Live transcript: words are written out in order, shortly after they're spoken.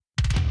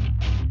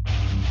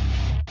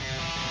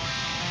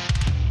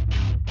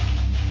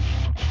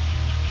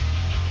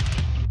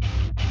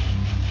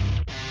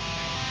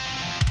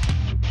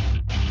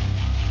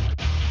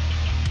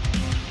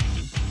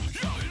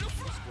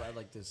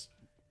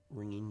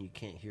and you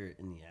can't hear it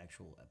in the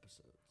actual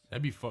episodes.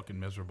 That'd be fucking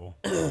miserable.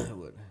 It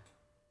would.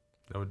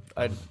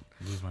 I'd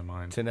lose my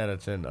mind. 10 out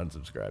of 10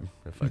 unsubscribe.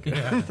 If I could.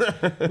 Yeah.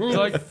 It's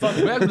like, fuck,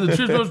 back to the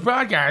Trench Bros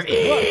podcast.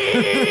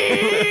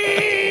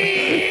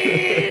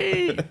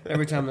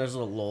 Every time there's a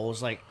little lull,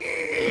 it's like...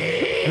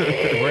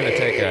 We're going to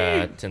take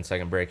a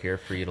 10-second break here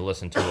for you to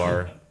listen to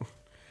our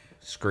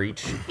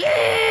screech.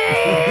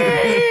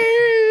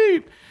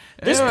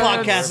 This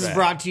podcast is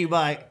brought to you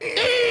by...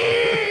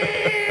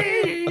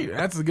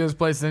 That's the goodest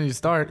place then you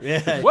start.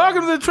 Yeah.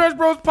 Welcome to the Trench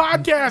Bros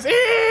podcast.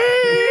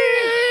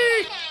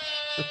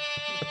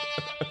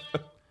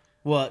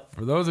 What?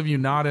 For those of you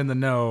not in the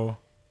know,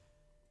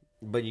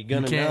 But you're you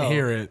gonna can't know.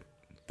 hear it.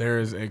 There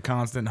is a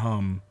constant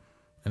hum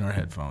in our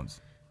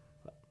headphones.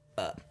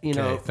 You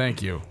know, Okay,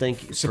 thank you.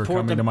 thank you. For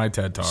coming to my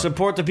TED Talk.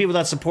 Support the people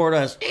that support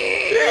us.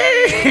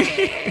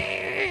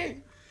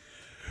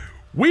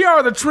 We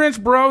are the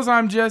Trench Bros.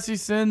 I'm Jesse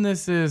Sin.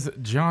 This is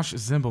Josh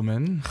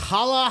Zimbelman.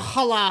 Holla,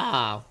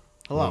 holla.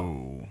 Hello.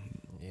 Oh,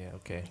 Yeah,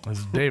 okay. this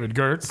is David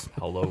Gertz.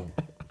 Hello.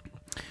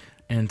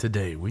 And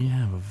today we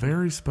have a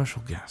very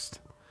special guest.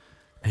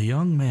 A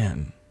young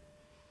man,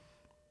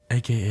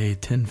 a.k.a.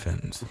 Tin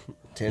Fins.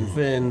 Tin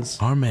Fins.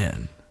 Our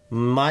man.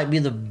 Might be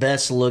the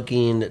best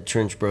looking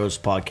Trench Bros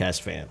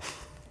podcast fan.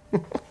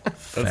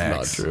 That's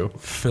not true.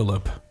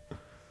 Philip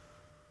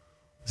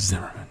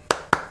Zimmerman.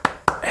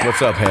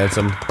 What's up,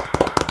 handsome?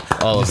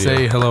 All You of you.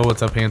 say hello,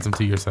 what's up, handsome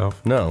to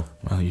yourself? No.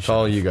 Well, you It's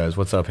all should. you guys.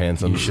 What's up,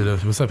 handsome? You should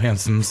have. What's up,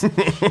 handsomes?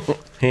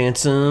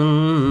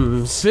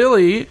 Handsome.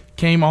 Philly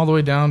came all the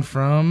way down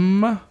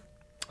from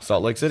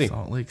Salt Lake City.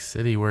 Salt Lake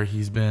City, where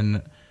he's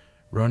been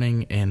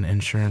running an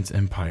insurance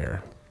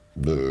empire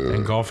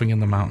and golfing in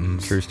the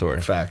mountains. True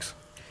story. Facts.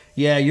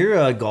 Yeah,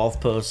 your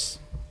golf posts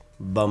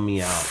bum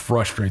me out.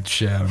 Frustrate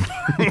shit out of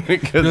me.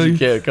 Because you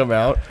can't come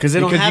out. Because they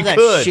don't have you that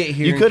could. shit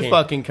here You in could Kansas.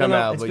 fucking come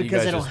out, it's but you because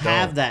guys they don't just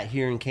have that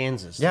here in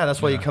Kansas. Yeah,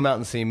 that's why you come out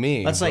and see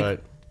me. That's like a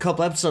but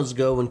couple episodes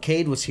ago when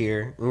Cade was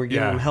here, and we we're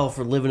giving Yeah. him hell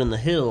for living in the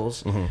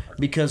hills Mm-hmm.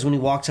 because when he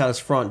walks out his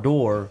front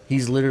door,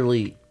 he's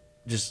literally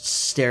just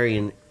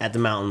staring at the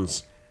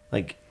mountains,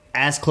 like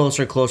as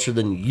closer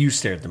than you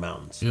stare at the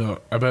mountains. You know,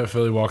 I bet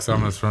Philly walks out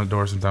on his front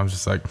door sometimes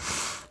just like,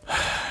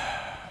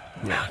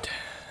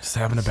 just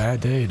having a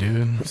bad day,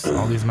 dude. Just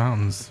all these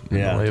mountains in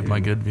Yeah, the way of my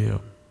good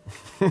view.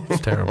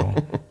 It's terrible.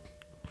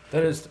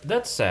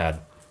 That's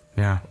sad.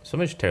 Yeah.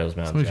 Somebody should tear those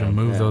mountains Somebody should down.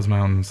 move those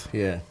mountains.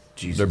 Yeah,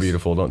 Jesus. they're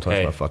beautiful. Don't touch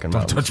Hey, my fucking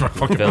Don't mountain. touch my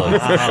fucking Billy.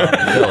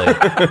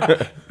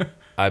 Billy.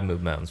 I've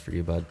moved mountains for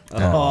you, bud.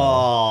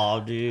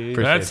 Oh, dude,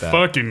 Appreciate That's that.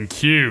 fucking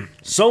cute.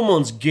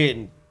 someone's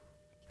getting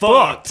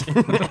fucked.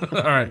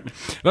 All right.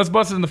 Let's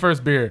bust it in the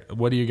first beer.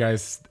 What do you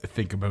guys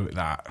think about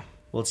that?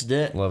 What's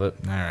that? Love it.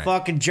 All right.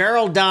 Fucking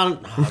Gerald down.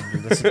 Oh,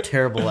 dude, that's a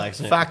terrible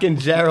accent. Fucking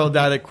Gerald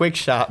down at Quick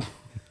Shop.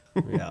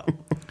 Yeah.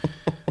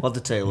 I'll have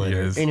to tell you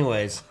later. Yes.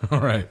 Anyways, All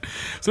right.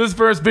 So this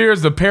first beer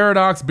is the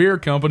Paradox Beer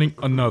Company.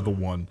 Another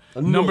one.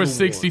 Number one.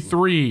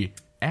 63.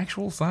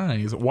 Actual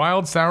size.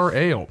 Wild Sour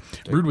Ale.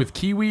 Brewed with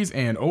kiwis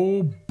and,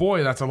 oh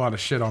boy, that's a lot of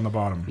shit on the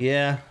bottom.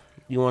 yeah.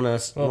 You want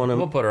to?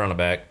 We'll put her on the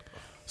back.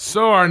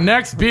 So our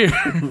next beer.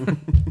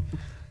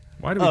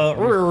 Why do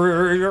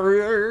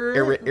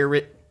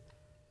we?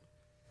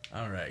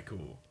 All right,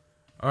 cool.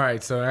 All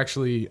right, so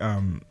actually,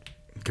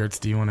 Gertz,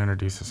 do you want to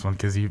introduce this one?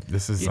 Because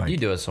this is like, You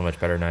do it so much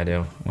better than I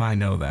do. well, I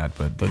know that,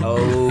 but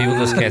Oh, People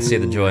just can't see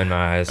the joy in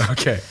my eyes.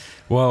 okay.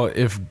 Well,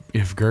 if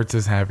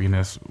Gertz's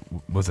happiness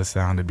was a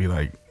sound, it'd be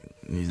like,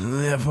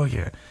 yeah, fuck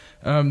yeah.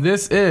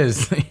 This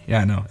is, yeah,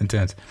 I know,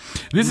 intense.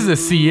 This is a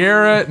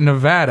Sierra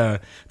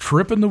Nevada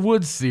Trip in the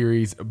Woods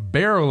series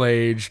barrel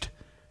aged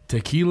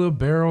tequila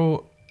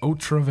barrel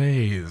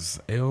Otravez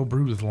ale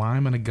brewed with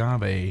lime and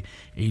agave,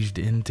 aged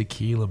in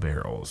tequila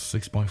barrels,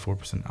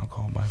 6.4%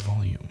 alcohol by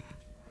volume.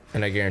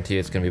 And I guarantee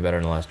it's going to be better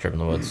than the last Trip in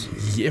the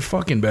Woods. Yeah,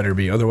 fucking better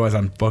be. Otherwise,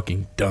 I'm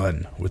fucking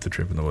done with the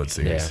Trip in the Woods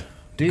series. Yeah.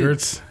 Dude.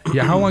 Gertz,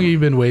 yeah, how long have you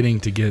been waiting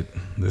to get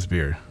this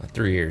beer?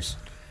 3 years.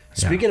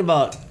 speaking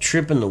about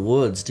trip in the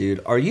woods, dude,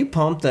 are you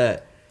pumped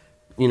that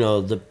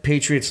the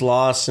Patriots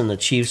lost and the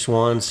Chiefs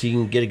won, so you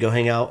can get to go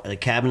hang out at a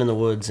cabin in the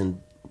woods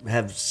and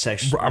have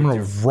sex? I'm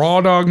gonna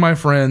raw dog my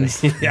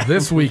friends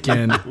this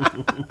weekend,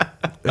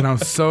 and I'm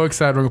so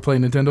excited. We're gonna play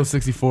Nintendo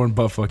 64 and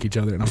butt fuck each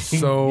other, and I'm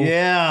so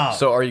Yeah.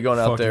 So are you going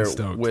out Fucking there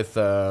stoked. with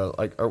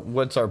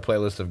what's our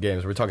playlist of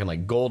games? Are we talking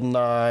like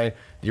GoldenEye,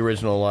 the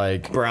original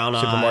like Brown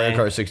Super Eye. Mario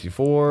Kart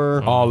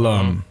 64, all of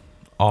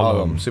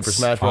them, Super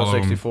Smash Bros. All of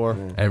 'em. 64?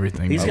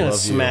 everything. He's I gonna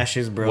love you. smash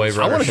his bros. Wave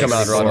I want to come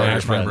out and run with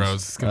Smash my friends. bros.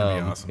 It's gonna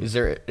be awesome.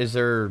 Is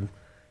there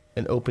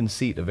an open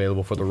seat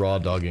available for the raw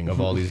dogging of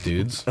all these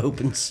dudes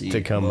Open seat.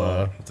 to come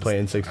play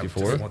in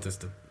 64?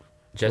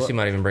 Jesse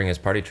might even bring his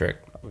party trick.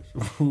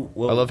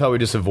 Well, I love how we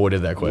just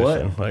avoided that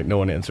question. What? Like no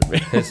one answered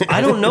me. I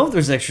don't know if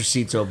there's extra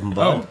seats open,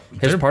 bud.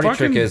 His they're party trick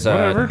fucking is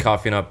whatever.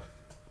 coughing up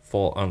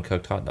full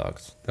uncooked hot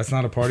dogs. That's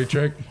not a party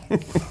trick.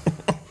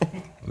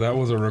 That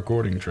was a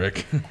recording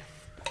trick.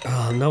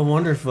 Oh, no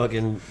wonder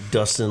fucking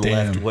Dustin Damn.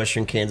 left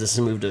Western Kansas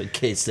and moved to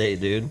K-State,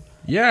 dude.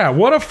 Yeah,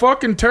 what a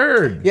fucking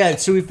turd. Yeah,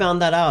 so we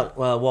found that out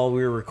while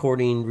we were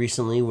recording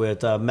recently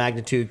with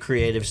Magnitude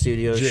Creative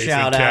Studios.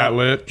 Shout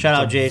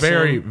out Jason.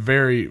 Very,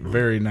 very,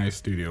 very nice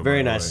studio. Very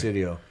by the nice way.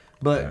 studio.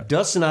 But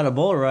Dustin out of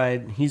Bull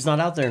Ride, he's not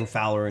out there in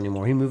Fowler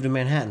anymore. He moved to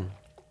Manhattan.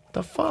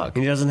 The fuck?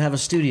 He doesn't have a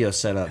studio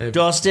set up. Heavy-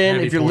 Dustin,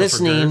 heavy if you're pour for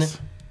listening, Gertz.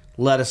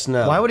 let us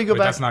know. Why would he go Wait,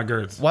 back? that's not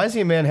Gertz. Why is he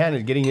in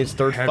Manhattan getting his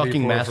third Heavy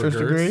fucking pour for master's Gertz.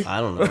 degree? I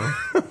don't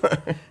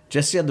know.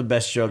 Jesse had the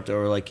best joke, though,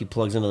 where like he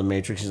plugs into the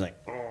Matrix. He's like,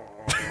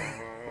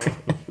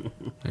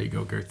 There you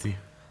go, Gertzy.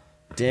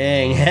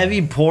 dang,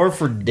 heavy pour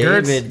for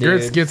David, Gertz, dude.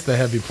 Gertz gets the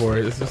heavy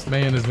pour. This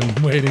man has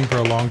been waiting for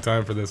a long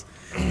time for this.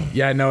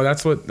 Yeah, no,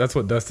 that's what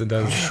Dustin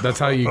does. That's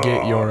how you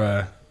get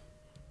your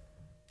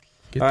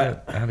get All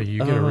that out of you.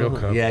 You get a real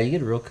cup. Yeah, you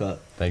get a real cup.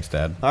 Thanks,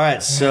 Dad. All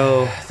right,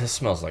 so This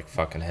smells like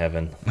fucking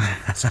heaven.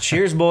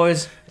 cheers,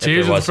 boys.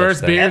 Cheers to the was such first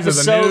thing. beers of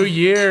the new Episode-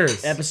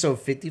 years. Episode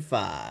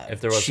 55. If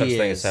there was such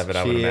thing as Cheers. heaven,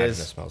 I would imagine it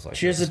Cheers. smells like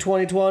Cheers this. to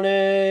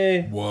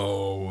 2020.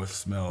 Whoa, it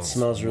smells. It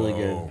smells really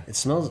whoa. good. It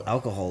smells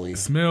alcohol-y.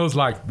 Smells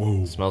like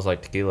whoa. Smells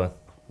like tequila.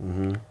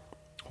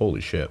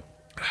 Holy shit.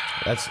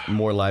 That's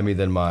more limey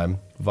than my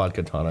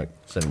vodka tonic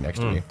sitting next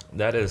to me.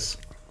 That is.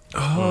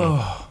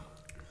 Oh,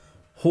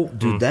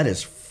 dude, that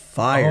is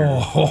fire.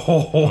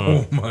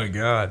 Oh my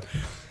god.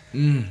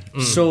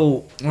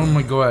 So, Oh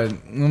my god.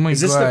 Oh my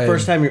is this god. the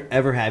first time you're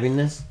ever having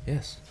this?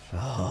 Yes.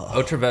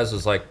 Otravez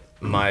was like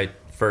my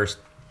first,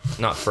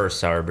 not first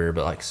sour beer,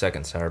 but like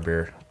second sour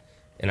beer.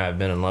 And I've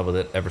been in love with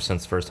it ever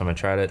since the first time I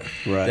tried it.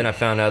 Right. Then I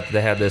found out that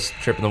they had this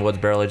Trip in the Woods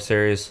Barrel Age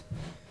series.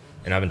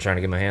 And I've been trying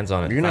to get my hands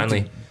on it. You're gonna have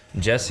Finally,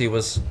 Jesse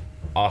was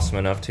awesome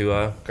enough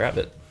to grab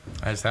it.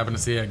 I just happened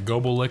to see it at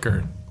Goble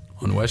Liquor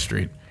on West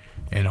Street.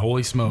 And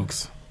holy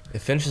smokes. It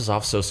finishes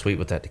off so sweet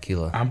with that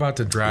tequila. I'm about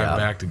to drive Yeah.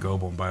 back to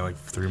Goble and buy like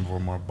 3 or 4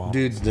 more bottles.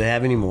 Dude, do they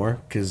have any more?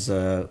 Because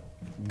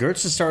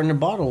Gertz is starting a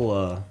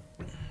bottle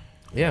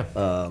Yeah.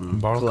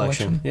 Bottle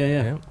collection. Yeah.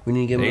 Yeah. We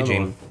need to give him another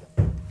Aging.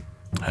 one.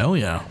 Hell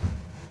yeah.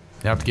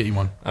 You have to get you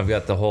one. I've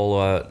got the whole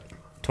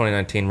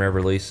 2019 rare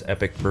release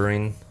Epic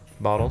Brewing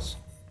bottles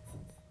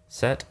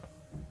set.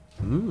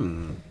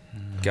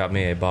 Got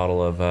me a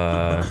bottle of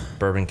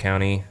Bourbon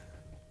County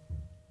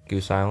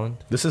Goose Island.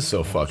 This is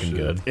so fucking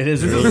good. It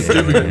is really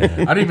good.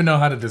 I don't even know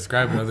how to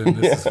describe it other than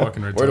this is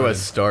fucking retarded. Where do I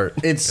start?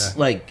 It's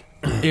like,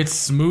 It's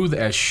smooth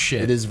as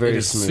shit. It is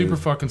very smooth. Super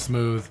fucking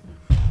smooth.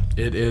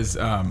 It is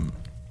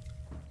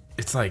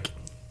it's like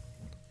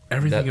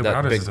everything That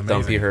about it big is thump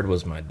amazing. you heard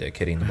was my dick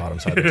hitting the bottom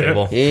side of the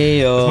table.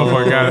 yo.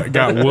 Motherfucker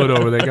got wood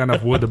over there. Got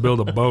enough wood to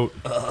build a boat.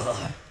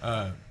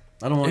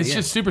 I don't want It's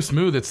just super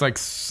smooth. It's like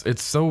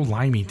it's so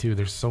limey too.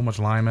 There's so much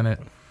lime in it,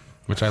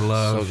 which I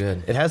love. So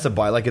good. It has a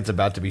bite like it's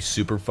about to be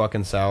super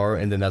fucking sour,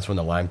 and then that's when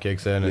the lime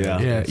kicks in. And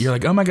Yeah. Yeah, you're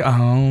like, oh my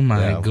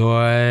god,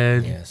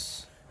 god.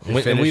 Yes.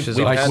 It finishes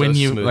we've off Like so when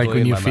you smoothly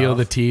in you my feel mouth.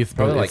 the teeth,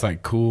 but Probably it's like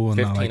like cool and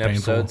not 15 like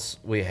painful. episodes,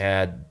 we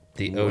had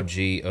the OG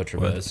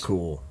Otravez.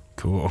 cool.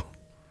 Cool.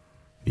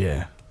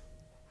 Yeah.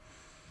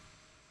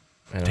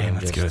 And Damn, I'm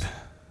that's just- good.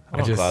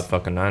 I'm on cloud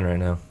fucking 9 right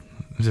now.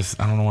 I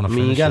don't want to I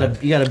mean,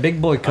 finish you got a big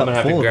boy cup I'm gonna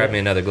have full to of grab it. me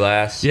another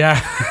glass. Yeah.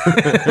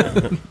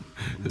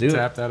 Do it.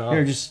 tap that off.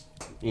 Here, just,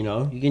 you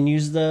can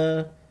use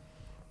the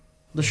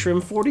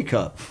Shrimp 40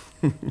 cup.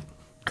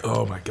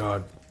 Oh my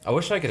god. I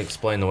wish I could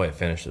explain the way it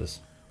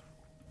finishes.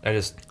 I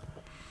just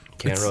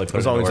can't really put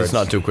As it long into as it's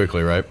words. not too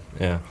quickly, right?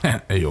 Yeah.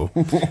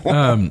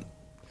 Ayo.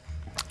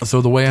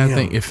 So the way I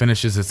think it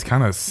finishes, it's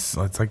kind of it's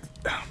like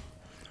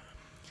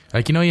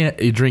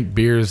you drink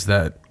beers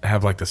that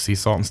have like the sea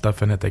salt and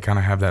stuff in it. They kind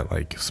of have that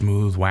like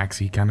smooth,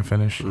 waxy kind of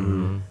finish.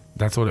 Mm-hmm.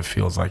 That's what it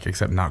feels like,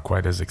 except not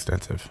quite as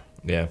extensive.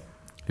 Yeah.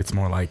 It's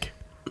more like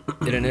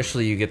It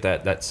initially you get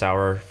that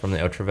sour from the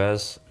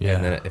Otravez, Yeah.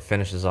 and then it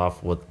finishes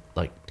off with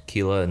like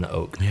tequila and the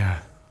oak. yeah.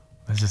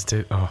 That's just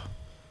too. Oh,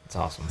 It's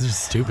awesome. this is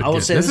stupid. I will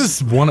good. say This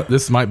this- is one.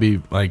 This might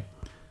be like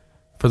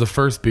for the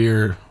first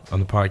beer on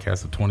the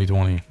podcast of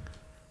 2020.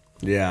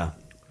 Yeah.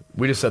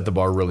 We just set the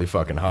bar really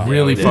fucking high.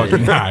 Really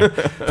fucking high.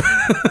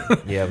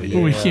 Yeah, we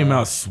We did. came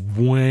out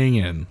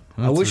swinging.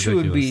 I That's wish we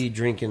would ridiculous. be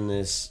drinking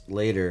this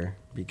later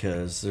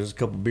because there's a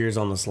couple beers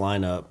on this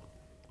lineup.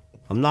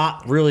 I'm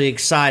not really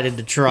excited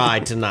to try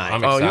tonight.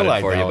 I'm Oh, excited you'll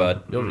like for that you, one.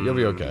 bud. You'll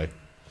be okay.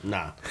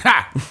 Nah.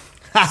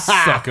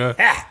 sucker.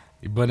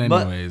 But But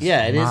anyways,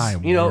 yeah, it my is.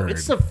 word.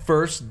 It's the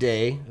first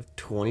day of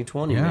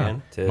 2020, yeah.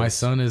 man. Tis. My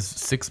son is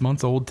 6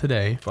 months old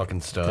today.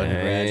 Fucking stud.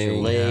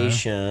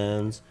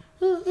 Congratulations.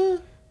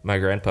 My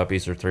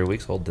grandpuppies are 3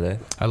 weeks old today.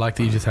 I like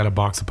that you just had a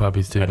box of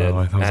puppies too. I By did. the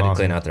way, I that was had to awesome.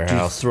 clean out their Just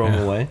house. throw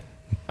them away.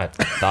 I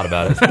thought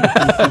about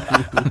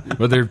it.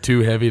 But they're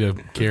too heavy to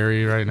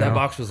carry right now. That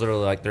box was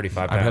literally like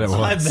 35 I bet it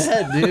pounds. was.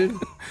 I bet, dude.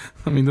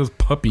 I mean, those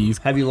puppies.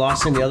 Have you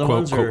lost any other Quote,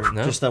 ones or quote.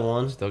 No. just that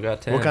one? Still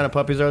got 10. What kind of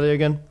puppies are they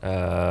again?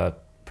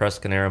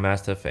 Prescanero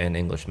Mastiff and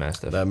English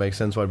Mastiff. That makes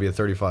sense. Why it'd be a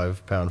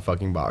 35-pound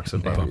fucking box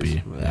of puppies.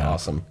 Puppy. Yeah.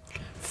 Awesome.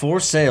 For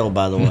sale,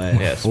 by the way.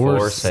 Yes,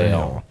 for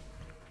sale.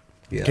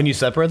 Yeah. Can you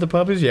separate the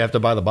puppies? You have to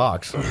buy the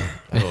box.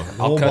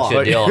 I'll cut you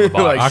a box. deal on the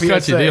box. Like, I'll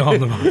cut you PSA. a deal on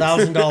the box.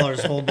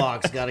 $1,000 whole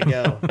box, gotta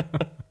go.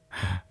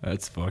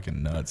 That's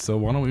fucking nuts. So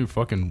why don't we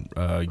fucking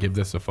give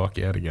this a fuck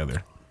yeah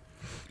together?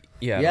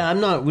 Yeah, I'm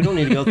not. We don't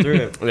need to go through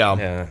it.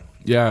 Yeah.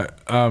 Yeah.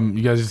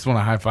 You guys just want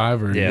to high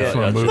five or you Yeah, just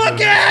want to move? Fuck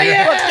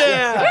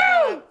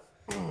yeah!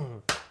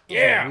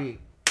 Yeah.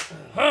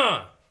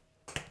 Huh.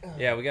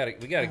 Yeah, we gotta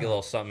get a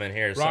little something in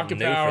here. Rocket Something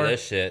new power. for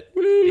this shit.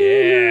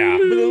 Yeah.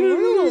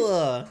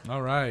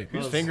 All right.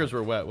 Whose fingers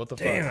were wet? What the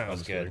Damn, fuck? that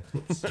was good.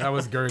 That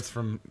was Gertz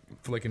from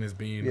flicking his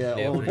bean. Yeah,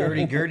 Yeah, old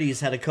Dirty Gertie's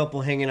had a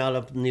couple hanging out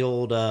up in the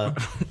old Where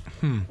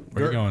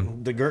you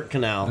going? the Gert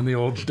Canal. In the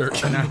old dirt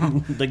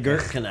canal. The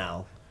Gert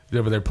Canal.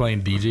 Over there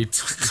playing DJ.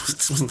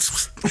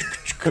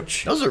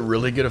 That was a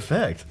really good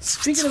effect.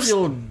 Speaking of the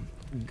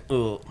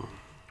old,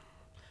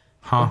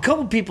 Huh? a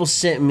couple people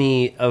sent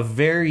me a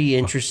very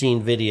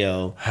interesting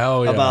video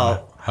Hell yeah.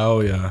 about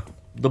Hell yeah.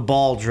 the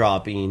ball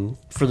dropping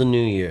for the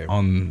new year.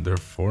 On their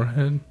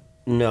forehead?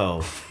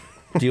 No.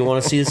 Do you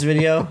want to see this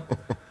video?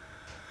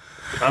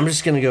 I'm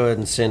just gonna go ahead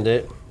and send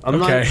it. I'm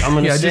Okay.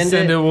 gonna Yeah, send just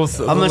send it. We'll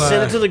I'm gonna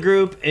send it to the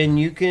group, and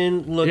you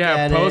can look Yeah,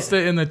 at post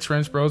it. it in the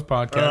Trench Bros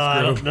podcast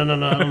group. No, I don't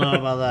know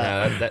about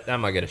that. Nah, that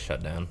might get us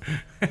shut down.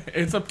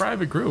 It's a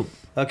private group.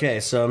 Okay,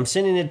 so I'm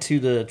sending it to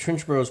the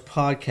Trench Bros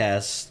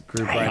podcast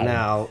group right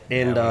now,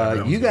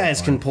 and you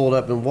guys can pull it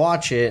up and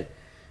watch it,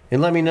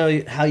 and let me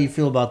know how you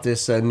feel about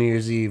this New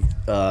Year's Eve.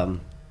 I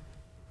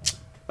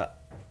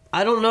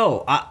don't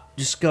know.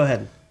 Just go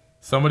ahead.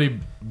 Somebody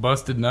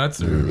busted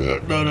nuts or No.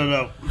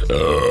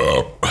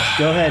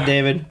 Go ahead,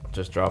 David.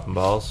 Just dropping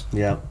balls.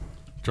 Yeah.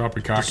 drop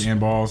your cock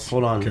and balls.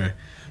 hold on. Okay.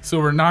 So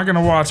we're not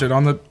gonna watch it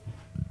on the.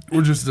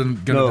 We're just gonna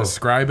No.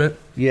 describe it.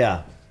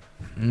 Yeah.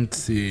 Let's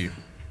see.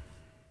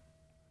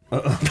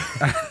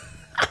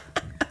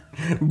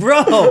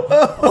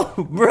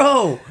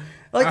 Bro.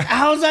 Like,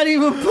 how's that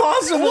even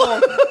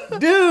possible?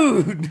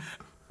 Dude.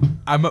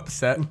 I'm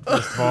upset.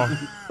 First of all,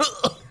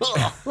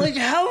 Like,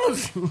 how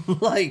is,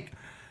 like,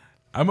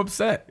 I'm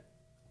upset.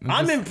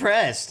 I'm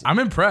impressed. I'm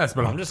impressed,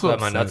 but I'm Just so let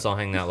my upset. nuts all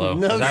hang that low.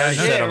 No 'Cause I already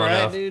shit, said I'm right,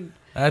 enough. dude?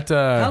 That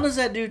How does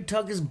that dude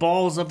tuck his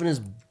balls up in his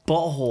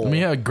butthole? I mean,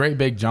 he had a great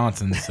big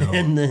Johnson, so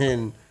And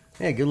then,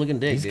 yeah, good looking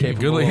dick, dude.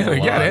 good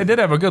looking. Yeah, it did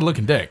have a good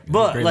looking dick.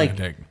 But, Great like-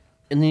 looking dick.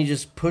 And then he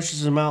just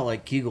pushes him out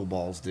like Kegel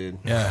balls, dude.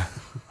 Yeah.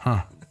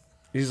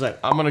 He's like,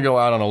 I'm gonna go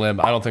out on a limb.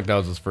 I don't think that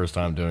was his first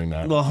time doing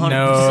that. well,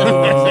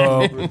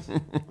 100%. No,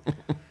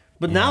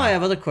 But now I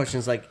have other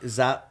questions. Like, is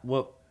that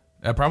what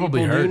that probably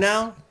people do hurts.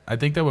 now? I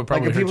think that would Like,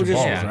 probably are hurt people your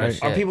just balls, Yeah, right?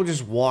 shit. are people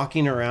just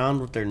walking around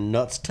with their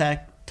nuts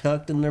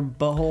tucked in their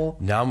butthole?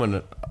 Now I'm going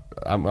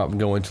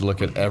to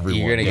look at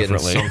everyone You're gonna get in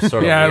differently. some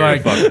sort of Yeah, weird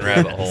like- fucking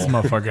rabbit This hole.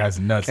 motherfucker has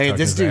nuts. Hey, tucked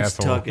this in his dude's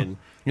asshole. tucking.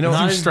 You know,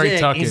 Not he's his straight dick,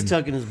 tucking. He's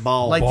tucking his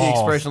balls. like balls. the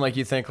expression, like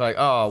you think, like,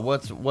 oh,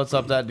 what's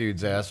up that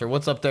dude's ass, or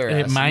what's up their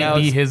It ass? might Now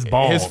be it's his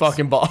balls. his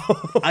fucking ball.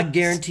 I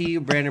guarantee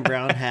you, Brandon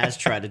Brown has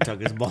tried to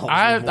tuck his balls.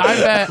 I before.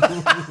 bet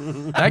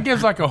that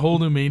gives like a whole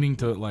new meaning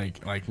to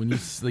like when you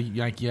sleep,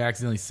 like you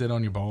accidentally sit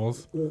on your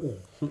balls.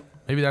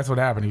 Maybe that's what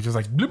happened. He's just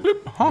like bloop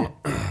bloop, huh?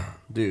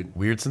 Dude,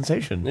 Weird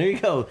sensation. there you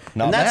go.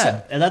 Not and that's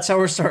bad. and that's how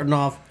we're starting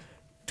off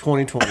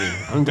 2020.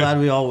 I'm glad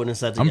we all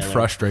witnessed that I'm together.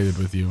 frustrated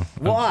with you.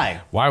 Why?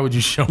 Why would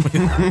you show me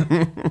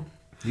that?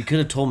 You could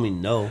have told me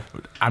no.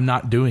 I'm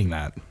not doing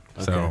that.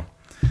 So,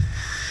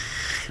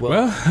 Well-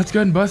 well, let's go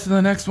ahead and bust to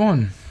the next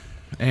one.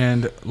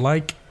 And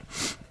like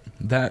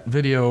that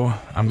video,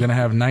 I'm gonna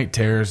have night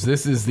terrors.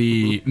 This is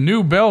the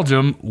New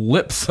Belgium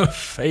Lips of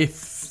Faith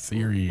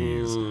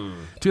series,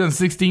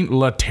 2016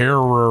 La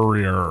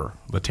Terrier,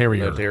 La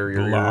Terrier.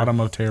 the Autumn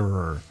of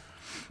Terror,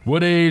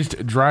 wood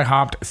aged, dry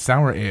hopped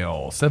sour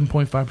ale,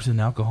 7.5%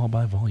 alcohol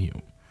by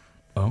volume.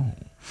 Oh.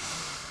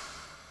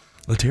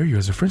 La Terrier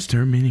is a French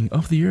term meaning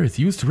of the earth,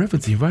 used to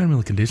reference the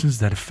environmental conditions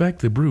that affect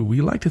the brew. We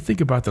like to think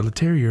about the La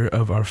Terrier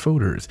of our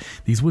foeders.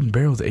 These wooden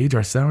barrels age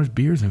our sours,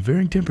 beers in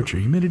varying temperature,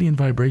 humidity, and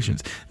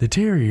vibrations. The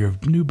Terrier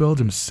of New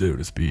Belgium, so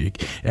to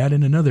speak, add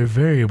in another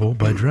variable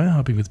by dry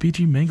hopping with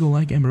peachy,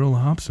 mango-like Amarillo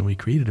hops, and we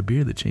created a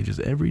beer that changes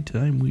every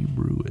time we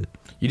brew it.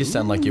 You just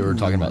sound like you were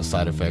talking about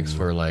side effects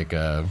for like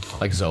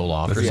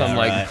Zoloft or Yeah, something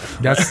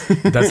like.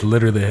 right. That's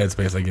literally the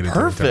headspace I get into.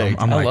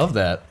 Perfect. I'm I like, love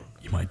that.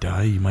 You might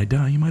die, you might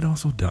die, you might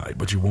also die,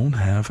 but you won't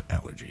have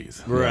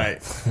allergies. Right.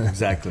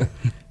 Exactly.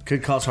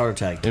 Could cause heart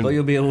attack, but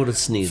you'll be able to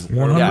sneeze. or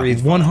 100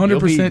 breathe.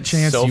 100%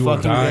 chance so you will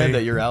fucking die. red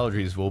that your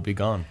allergies will be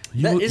gone.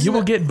 Isn't You will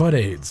that- get butt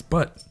AIDS,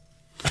 but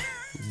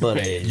Butt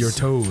AIDS. your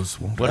toes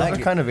won't. What That other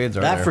g- kind of AIDS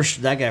are that there?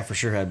 that guy for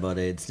sure had butt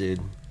AIDS, dude.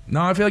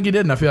 No, I feel like he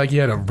didn't. I feel like he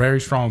had a very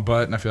strong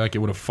butt, and I feel like it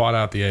would have fought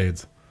out the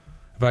AIDS.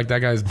 I feel like that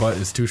guy's butt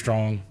is too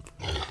strong.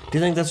 Do you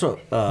think that's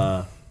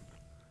what?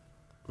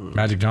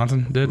 Magic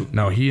Johnson did?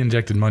 No, he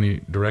injected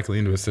money directly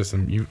into his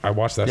system. I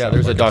watched that. Yeah, South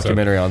there's a Park episode.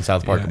 documentary on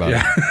South Park about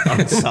it.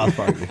 on South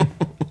Park.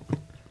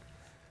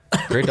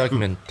 Great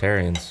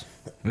documentarians.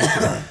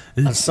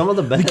 Some of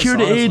the best. The cure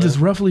to AIDS honestly. is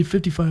roughly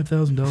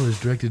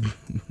 $55,000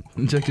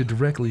 injected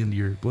directly into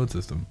your blood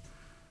system.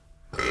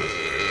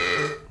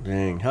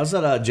 Dang. How's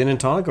that gin and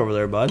tonic over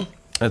there, bud?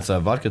 It's a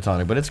vodka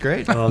tonic, but it's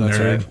great. Oh, that's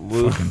Nerd. right.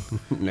 Woo. Fucking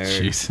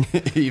Nerd.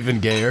 jeez.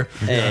 Even gayer.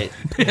 Hey.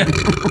 You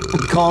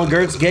calling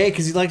Gertz gay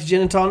because he likes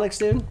gin and tonics,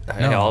 dude?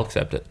 Hey, I'll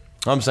accept it.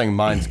 I'm saying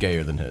mine's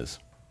gayer than his.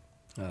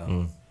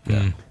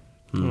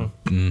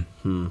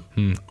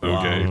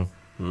 Okay.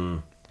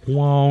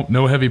 Well,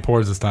 no heavy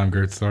pours this time,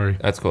 Gert. Sorry.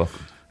 That's cool.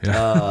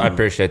 Yeah, I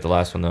appreciate the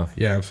last one though.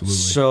 yeah, absolutely.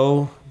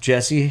 So,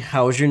 Jesse,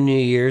 how was your New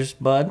Year's,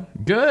 bud?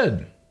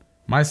 Good.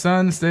 My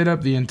son stayed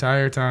up the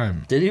entire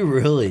time. Did he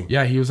really?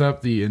 Yeah, he was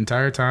up the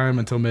entire time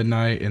until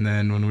midnight, and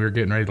then when we were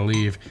getting ready to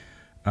leave,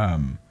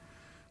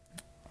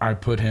 I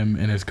put him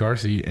in his car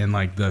seat, and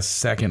like the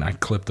second I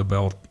clipped the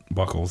belt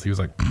buckles, he was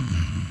like,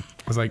 I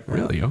was like,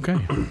 really? Okay.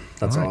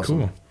 That's All right, awesome.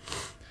 cool.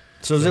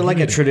 So is it like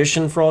a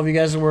tradition for all of you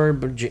guys to wear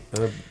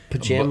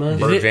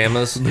pajamas?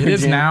 Pajamas. It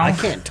is now. I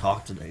can't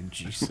talk today.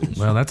 Jesus.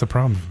 Well, that's a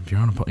problem.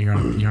 You're on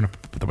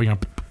a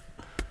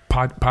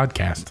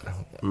podcast.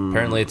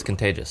 Apparently, it's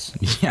contagious.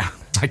 Yeah,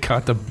 I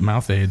caught the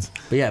mouth aids.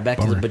 But yeah, back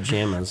to Bummer. the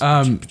pajamas.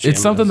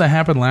 It's something that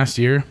happened last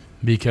year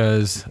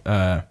because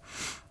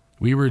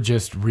we were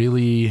just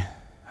really,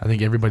 I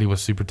think everybody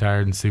was super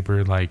tired and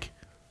super like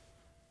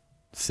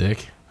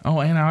sick. Oh,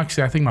 and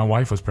actually, I think my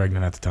wife was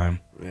pregnant at the time.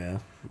 Yeah.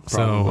 So,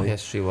 Probably.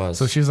 Yes, she was.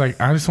 so she was like,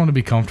 I just want to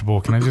be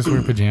comfortable. Can I just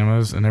wear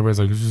pajamas? And everybody's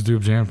like, let's just do a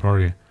pajama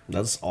party.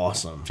 That's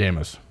awesome.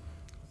 Pajamas.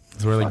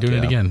 So we're like Fuck doing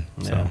it yeah. again.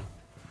 Yeah.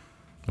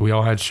 So we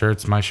all had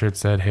shirts. My shirt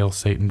said, Hail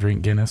Satan,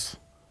 drink Guinness.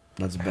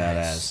 That's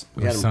badass.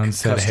 You My got 'em son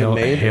said, custom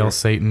made, Hail or-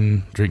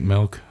 Satan, drink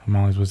milk.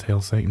 Molly's was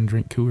Hail Satan,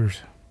 drink Coors.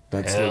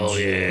 That's Hell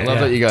legit. I love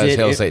Yeah. that you guys Did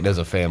hail it- Satan as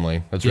a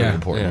family. That's really Yeah.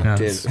 important. Yeah.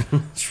 Dude, It's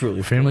it's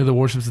really family that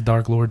worships the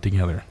Dark Lord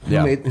together. Who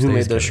Yeah. made, who Stays made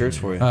those good. shirts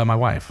for you? My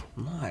wife.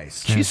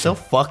 Nice. She's so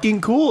fucking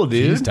cool,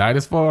 She's dude. tight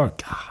as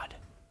fuck. God.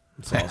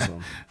 That's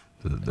awesome.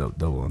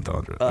 Double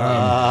entendre.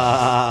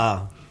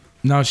 Ah,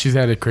 No, she's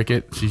had a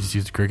Cricut. She just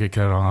used a Cricut,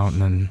 cut it all out,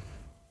 and then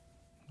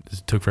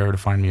just took forever to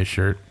find me a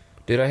shirt.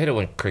 Dude, I hate it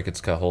when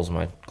crickets cut holes in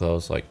my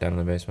clothes, like down in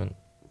the basement.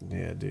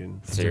 yeah,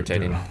 dude. It's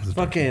irritating. It's a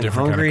Fucking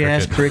different kind of hungry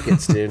ass cricket.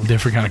 crickets, dude.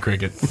 Different kind of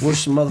cricket.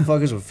 Wish some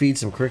motherfuckers would feed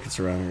some crickets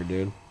around here,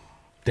 dude.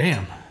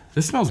 Damn,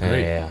 this smells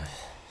great. Yeah,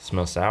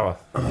 smells sour.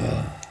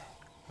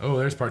 Oh,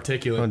 there's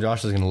particulate. Oh,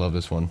 Josh is gonna love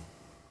this one.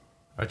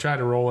 I tried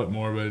to roll it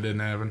more, but it didn't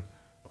happen.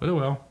 But it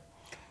will.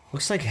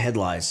 Looks like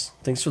headlights.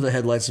 Thanks for the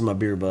headlights in my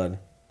beer, bud.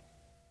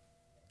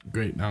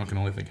 Great. Now I can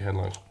only think of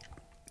headlights.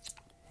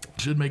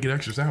 Should make it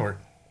extra sour.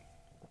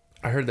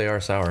 I heard they are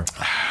sour.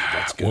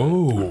 That's good.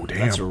 Whoa, damn.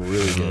 That's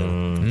really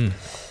good.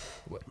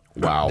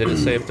 Wow. Did it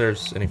say if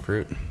there's any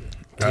fruit?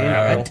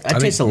 I think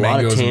taste a lot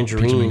of mangoes and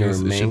tangerine peach or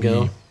mangoes, it should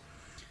mango. be-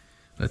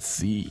 Let's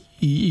see.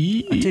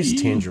 I taste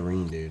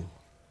tangerine, dude.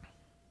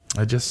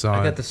 I just saw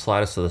I it. got the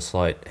slightest of the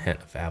slight hint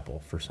of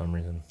apple for some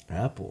reason.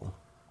 Apple.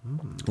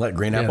 Like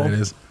green Yeah, apple. it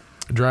is.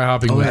 Dry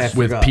hopping Oh, yeah, I with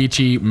forgot.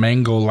 peachy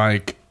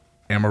mango-like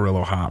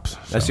Amarillo hops.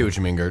 I So, see what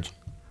you mean, Gertz.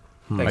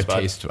 Thanks,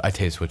 bud. I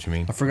taste what you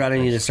mean. I forgot I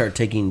need to start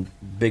taking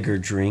bigger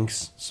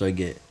drinks so I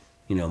get,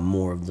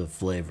 more of the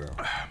flavor.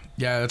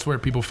 yeah, that's where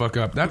people fuck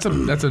up. That's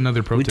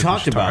another pro We tip.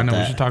 talked should about I know we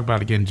that. should talk about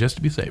it again just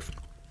to be safe.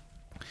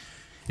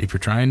 If you're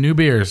trying new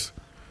beers,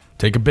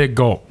 take a big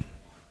gulp.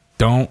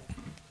 Don't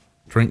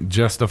drink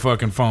just the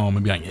fucking foam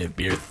and be like, yeah,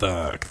 beer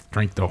sucks.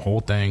 Drink the whole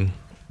thing.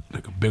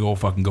 Like a big old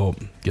fucking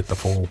gulp. Get the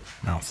full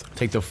mouth.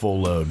 Take the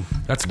full load.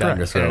 That's down your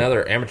correct. throat. And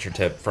another amateur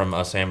tip from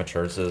us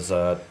amateurs is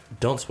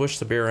don't swish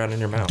the beer around in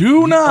your mouth.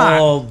 Do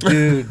not Oh,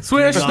 dude.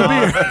 swish the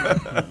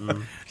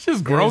beer. It's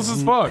just gross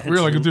as fuck.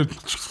 We're like, dude.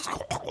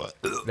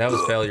 That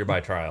was failure by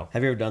trial.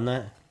 Have you ever done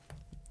that?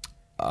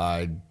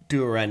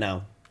 Do it right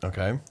now.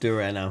 Okay. Do it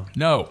right now.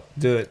 No,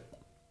 Do it.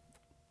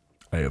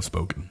 I have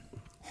spoken.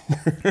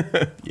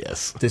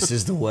 Yes. This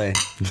is the way.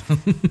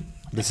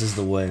 This is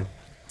the way.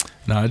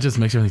 No, it just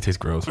makes everything taste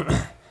gross.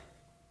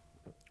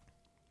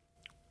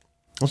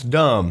 That's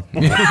dumb.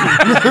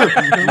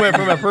 Just went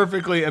from a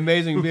perfectly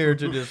amazing beer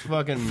to just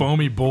fucking.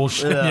 Foamy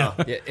bullshit. Yeah.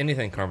 Yeah,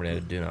 anything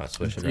carbonated, do not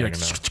swish it You're around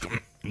like, your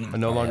mouth. I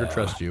no longer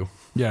trust you.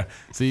 yeah.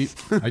 See,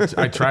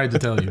 I tried to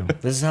tell you.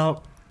 This is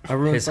how I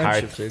ruin His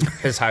height, friendships, dude.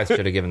 his height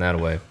should have given that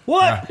away.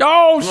 What?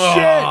 Oh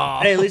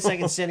shit! Hey, at least I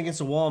can stand against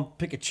the wall and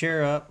pick a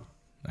chair up.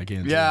 I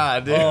can't. Yeah,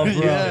 dude. Oh, bro.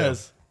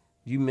 Yes.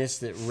 You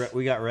missed it.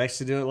 We got Rex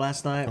to do it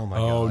last night. Oh my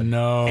Oh god.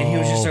 no! And he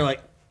was just there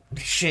like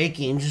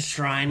shaking, just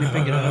trying to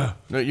pick it up.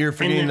 No, you're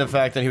forgetting the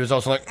fact that he was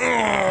also like.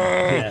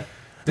 Yeah.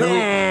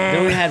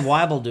 Then we had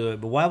Weibel do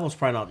it, but Weibel's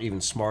probably not even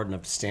smart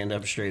enough to stand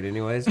up straight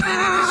anyways.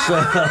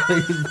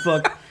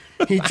 So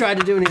he tried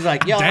to do it and he's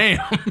like, yo.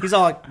 Damn. He's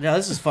all like, no,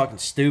 this is fucking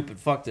stupid.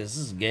 Fuck this.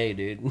 This is gay,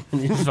 dude.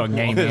 It's fucking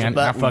gay, It's man.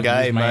 I fucking fucking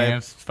gay, this man. man.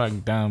 It's fucking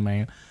dumb,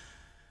 man.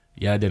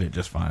 Yeah, I did it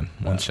just fine.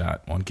 One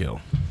shot, one kill.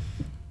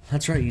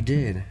 That's right, you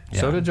did.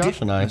 So did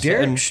Josh and I.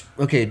 Derek, And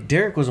okay,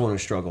 Derek was the one who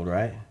struggled,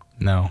 right?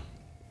 No.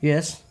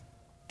 Yes.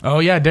 Oh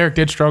yeah, Derek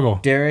did struggle.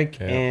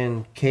 Derek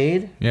and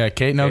Cade. Yeah,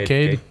 Kate. No,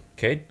 Cade.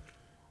 Cade?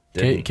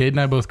 Cade and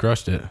I both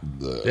crushed it.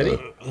 Did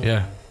he?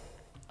 Yeah.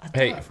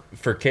 Hey,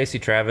 for Casey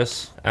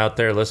Travis out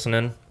there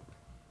listening,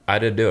 I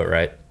did do it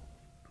right.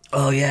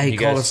 Oh yeah, he You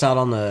called guys- us out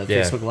on the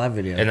Yeah. Facebook Live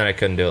video. And then I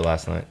couldn't do it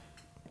last night.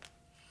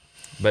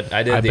 But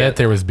I did. I bet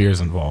there was beers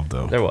involved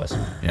though. there was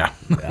Yeah.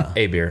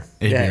 a beer.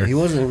 A yeah, beer. he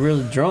wasn't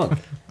really drunk.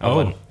 I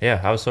wasn't-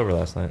 yeah, I was sober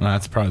last night.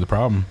 That's probably the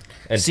problem.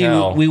 See,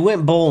 Until we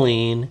went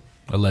bowling.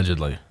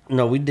 Allegedly.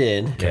 No, we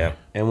did. Yeah.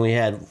 And we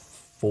had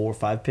 4 or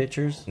 5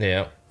 pitchers.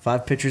 Yeah.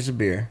 5 pitchers of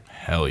beer.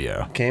 Hell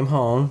yeah. Came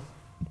home,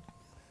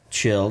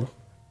 chilled.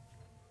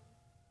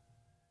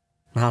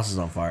 My house is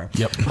on fire.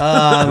 Yep. We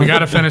got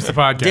to finish the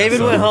podcast. David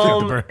so went we have to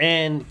home break.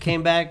 and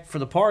came back for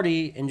the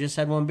party and just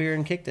had 1 beer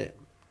and kicked it.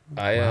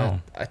 I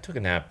took a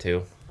nap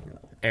too.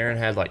 Aaron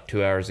had like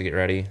 2 hours to get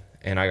ready,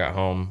 and I got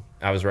home.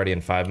 I was ready in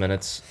 5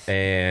 minutes,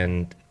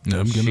 and No,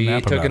 I'm gonna she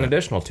nap took about an it.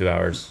 additional 2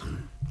 hours.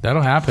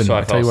 That'll happen. So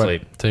I tell you fell what.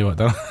 asleep. Tell you what.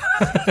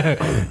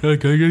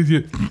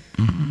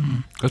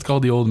 That's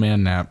called the old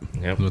man nap.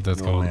 Yep. That's what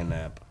that's Oh, called. man,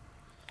 nap.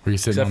 Where you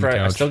sitting Except on for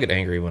the I couch. still get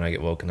angry when I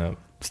get woken up.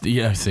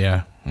 Yes,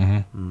 yeah.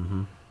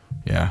 Mm-hmm.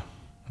 Yeah.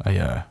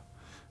 I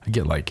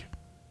get like,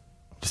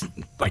 just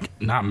like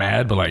not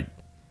mad, but like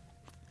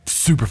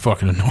super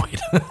fucking annoyed.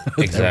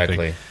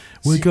 Exactly.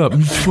 Wake up!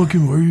 I'm just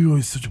fucking. Why are you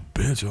always such a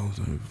bitch all the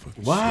time?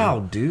 Fucking Wow,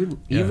 dude.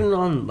 Yeah. Even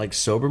on like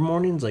sober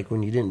mornings, like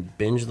when you didn't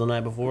binge the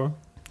night before.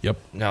 shit. Yep.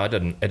 No, it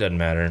doesn't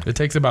matter. It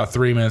takes about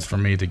 3 minutes for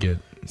me to get.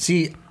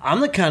 See, I'm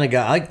the kind of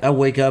guy, I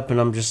wake up and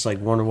I'm just like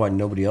wonder why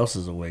nobody else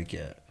is awake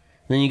yet.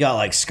 Then you got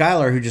like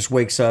Skylar who just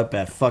wakes up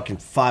at fucking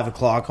 5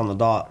 o'clock on the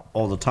dot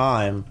all the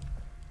time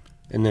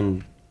and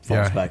then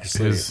falls back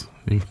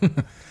asleep.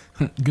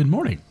 Good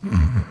morning.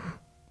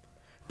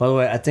 By the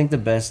way, I think the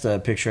best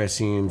picture I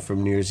seen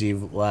from New Year's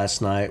Eve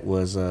last night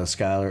was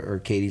Skylar or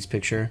Katie's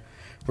picture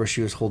where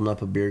she was holding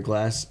up a beer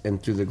glass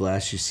and through the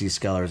glass you see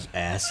Skylar's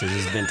ass as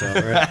he's bent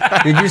over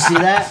it. Did you see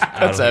that?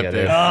 That's I don't think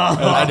epic. I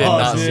did. I did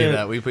not see dude.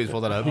 that. Will you please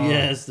pull that up?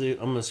 Yes, dude.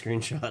 I'm going to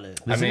screenshot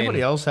it. Does I mean,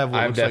 anybody else have what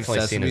I've looks like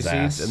definitely seen sesame his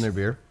seeds ass. in their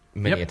beer?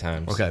 Many Yep. a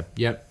times. Okay.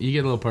 Yep. You get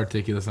a little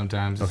particulate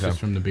sometimes. It's Okay. just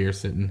from the beer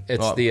sitting. It's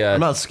Well, the I'm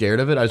not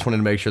scared of it. I just wanted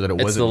to make sure that it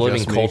it's wasn't the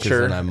living just me, 'cause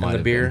culture then I in might the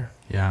have beer.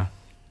 Yeah.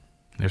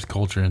 There's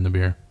culture in the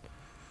beer.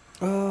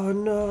 Oh,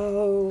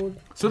 no.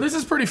 So this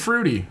is pretty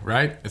fruity,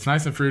 right? It's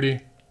nice and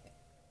fruity.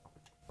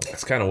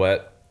 It's kind of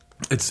wet.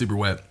 It's super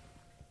wet.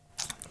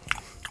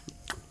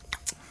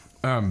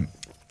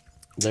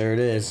 There it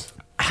is.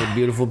 It's a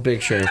beautiful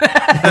picture.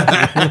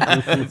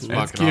 It's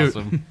fucking cute.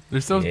 awesome.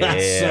 They're so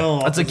Yeah. So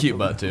That's a cute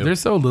butt too. they're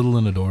so little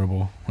and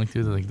adorable. Like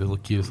they're like the little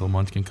cutest little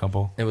munchkin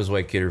couple. It was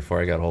way cuter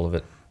before I got hold of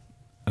it.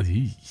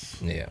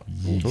 Yeah.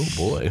 Oh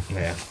boy.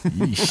 Yeah. I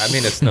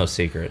mean, it's no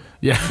secret.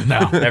 Yeah,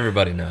 no.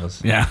 Everybody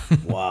knows. Yeah.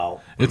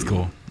 Wow. It's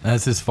cool.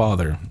 As his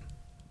father,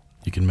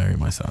 you can marry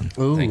my son.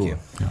 Ooh. Thank you.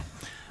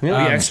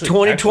 Yeah, it's actually-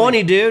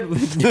 2020, dude.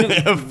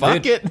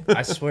 Fuck it.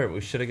 I swear, we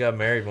should have got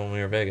married when we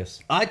were in Vegas.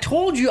 I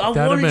told you. I That'd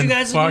have wanted been you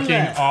guys to do fucking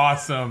that.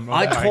 awesome. Oh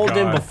I my told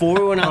them God. before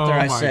we went out there. Oh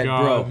I my said,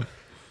 bro,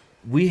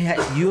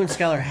 God. you and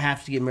Skylar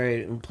have to get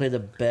married and play the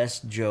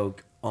best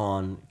joke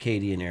on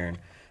Katie and Aaron.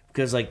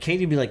 Because like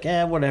Katie would be like,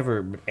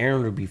 whatever, but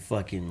Aaron would be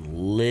fucking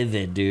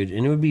livid, dude,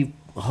 and it would be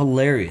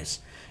hilarious.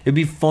 It'd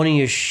be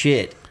funny as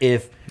shit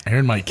if.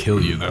 Aaron might kill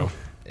you though.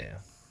 Yeah.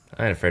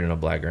 I ain't afraid of no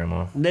black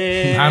grandma.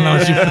 I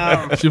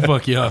know she'll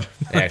fuck you up.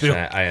 Actually,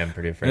 I am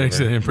pretty afraid of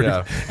Actually, her. I'm, pretty,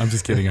 Yeah. I'm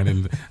just kidding. I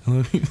didn't.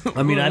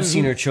 I mean, I've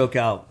seen her choke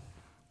out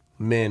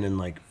men in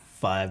like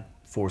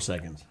 4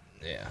 seconds.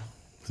 Yeah.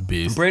 It's a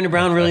beast. Brandon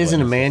Brown really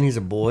isn't a man; he's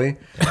a boy.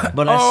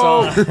 But I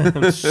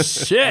saw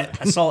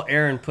Shit. I saw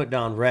Aaron put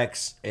down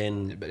Rex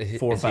in But is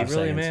 4 or he 5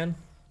 really seconds. a man?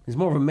 He's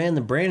more of a man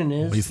than Brandon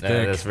is, He's Yeah,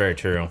 thick. that's very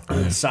true.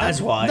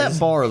 size wise. That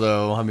bar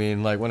though, I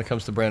mean, like when it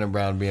comes to Brandon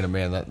Brown being a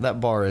man, that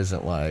bar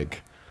isn't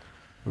like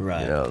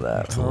Right.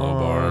 that. It's a low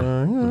bar.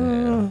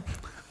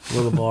 Yeah.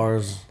 Little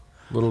bars,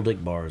 little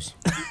dick bars.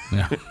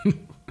 Yeah.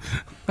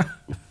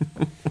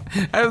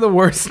 I have the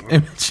worst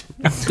image.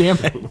 Damn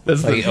it.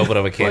 That's Like open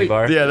up a candy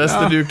bar. yeah, that's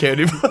the new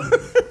candy bar.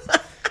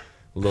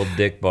 Little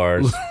dick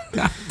bars.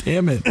 God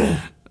damn it.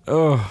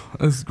 Oh,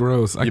 that's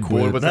gross. I You quit.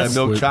 bored with that That's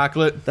milk quit.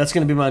 chocolate? That's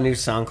gonna be my new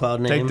SoundCloud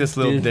name. Take this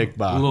little dude. dick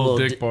bar. Little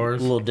dick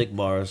bars. Little dick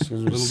bars.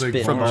 Little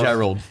dick From bars.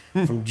 Gerald.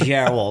 From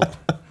Gerald.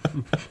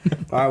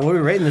 All right, what are we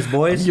rating this,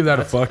 boys? Give that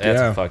a fuck That's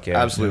yeah. a fuck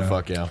yeah. Absolute Yeah.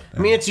 fuck yeah. I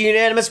mean, it's a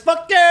unanimous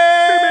fuck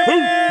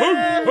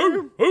yeah!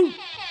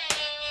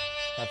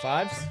 High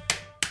fives?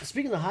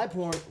 Speaking of high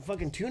porn,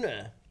 fucking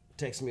Tuna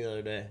texted me the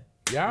other day.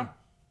 Yeah?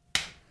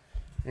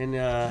 And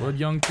What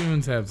Young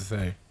Tunes have to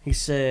say? he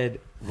said,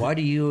 why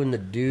do you and the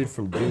dude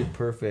from Dude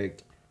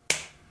Perfect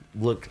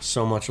look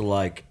so much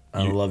alike?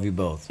 I love you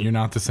both. You're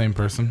not the same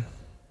person.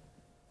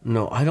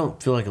 No, I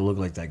don't feel like I look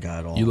like that guy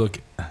at all. You look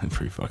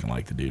pretty fucking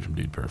like the dude from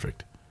Dude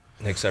Perfect.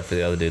 Except for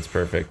the other dude's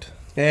perfect.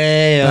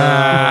 Hey,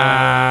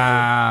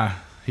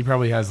 He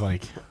probably has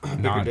like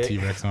not dick.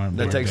 T-Rex arm.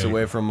 That bigger takes dick.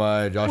 away from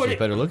my Josh is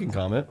better looking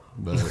comment,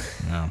 but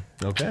Yeah.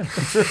 okay.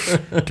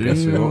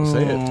 Guess we won't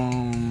say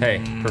it.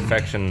 Hey,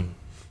 perfection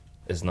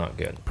is not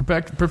good.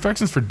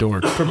 Perfection's for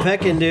dorks.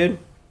 Perpeckin, dude.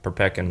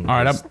 Perfection. All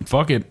right, is-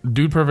 fuck it.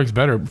 Dude Perfect's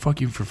better. Fuck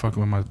you for fucking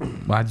with my.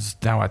 I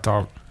just how I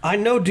talk. I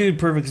know Dude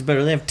Perfect is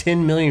better. They have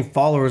 10 million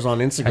followers on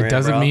Instagram. It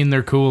doesn't bro. mean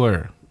they're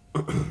cooler.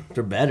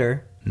 they're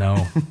better.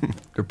 No.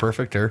 They're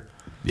perfecter.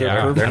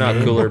 Yeah, they're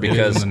not cooler It is in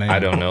because the name. I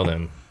don't know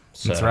them.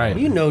 So, That's right.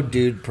 You know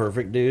Dude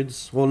Perfect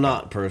dudes. Well,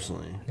 not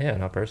personally. Yeah,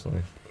 not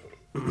personally.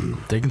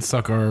 They can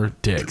suck our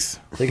dicks.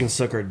 They can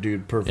suck our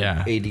dude perfect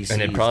Yeah. ADC.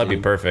 And it'd probably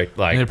be perfect.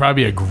 Like And it'd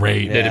probably be a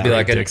great. it'd be great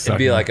like dick it'd be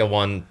sucking. like a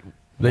one.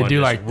 They one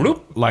do just like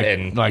whoop,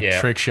 and, yeah.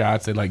 trick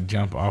shots. They like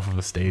jump off of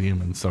a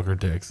stadium and suck our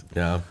dicks.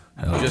 Yeah.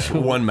 Just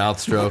one mouth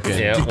stroke and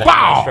Yeah, one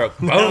Pow! stroke,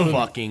 boom,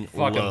 fucking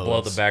fucking blow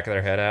loads. the back of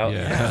their head out.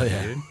 Yeah, hell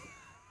yeah.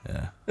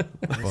 Yeah.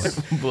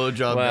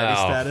 blowjob Wow.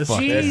 status. Fuck.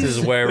 This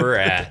is where we're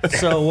at.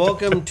 So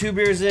welcome 2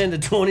 beers into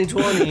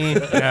 2020.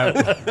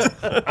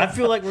 Yeah. I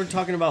feel like we're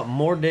talking about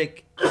more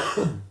dick.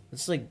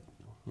 It's like,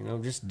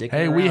 just dick.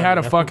 Hey, we had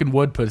a fucking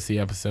wood pussy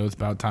episode. It's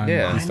about time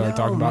Yeah. we I start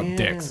talking about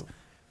dicks.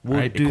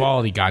 Right? dude.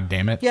 Equality,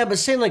 goddammit. Yeah, but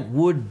saying like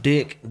wood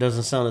dick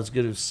doesn't sound as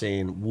good as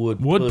saying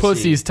wood Wood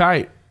pussy is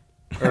tight.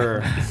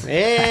 Or,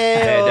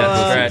 Hey, it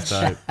doesn't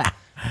stretch.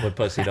 Wood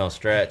pussy don't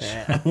stretch.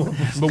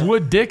 But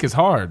wood dick is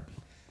hard.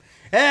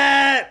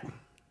 Ah!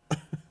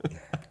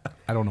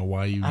 I don't know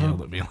why you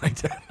yelled at me like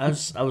that. I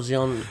was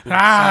yelling.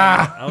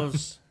 Ah!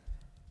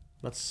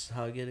 That's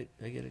how I get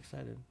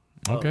excited.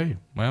 Okay,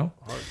 well,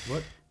 Hard,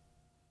 what?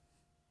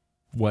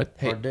 what?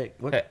 Hard dick.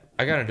 What? Hey,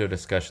 I got into a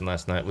discussion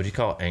last night. Would you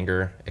call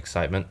anger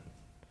excitement?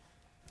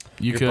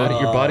 You Your could. body,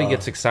 your body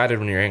gets excited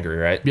when you're angry,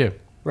 right? Yeah.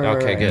 Right, Okay,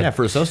 right, right. good. Yeah,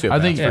 for a sociopath, I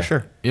think for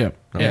sure. Yeah.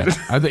 Yeah.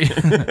 I think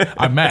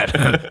I'm mad.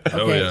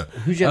 Okay,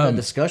 who'd you have that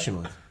discussion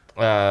with?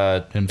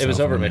 It Himself was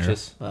over in the mirror.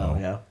 Mitch's. Oh,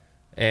 yeah.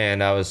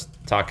 And I was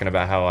talking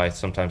about how I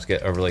sometimes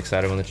get overly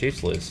excited when the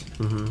Chiefs lose.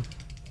 Mm-hmm.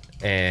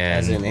 And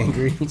As in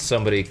angry.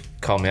 somebody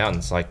called me out and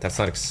it's like, that's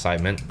not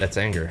excitement, that's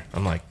anger.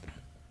 I'm like,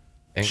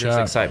 anger Shut is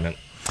up. excitement.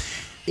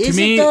 Is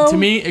it though? To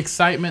me,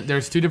 excitement.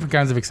 There's two different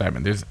kinds of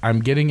excitement. I'm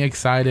getting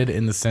excited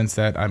in the sense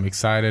that I'm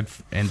excited,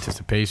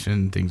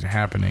 anticipation, things are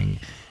happening,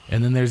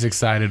 and then there's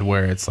excited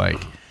where it's like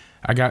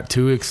I got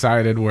too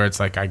excited, where it's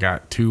like I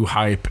got too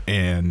hype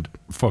and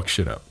fuck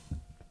shit up,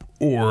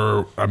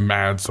 or I'm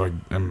mad, so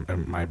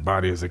my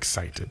body is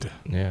excited.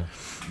 Yeah.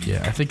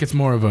 Yeah, I think it's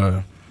more of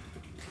a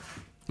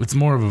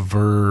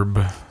verb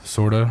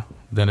sorta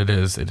than it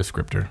is a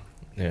descriptor,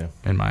 Yeah.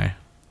 in my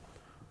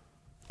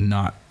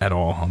not at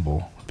all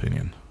humble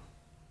opinion.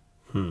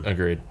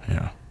 Agreed.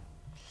 Yeah.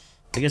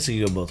 I guess it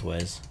could go both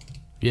ways,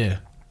 Yeah,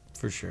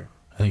 for sure.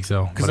 I think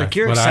so. 'Cause, like, But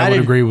you're I would excited-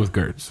 agree with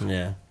Gertz.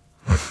 Yeah.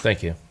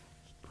 Thank you.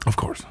 Of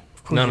course.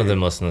 None of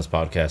them listen to this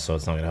podcast, so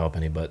it's not going to help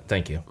any, but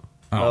thank you.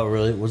 Oh,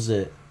 really? Was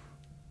it?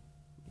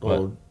 What?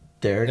 Oh,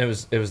 Derek. It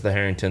was the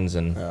Harringtons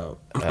and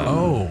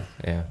Oh.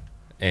 yeah.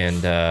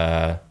 And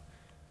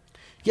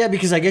Yeah,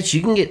 because I guess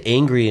you can get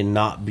angry and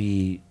not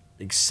be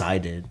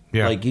excited.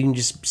 Yeah. Like you can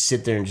just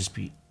sit there and just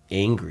be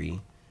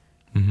angry.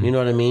 You know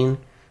what I mean?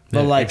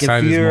 But Yeah, like if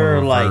excited is more you're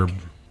of a like, verb.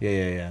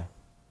 yeah.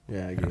 I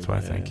agree That's with what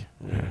I that, think.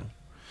 Yeah. Yeah.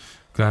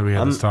 Glad we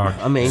had this talk.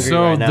 I'm angry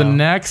so right now. the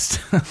next,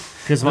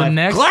 Because the my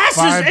next glass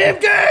five-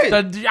 is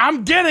empty.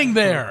 I'm getting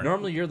there.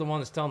 normally you're the one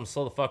that's telling them to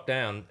slow the fuck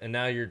down, and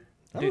now you're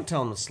I don't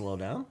tell him to slow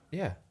down.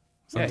 yeah.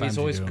 Sometimes He's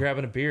you always do.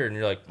 grabbing a beer, and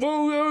you're like,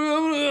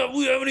 "Whoa,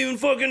 we haven't even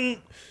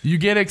fucking." You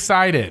get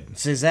excited.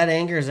 So is that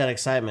anger? Or is that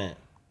excitement?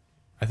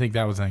 I think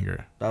that was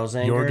anger. That was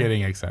anger. You're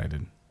getting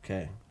excited.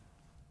 Okay.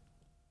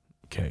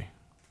 Okay.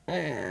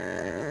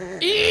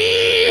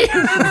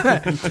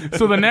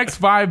 So the next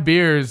 5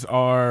 beers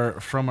are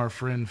from our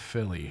friend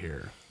Philly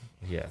here.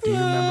 Yeah. Do you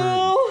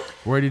remember?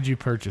 Where did you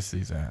purchase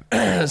these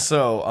at?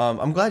 So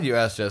I'm glad you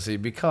asked, Jesse,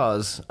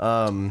 because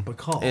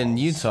in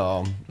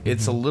Utah,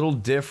 it's a little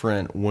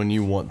different when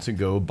you want to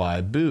go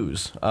buy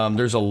booze.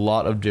 There's a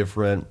lot of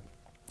different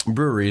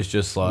breweries,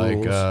 just like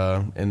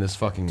in this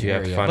fucking you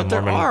have to area. find a But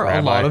there Mormon are a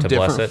rabbi lot of to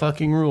bless different it?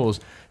 fucking rules.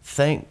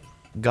 Thank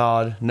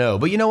God, no.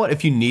 But you know what?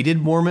 If you needed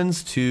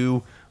Mormons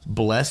to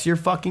bless your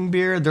fucking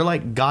beer, they're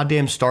like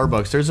goddamn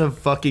Starbucks. There's a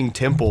fucking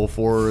temple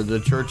for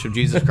the Church of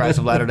Jesus Christ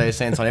of Latter-day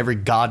Saints on every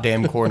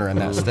goddamn corner in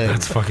that state.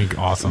 That's fucking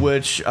awesome.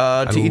 Which to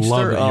I each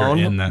love their that own.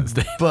 you're in that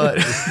state. But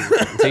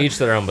To each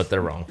their own, but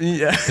they're wrong.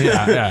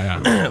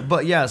 yeah.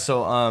 but yeah,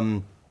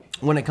 so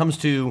when it comes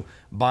to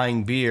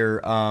buying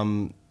beer,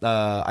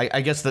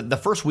 I guess the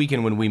first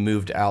weekend when we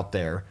moved out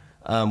there,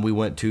 we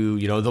went to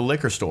the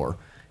liquor store.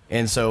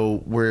 And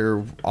so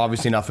we're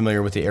obviously not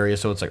familiar with the area,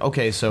 so it's like,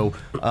 okay, so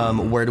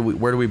where do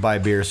we buy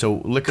beer?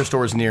 So liquor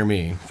stores near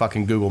me,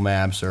 fucking Google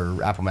Maps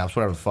or Apple Maps,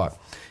 whatever the fuck,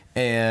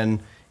 and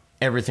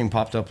everything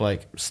popped up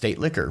like State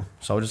Liquor.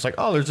 So I was just like,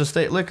 oh, there's a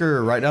State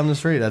Liquor right down the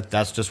street.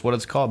 That's just what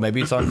it's called.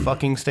 Maybe it's on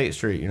fucking State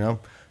Street,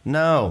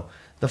 No,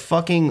 the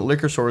fucking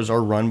liquor stores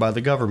are run by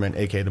the government,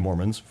 aka the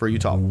Mormons, for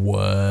Utah.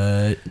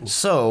 What?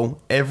 So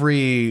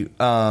every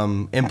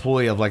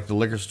employee of like the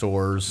liquor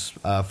stores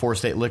for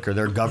State Liquor,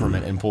 they're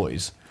government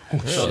employees.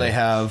 So they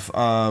have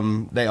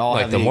they all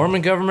Like have the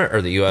Mormon government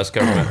or the U.S.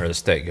 government or the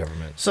state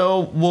government.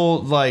 So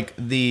like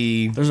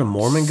There's a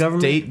Mormon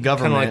government. state Kind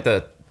government. of like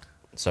the.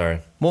 Sorry.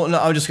 Well, no,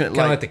 I was just gonna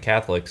Kind of like the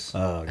Catholics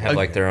have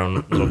like their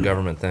own little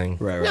government thing.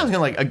 Right. Yeah, I was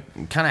gonna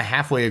kind of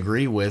halfway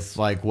agree with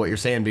like what you're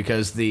saying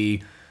because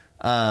the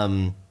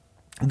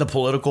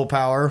political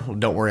power.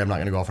 Don't worry, I'm not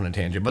gonna go off on a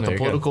tangent. But No, the you're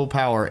political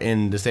power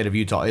in the state of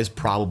Utah is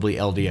probably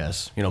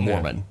LDS,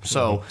 Mormon.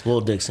 So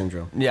Little dick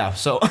syndrome. yeah,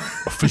 so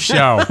For sure.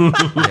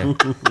 Yeah.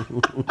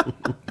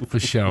 For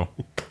sure.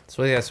 That's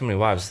why they have so many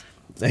wives.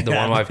 The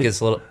one wife gets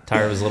a little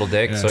tired of his little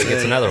dick, so he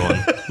gets another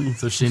one.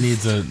 So she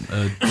needs a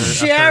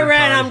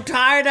Sharon, I'm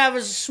tired of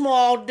his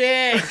small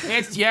dick.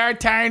 It's your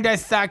turn to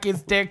suck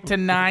his dick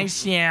tonight,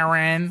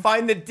 Sharon.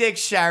 Find the dick,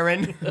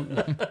 Sharon.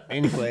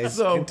 Anyways,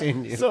 So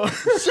continue.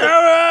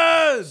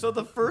 Sharon! So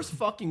the first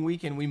fucking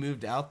weekend we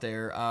moved out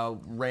there,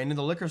 ran to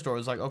the liquor store. It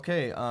was like,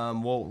 okay,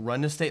 we'll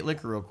run to State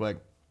Liquor real quick,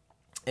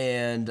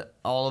 and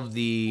all of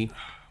the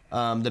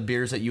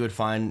beers that you would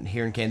find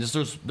here in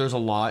Kansas, there's a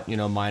lot,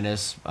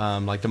 minus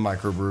like the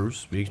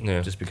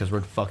microbrews, just because we're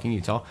in fucking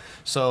Utah.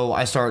 So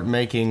I start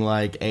making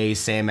like a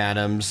Sam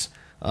Adams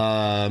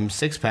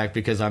 6-pack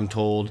because I'm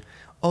told,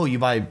 oh, you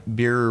buy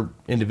beer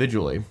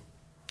individually.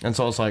 And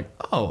so I was like,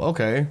 oh,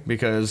 okay,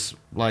 because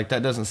like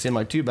that doesn't seem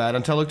like too bad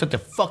until I looked at the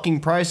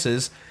fucking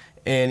prices,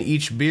 and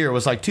each beer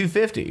was like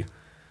 $2.50.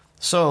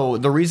 So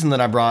the reason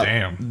that I brought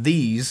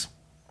these,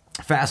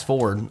 fast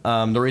forward,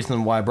 the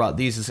reason why I brought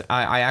these is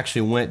I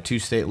actually went to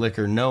State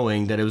Liquor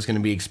knowing that it was going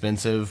to be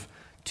expensive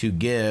to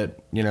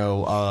get,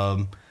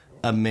 a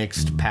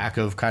mixed pack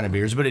of kind of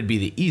beers, but it'd be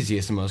the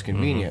easiest and most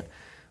convenient.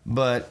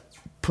 But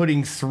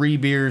putting the 3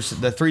 beers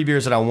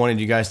that I wanted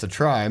you guys to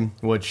try,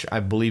 which I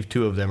believe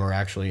 2 of them are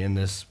actually in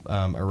this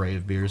array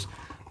of beers,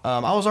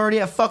 I was already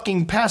at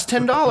fucking past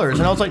 $10,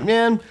 and I was like,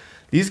 man,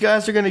 these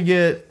guys are gonna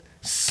get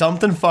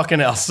something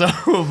fucking else. So,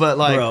 but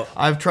like, bro,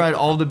 I've tried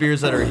all the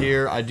beers that are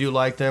here. I do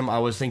like them. I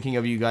was thinking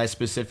of you guys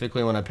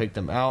specifically when I picked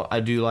them out. I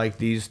do like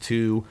these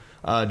 2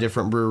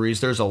 different breweries.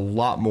 There's a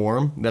lot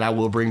more that I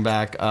will bring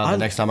back the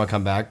next time I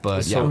come back.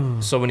 But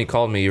so when you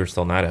called me, you were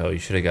still in Idaho. You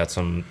should have got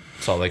some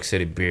Salt Lake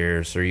City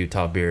beers or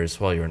Utah beers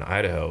while you were in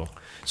Idaho.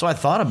 So I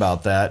thought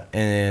about that,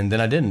 and then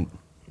I didn't.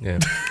 Yeah.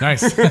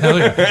 Nice. Hell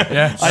yeah.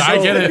 Yeah. I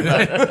get it.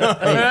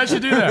 I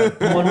should do that.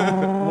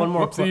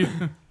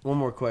 One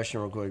more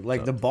question real quick.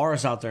 Like the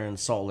bars out there in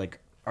Salt Lake,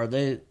 are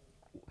their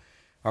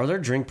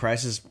drink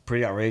prices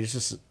pretty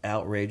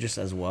outrageous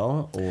as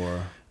well,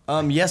 or?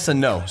 Yes and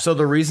no. So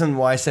the reason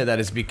why I say that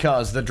is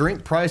because the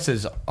drink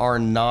prices are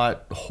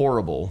not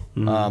horrible,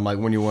 like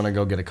when you want to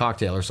go get a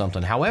cocktail or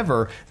something.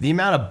 However, the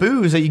amount of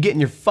booze that you get in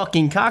your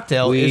fucking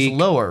cocktail is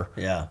lower.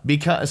 Yeah.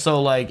 Because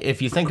like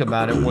if you think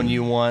about it, when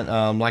you want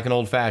like an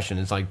old fashioned,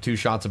 it's like 2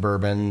 shots of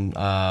bourbon,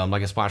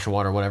 like a splash of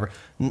water, or whatever.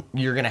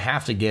 You're gonna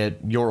have to get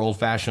your old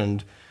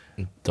fashioned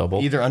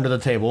double either under the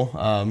table,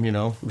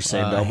 say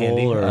double,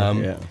 handy,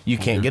 or you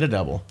can't get a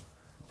double.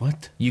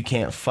 What? You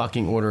can't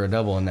fucking order a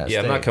double in that state.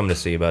 I'm not coming to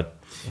see you, bud.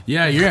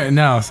 Yeah,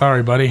 no,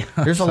 sorry, buddy.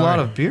 There's a lot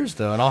of beers,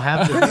 though, and I'll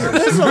have the beers.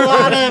 There's a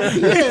lot of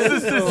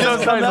beers.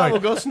 Just come out, we'll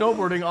go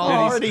snowboarding.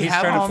 I'll already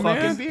have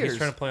fucking beers. He's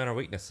trying to play on our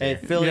weakness. Hey,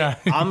 Philly,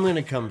 I'm going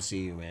to come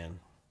see you, man.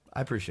 I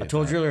appreciate it. I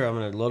told you earlier, I'm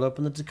going to load up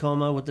in the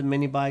Tacoma with the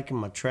mini bike and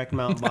my Trek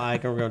mount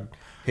bike, and we're going to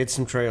hit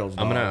some trails.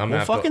 I'm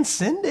gonna fucking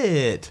send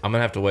it. I'm going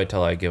to have to wait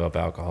till I give up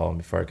alcohol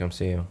before I come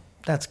see you.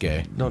 That's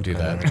gay. Don't do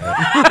that.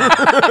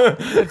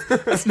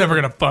 That's never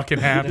gonna fucking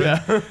happen.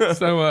 Yeah.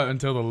 So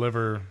until the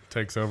liver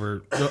takes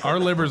over, our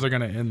livers are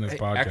gonna end this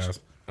podcast.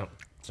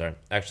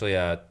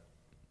 Actually,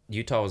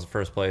 Utah was the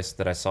first place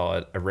that I saw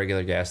at a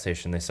regular gas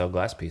station. They sell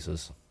glass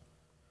pieces.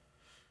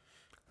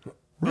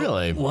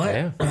 Really? What?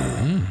 Yeah.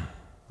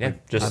 Yeah.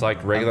 Just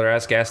like regular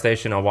ass gas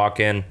station. I'll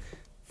walk in,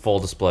 full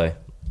display.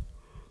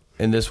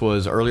 And this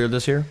was earlier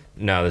this year?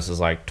 No, this is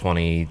like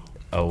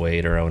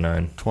 2008 or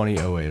 09.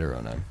 2008 or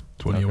 09.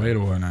 2008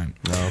 or 09.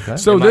 Okay.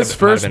 So this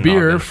first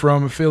beer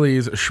from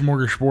Philly's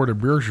Smorgasbord of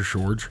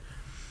Biergeschorge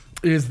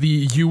is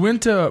the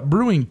Uinta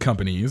Brewing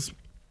Company's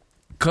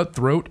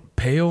Cutthroat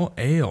Pale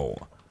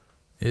Ale.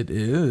 It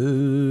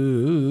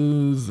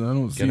is. I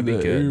don't see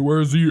the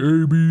where's the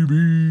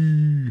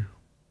ABV?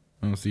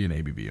 I don't see an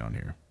ABV on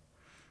here,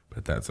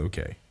 but that's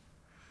okay.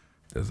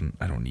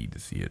 I don't need to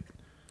see it.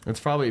 It's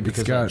probably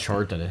because of the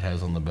chart that it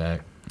has on the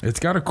back.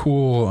 It's got a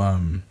cool.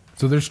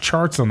 So there's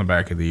charts on the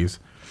back of these.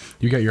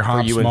 You got your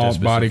hops,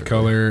 malt, body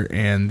color,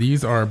 and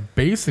these are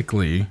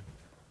basically.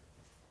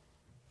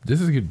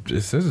 This is good.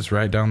 It says it's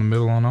right down the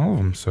middle on all of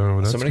them, so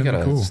that's somebody got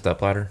a cool.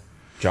 stepladder.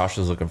 Josh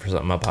is looking for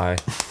something up high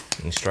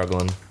and he's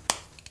struggling.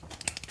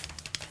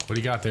 What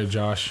do you got there,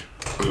 Josh?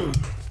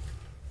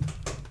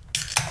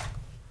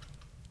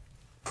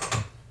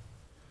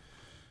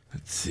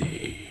 Let's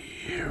see.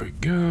 Here we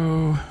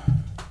go.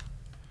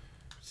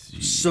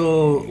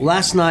 So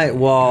last night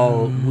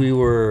while we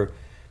were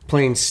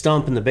playing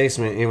Stump in the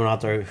basement, anyone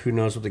out there who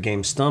knows what the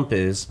game Stump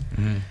is,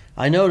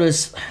 I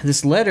noticed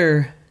this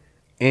letter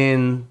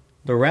in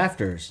the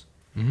rafters.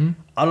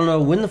 I don't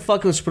know when the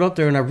fuck it was put up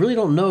there, and I really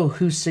don't know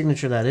whose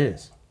signature that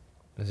is.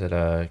 Is it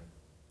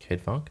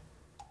Cade Funk?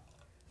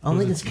 I don't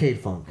think it's Cade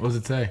Funk. What does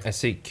it say? I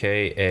see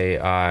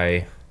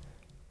KAI,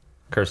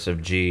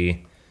 cursive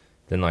G,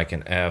 then like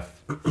an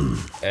F,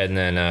 and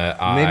then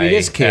Maybe it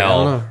is Cade. I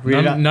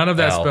don't know. None of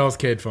that spells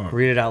Cade Funk.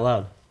 Read it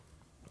out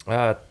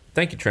loud.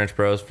 Thank you, Trench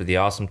Bros, for the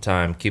awesome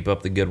time. Keep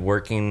up the good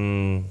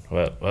working.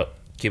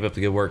 Keep up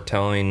the good work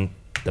telling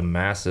the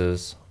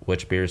masses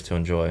which beers to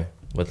enjoy.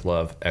 With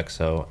love,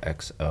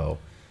 XOXO.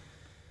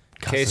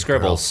 K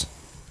Scribbles.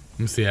 Let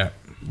me see that.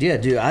 Yeah,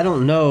 dude, I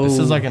don't know. This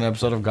is like an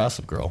episode of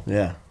Gossip Girl.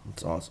 Yeah,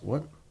 it's awesome.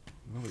 What?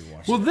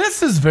 Well,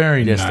 this is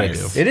very Yes, they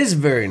nice. do. It is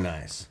very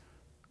nice.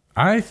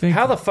 I think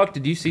How the fuck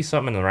did you see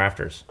something in the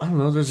rafters? I don't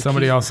know. There's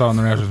somebody else saw it in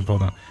the rafters and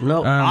pulled on.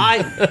 No,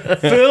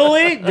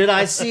 Philly. Did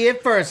I see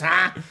it first?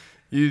 Huh?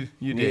 You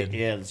did.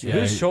 Yeah. That's Yeah.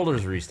 Whose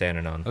shoulders were you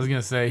standing on? I was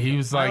gonna say he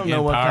was I like don't in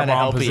know what kind of powerbomb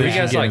help he position,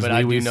 had, getting his but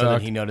I do wee-wee know that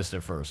sucked. he noticed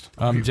it first.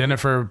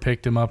 Jennifer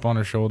picked him up on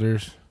her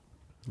shoulders,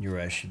 You're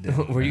right. She did.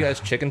 Were you guys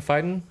chicken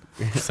fighting?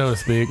 so to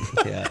speak.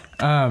 Yeah.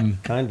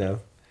 Kind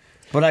of.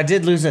 But I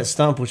did lose that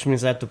stump, which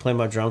means I have to play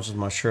my drums with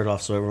my shirt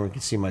off so everyone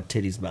can see my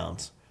titties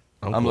bounce.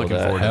 I'm cool looking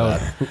with forward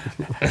that.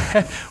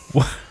 to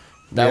that.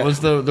 That was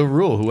the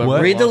rule.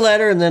 Whoever Read the lost-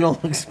 letter and then I'll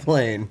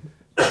explain.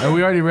 And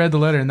we already read the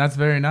letter, and that's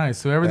very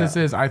nice. Whoever this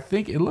is, I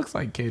think it looks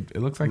like Kate.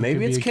 It looks like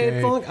Maybe it could it's be a Kate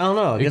K. Funk. I don't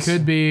know. I It guess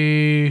could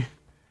be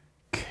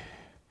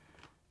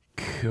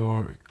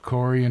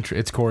Corey and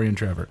it's Corey and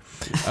Trevor.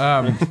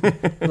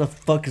 Who the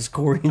fuck is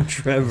Corey and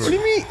Trevor? What do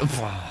you mean?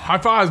 High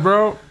fives,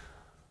 bro.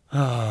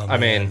 I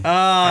mean, Oh,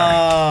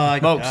 all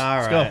Smokes,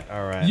 right, let's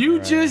all right. You all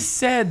right. just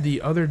said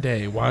the other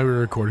day while we were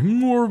recording,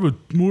 more of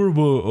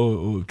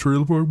a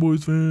Trailer Park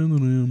Boys fan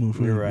than I am a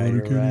fan. You're right. of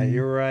You're Kenny. right.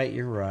 You're right.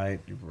 You're right.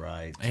 You're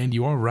right. And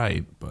you are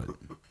right, but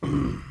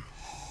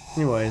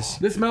Anyways,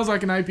 this smells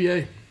like an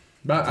IPA.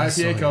 About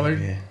IPA all colored.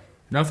 IPA.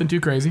 Nothing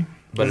too crazy.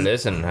 but it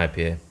isn't an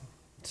IPA.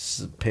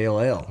 it's pale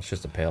ale. It's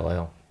just a pale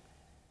ale.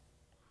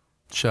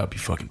 Shut up, you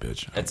fucking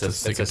bitch. It's I'm a-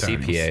 just sick it's a and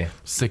tired of you. CPA.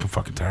 Sick and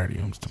fucking tired of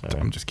you.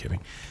 I'm just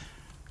kidding.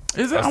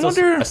 Is it? I I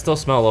wonder. still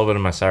smell a little bit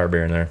of my sour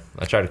beer in there.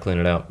 I tried to clean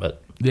it out,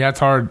 but Yeah, it's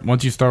hard.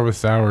 Once you start with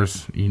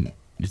sours,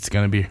 it's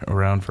gonna be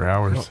around for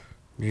hours.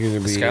 You're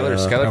gonna be. Skyler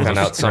that found was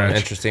a out something stretch.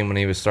 interesting when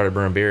he started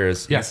brewing beer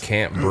is Yes. you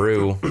can't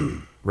brew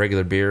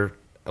regular beer.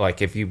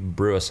 Like if you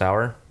brew a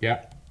sour,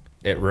 Yeah.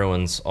 it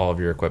ruins all of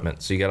your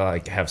equipment. So you gotta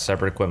like have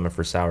separate equipment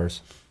for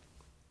sours.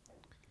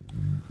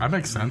 That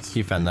makes sense.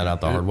 He found that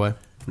out the hard way.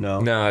 No.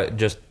 No,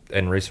 just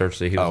in research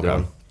that he was Okay.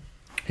 doing.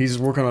 He's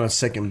working on a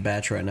second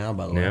batch right now.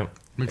 By the way. Yeah,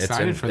 I'm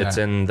excited for that. It's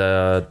in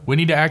the We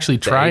need to actually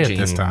try it aging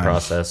this time.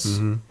 process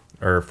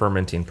or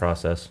fermenting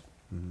process.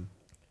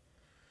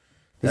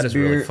 That This is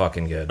really beer-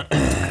 fucking good.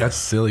 That's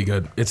silly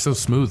good. It's so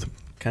smooth.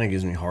 Kind of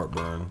gives me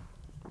heartburn.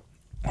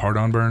 Hard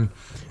on burn.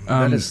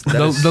 That is-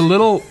 The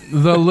little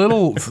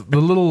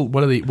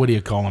what do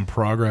you call them?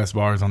 Progress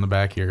bars on the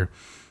back here.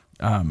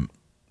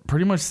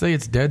 Pretty much say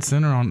it's dead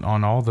center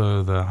on all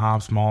the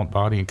hops, malt,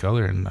 body, and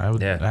color, and I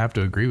would Yeah. I have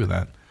to agree with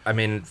that. I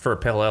mean, for a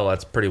pale ale,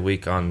 that's pretty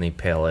weak on the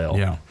pale ale.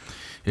 Yeah,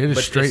 it is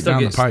But straight it still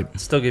down gives, the pipe.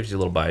 Still gives you a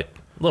little bite.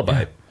 A little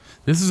bite.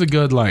 This is a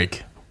good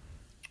like.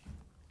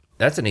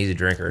 That's an easy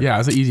drinker. Yeah,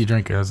 it's an easy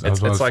drinker. It's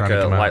like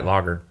a light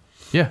lager.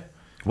 Yeah,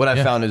 What I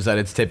Yeah. found is that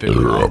it's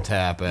typically on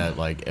tap at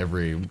like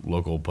every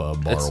local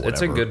pub, bar, or whatever.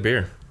 It's a good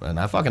beer. and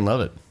I fucking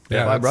love it. Yeah,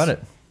 Yeah, I that's- brought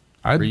it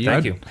for you.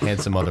 I'd, you.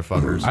 Handsome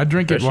motherfuckers. I'd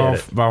drink it Appreciate while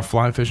it. while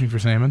fly fishing for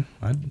salmon.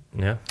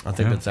 Yeah. I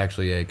think Yeah. that's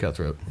actually a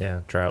cutthroat. Yeah.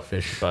 Trout.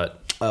 Fish. But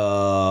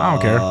I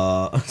don't care.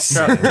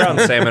 trout and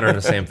salmon are in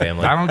the same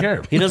family. I don't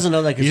care. He doesn't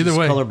know that because Either he's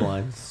way.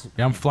 colorblind.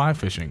 Yeah, I'm fly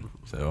fishing.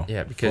 So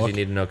Yeah, because fuck- you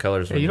need to know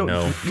colors when you you don't-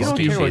 know you don't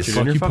care what species. you're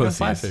fuck doing. you fucking pussies.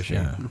 fly fishing.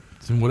 Yeah.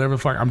 So whatever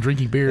fuck. I'm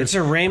drinking beers. It's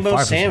a rainbow Fly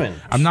fishing. salmon.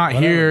 I'm not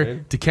Whatever, here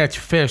dude. to catch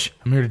fish.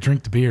 I'm here to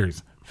drink the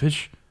beers.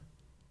 Fish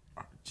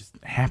just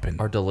happen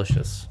Are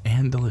delicious.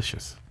 and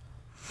delicious.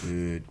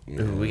 Dude,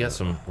 Ooh, we got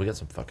some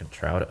fucking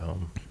trout at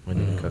home. We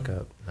need to cook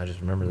up. I just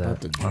remember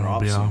about that. to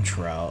drop yeah. some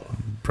trout.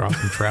 Drop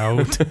some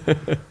trout.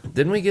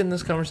 Didn't we get in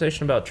this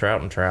conversation about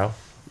trout and trout?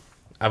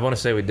 I want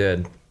to say we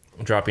did.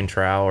 Dropping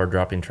trout or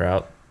dropping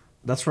trout.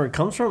 That's where it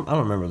comes from. I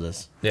don't remember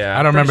this. Yeah,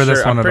 I don't remember this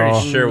one I'm at pretty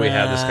all. sure we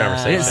had this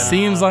conversation. It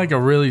seems like a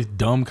really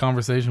dumb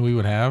conversation we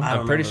would have. I I'm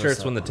don't pretty remember sure this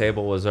it's when the one.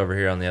 table was over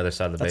here on the other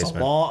side of the That's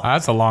basement. a long.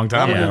 That's a long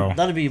time That'd, ago. be,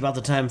 that'd be about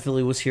the time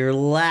Philly was here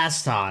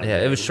last time. Yeah,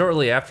 it was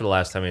shortly after the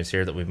last time he was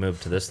here that we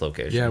moved to this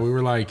location. Yeah, we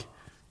were like,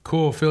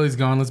 cool, Philly's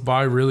gone. Let's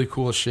buy really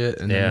cool shit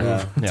and Yeah.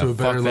 move Yeah, to a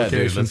better fuck that, dude.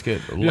 location. Let's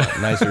get a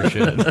lot nicer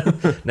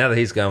shit. Now that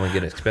he's gone, we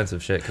get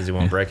expensive shit because he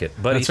won't break it.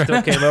 But he That's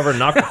still came over and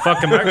knocked the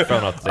fucking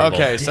microphone off the table.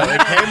 Okay, so it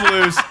came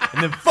loose,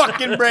 and then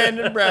fucking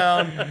Brandon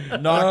Brown knocked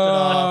it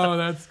off. Oh,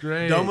 that's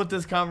great. Done with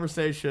this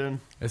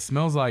conversation. It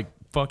smells like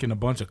fucking a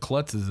bunch of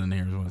klutzes in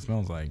here is what it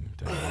smells like.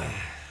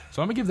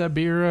 So I'm gonna give that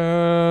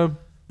beer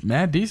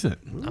mad decent.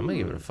 I'm gonna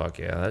give it a fuck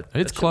yeah. That It's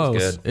shit was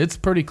close. Good. It's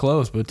pretty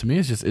close, but to me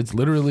it's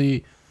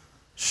literally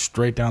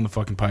straight down the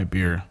fucking pipe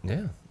beer.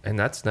 Yeah, and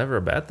that's never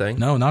a bad thing.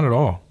 No, not at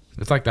all.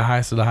 It's like the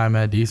highest of the high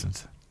mad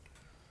decents.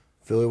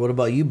 Philly, what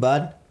about you,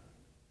 bud?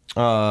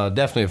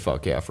 Definitely a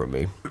fuck yeah from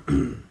me.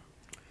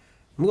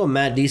 I'm going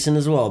Matt Decent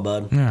as well,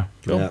 bud. Yeah.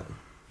 Yeah.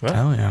 Well,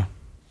 Hell yeah.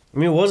 I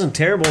mean, it wasn't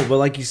terrible, but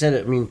like you said,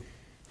 it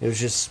was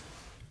just,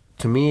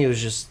 to me, it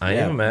was just I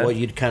am mad. what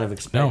you'd kind of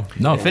expect.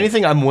 No. If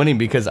anything, I'm winning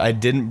because I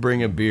didn't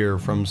bring a beer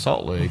from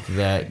Salt Lake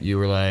that you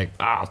were like,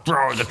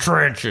 throw in the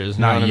trenches.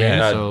 Know Not what I yet. mean?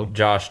 no, So,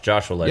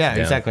 Josh will let yeah, you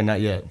down. exactly.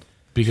 Not yet.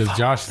 Because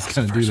Josh is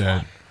gonna do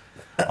that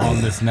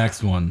on this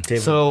next one.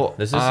 Table. So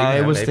Does this even I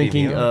have was ABV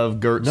thinking on it? of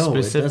Gert No, it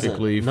doesn't.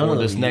 specifically None for of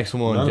this them- next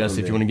none one. of Jess, them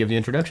if do. you want to give the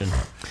introduction.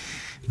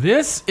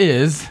 This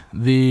is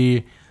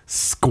the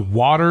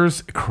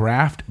Squatters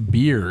Craft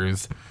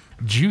Beers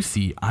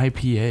Juicy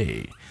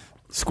IPA.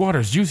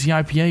 Squatter's Juicy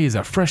IPA is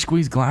a fresh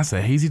squeezed glass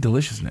of hazy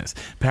deliciousness,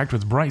 packed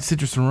with bright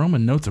citrus aroma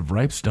and notes of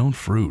ripe stone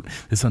fruit.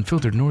 This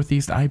unfiltered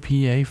Northeast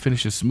IPA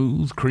finishes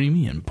smooth,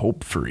 creamy, and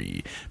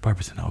pulp-free.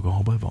 5%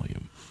 alcohol by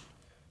volume.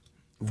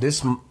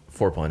 This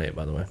 4.8,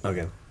 by the way.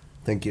 okay.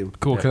 Thank you.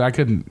 Cool, because I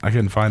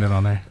couldn't find it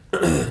on there.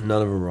 None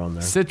of them were on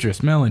there.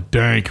 Citrus, melon,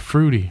 dank,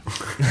 fruity.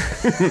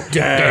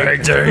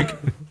 dank.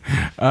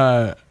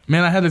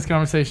 Man, I had this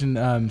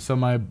conversation. So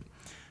my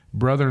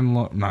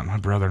brother-in-law, not my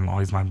brother-in-law,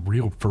 he's my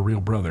real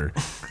brother.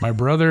 My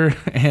brother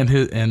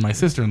and my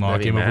sister-in-law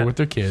Maybe came Matt. over with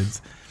their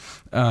kids,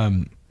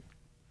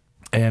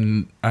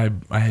 and I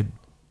had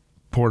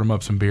poured them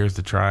up some beers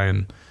to try,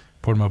 and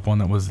poured them up one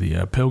that was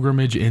the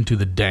Pilgrimage into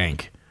the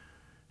Dank.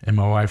 And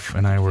my wife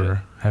and I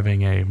were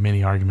having a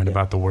mini argument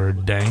about the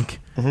word dank.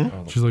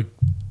 She's like,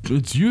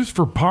 "It's used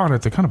for pot.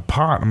 It's a kind of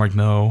pot." I'm like,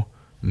 "No,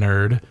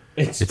 nerd,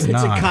 it's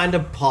not." a kind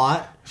of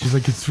pot. She's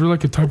like, "It's really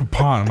like a type of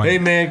pot." I'm like, Hey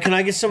man, can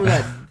I get some of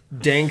that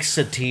dank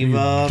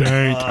sativa?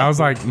 dank. I was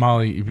like,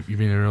 Molly, you're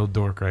being a real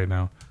dork right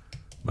now.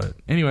 But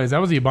anyways, that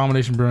was the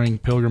Abomination Brewing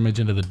Pilgrimage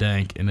into the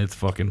Dank, and it's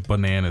fucking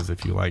bananas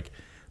if you like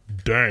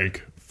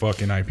dank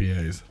fucking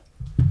IPAs.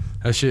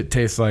 That shit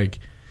tastes like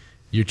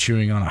you're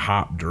chewing on a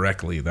hop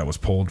directly that was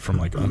pulled from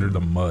like under the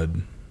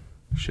mud.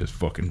 Shit's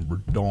fucking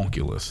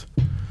redonkulous.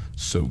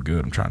 So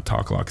good. I'm trying to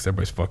talk a lot because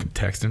everybody's fucking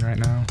texting right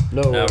now.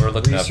 No, we're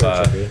looking up.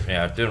 researching, dude.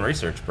 Yeah, doing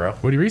research, bro.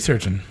 What are you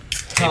researching?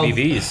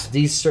 ABVs.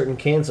 These certain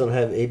cans don't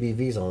have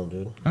ABVs on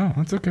them, dude. Oh,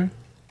 that's okay.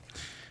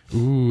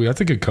 Ooh,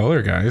 that's a good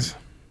color, guys.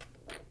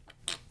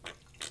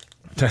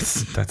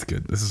 That's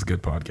good. This is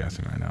good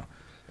podcasting right now.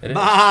 It is.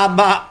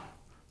 Bah.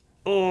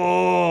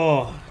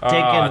 Oh,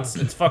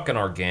 It's fucking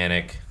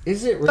organic.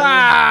 Is it really?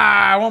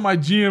 Ah, I want my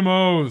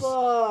GMOs.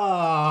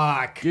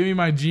 Fuck. Give me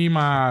my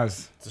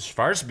GMOs. It's a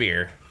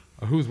Schwarzbier.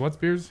 What's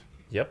beers?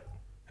 Yep.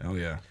 Hell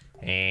yeah.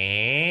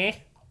 Eh?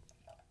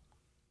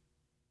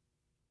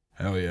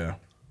 Hell yeah.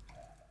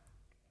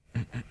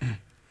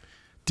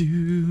 Do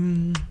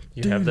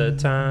You have the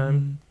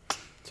time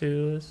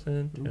to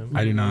listen to me.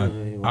 I do not.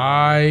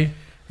 I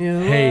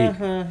hate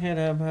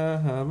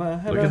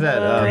Look at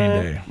that. Green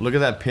Day. Look at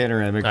that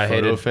panoramic I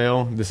hate photo it.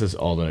 fail. This is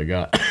all that I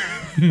got.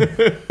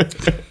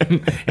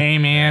 Hey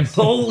man,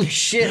 Holy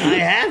shit! I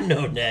have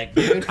no neck,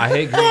 dude. I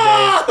hate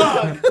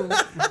Green Day.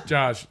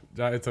 Josh,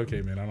 it's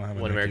okay, man. I don't have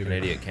a When neck American either.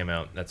 Idiot came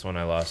out, that's when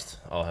I lost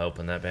all hope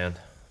in that band.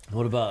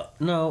 What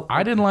about no?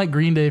 I didn't like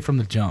Green Day from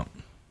the jump.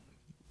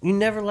 You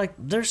never like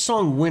their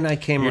song "When I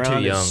Came You're too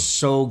Around" young. is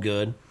so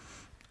good.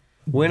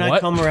 When I What?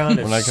 come around,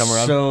 is When I Come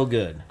Around? so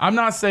good. I'm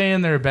not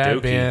saying they're a bad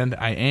Dookie. band.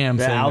 I am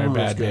The saying they're a album was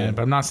bad good. band,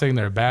 but I'm not saying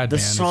they're a bad The band.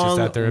 It's just song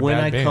that they're a "When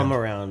bad I band. Come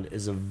Around"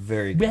 is a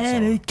very good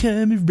When I song.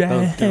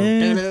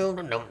 come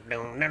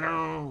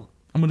around,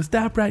 I'm gonna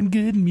stop writing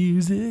good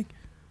music.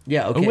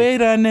 Yeah, Oh okay.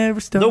 wait, I never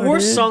started. The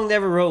worst song they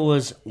ever wrote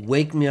was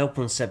 "Wake Me Up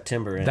When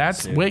September Ends."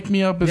 That's dude. "Wake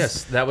Me Up." Is,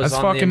 Yes, that was that's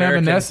on the fucking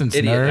American Evanescence,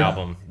 Idiot nerd.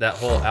 album. That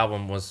whole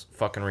album was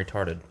fucking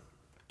retarded.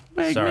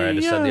 Wake Sorry, I me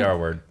just said the up. R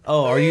word.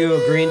 Oh, are you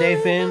a Green Day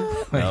fan?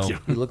 Thank you.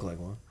 You look like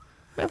one.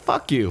 Man,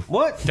 fuck you.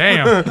 What?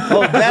 Damn.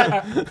 Oh,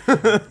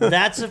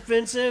 that's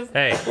offensive.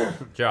 Hey,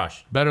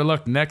 Josh, Better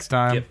luck next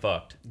time. get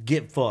fucked.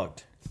 Get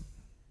fucked.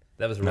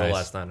 That was real Nice.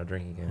 last night. No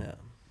drinking game. Yeah.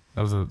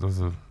 That was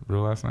a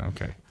real last night.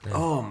 Okay,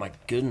 Oh my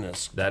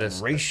goodness. That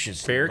is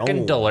gracious.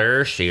 freaking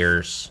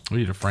delicious. we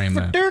need to frame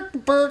that. Dirk,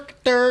 Burke,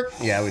 Dirk.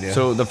 Yeah, we do.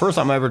 So the first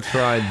time I ever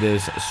tried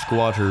this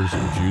Squatter's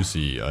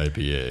Juicy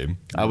IPA,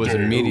 I was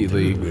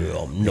immediately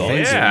thinking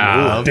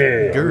Yeah. of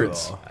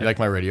Gertz. You like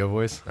my radio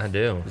voice? I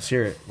do. let's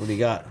hear it. What do you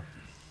got?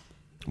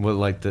 What,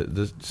 like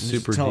the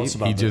super tell deep? us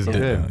about He just it.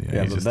 did. Okay. Yeah,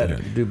 Yeah, he but just better.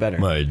 did. Do better.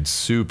 My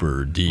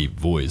super deep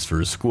voice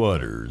for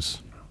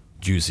Squatters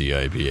Juicy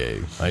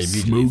IPA. I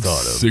immediately Smoke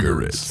thought of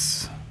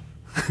cigarettes.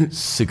 Gertz.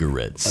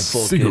 Cigarettes.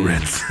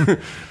 Cigarettes.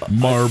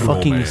 Marlboro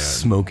Fucking Man.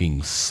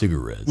 smoking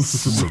cigarettes.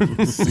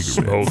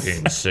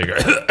 Smoking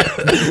cigarettes.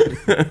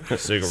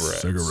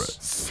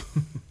 Cigarettes.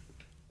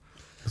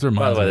 This By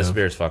reminds the way, me this of-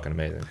 beer is fucking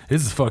amazing.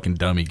 This is fucking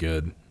dummy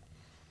good.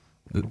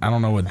 I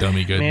don't know what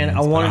dummy good Man, means.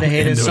 I but wanted to I'm hate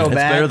it into so It's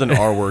bad. better than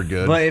R word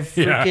good. But it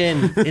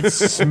freaking, it's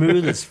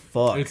smooth as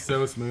fuck. It's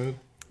so smooth.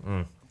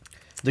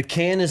 The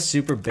can is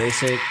super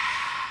basic.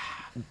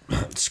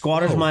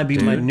 Squatters Oh, might be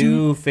my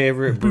new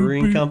favorite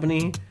brewing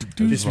company,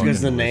 just because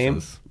of the name.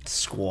 delicious.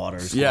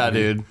 Squatters. Yeah,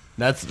 dude.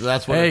 That's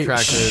what Hey,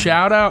 attracted.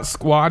 shout out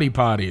Squatty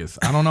Potties.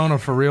 I don't own a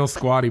for real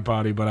Squatty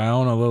Potty, but I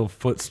own a little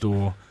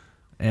footstool.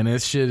 And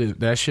that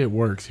shit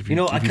works. If You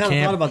know, if I kinda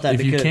can't- thought about that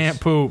If you because, can't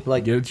poop,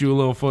 like- get you a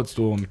little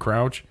footstool and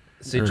crouch.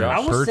 See, or Josh- I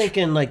was perch.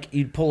 thinking like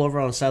you'd pull over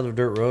on the side of the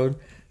dirt road,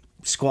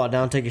 squat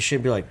down, take a shit,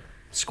 and be like,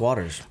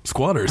 squatters.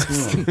 Squatters.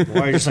 Or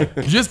you're just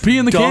like, Just pee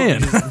in the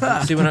can.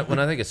 See, when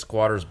I think of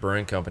Squatters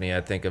Brewing Company,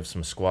 I think of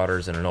some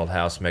squatters in an old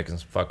house making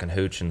some fucking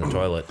hooch in the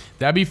toilet.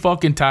 That'd be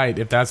fucking tight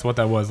if that's what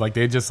that was. Like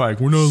they just like,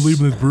 we're not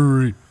leaving this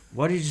brewery.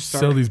 why did you start?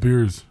 Sell these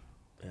beers.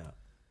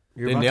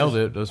 You're They about nailed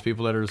to- it. Those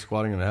people that are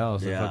squatting in the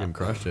house, they Yeah. fucking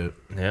crushed it.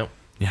 Yep.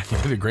 Yeah, he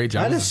did a great I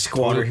job. had a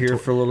squatter here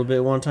for a little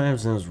bit one time.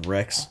 His name was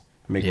Rex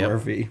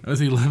McMurphy. Was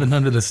he living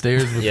under the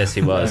stairs? With Yes,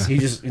 he was. He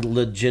just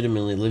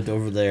legitimately lived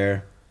over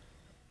there.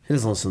 He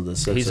doesn't listen to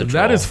this. He's a episode.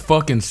 That troll. is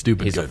fucking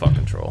stupid. He's a good.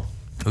 fucking troll.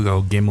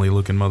 Little Gimli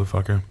looking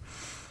motherfucker.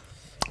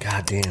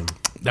 God damn.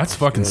 That's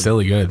fucking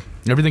silly good.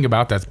 Everything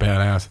about that's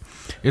badass.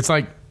 It's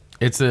like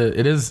it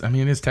is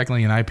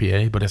technically an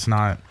IPA, but it's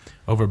not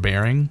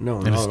overbearing. No,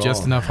 and not it's at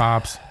just all. enough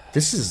hops.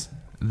 This is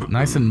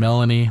Nice and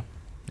melony.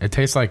 It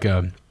tastes like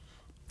to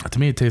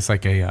me it tastes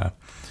like a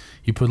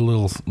you put a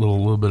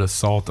little bit of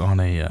salt on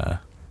a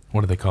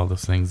what do they call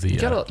those things? The You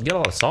got a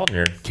lot of salt in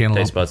your Cantaloupe.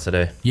 taste buds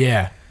today.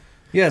 yeah.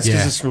 yeah. It's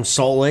because Yeah. it's from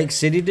Salt Lake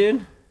City,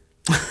 dude.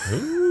 Say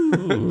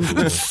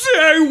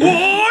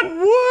what?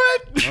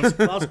 What?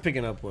 I was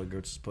picking up what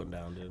Gertz is putting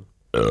down, dude.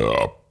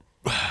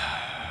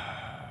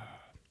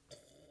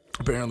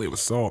 Apparently it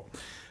was salt.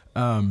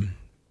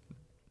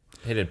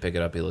 He didn't pick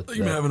it up. He looked.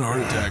 I'm having a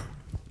heart attack.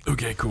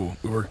 Okay, cool.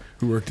 We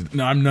worked it.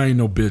 No, I'm not even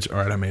no bitch. All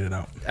right, I made it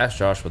out. Ask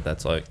Josh what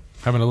that's like.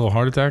 Having a little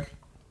heart attack?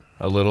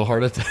 A little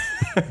heart attack.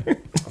 I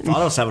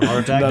thought I was having a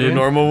heart attack, Not a dude.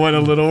 normal one, a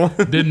little one.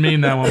 Didn't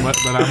mean that one, but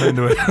I'm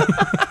into it.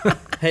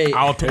 Hey,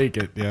 I'll take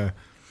it. Yeah.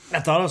 I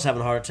thought I was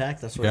having a heart attack.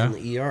 That's why I was Yeah?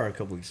 in the ER a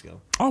couple weeks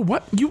ago. Oh,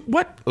 what? You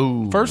what?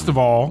 Ooh. First of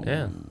all,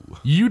 Yeah.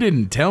 you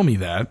didn't tell me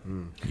that.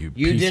 You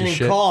You piece of didn't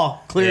shit.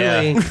 call,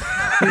 clearly.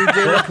 You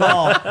didn't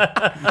call.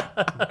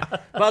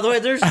 By the way,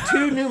 there's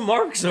 2 new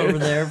marks over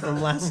there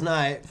from last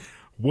night.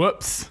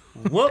 Whoops.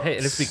 Whoops. Hey,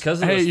 and it's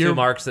because of Hey, those 2 you're-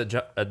 marks that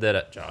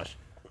Josh,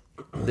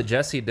 that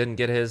Jesse didn't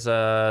get his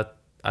IPA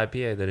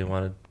that he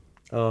wanted.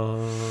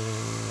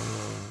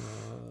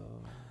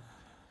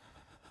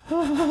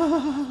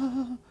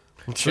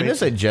 Shouldn't I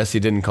say Jesse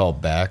didn't call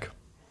back?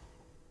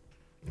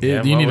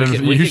 Yeah, you well, need we to.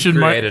 could- we you could should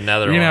create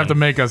another You're gonna have one. to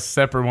make a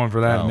separate one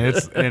for that,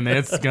 and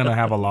it's gonna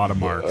have a lot of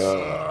marks.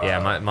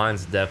 Yeah,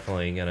 mine's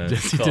definitely gonna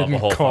Jesse fill up a didn't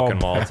whole call fucking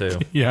wall back. too.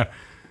 Yeah.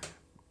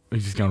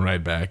 He's just gonna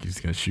write back. He's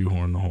just gonna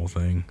shoehorn the whole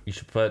thing. You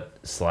should put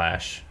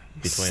slash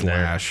between there.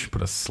 Slash.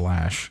 Put a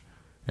slash.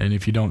 And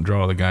if you don't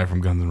draw the guy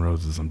from Guns N'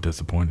 Roses, I'm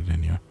disappointed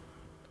in you.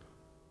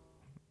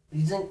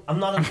 You think I'm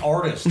not an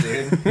artist,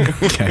 dude.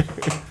 Okay.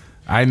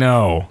 I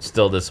know.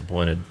 Still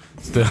disappointed.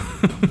 Still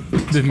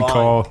didn't fine.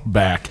 call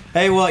back.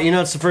 Hey, well,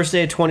 it's the first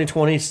day of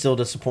 2020. Still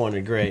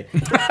disappointed. Great.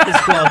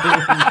 It's cool,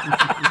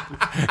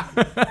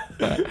 dude.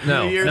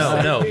 No,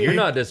 you're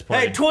not disappointed.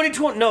 Hey,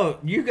 2020. No,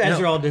 you guys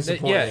are all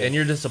disappointed. Yeah, and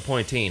you're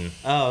disappointing.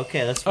 Oh,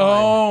 okay, that's fine.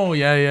 Oh,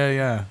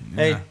 yeah.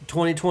 Hey,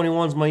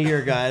 2021's my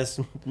year, guys.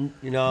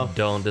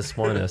 Don't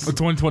disappoint us.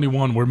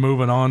 2021, we're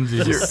moving on.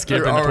 Just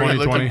skipping You're already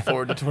 2020. looking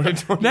forward to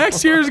 2020.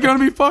 Next year's gonna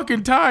be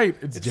fucking tight.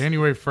 It's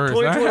January 1st.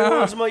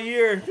 2021's my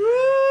year.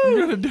 I'm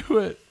gonna do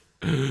it.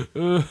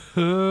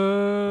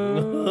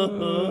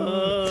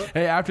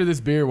 Hey, after this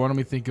beer, why don't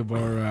we think of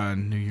our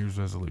New Year's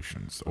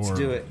resolutions? Or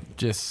do it.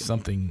 just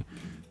something,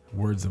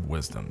 words of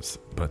wisdoms.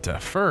 But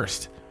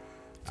first,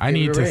 I give it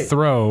need a to rate.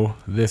 throw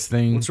this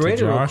thing Let's to rate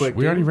it real Josh. quick,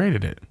 We already dude.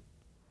 rated it.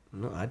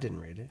 No, I didn't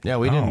rate it. Yeah,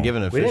 we didn't give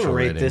an We official didn't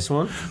rate rating. this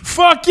one.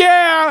 Fuck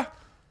yeah!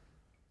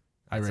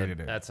 I rated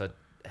it. That's a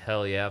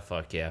hell yeah,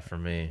 fuck yeah for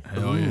me.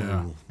 Hell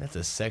yeah. That's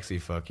a sexy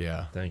fuck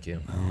yeah. Thank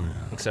you.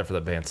 Except for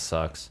the band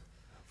sucks.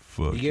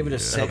 Fuck You gave it a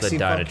yeah. I hope sexy they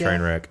died in a fuck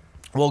train yeah? wreck.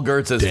 Well,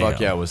 Gert says Damn. fuck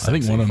yeah was I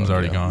think sexy one of them's fuck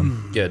already yeah.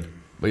 gone. Good.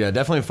 But yeah,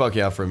 definitely fuck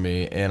yeah for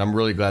me. And I'm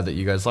really glad that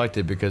you guys liked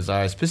it because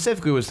I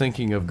specifically was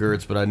thinking of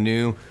Gertz, but I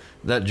knew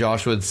that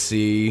Josh would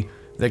see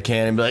the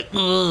can and be like,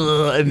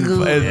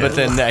 "Ugh," but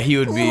then that he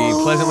would be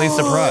pleasantly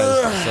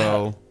surprised.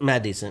 So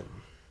Mad decent.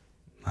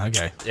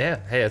 Okay. Yeah.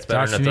 Hey, it's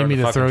better Josh, you than need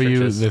me to fucking throw you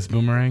trenches. this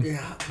boomerang?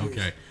 Yeah.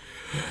 Okay.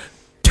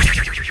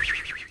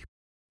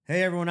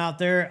 Hey, everyone out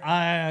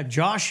there.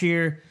 Josh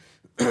here.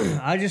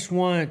 I just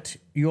want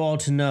you all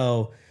to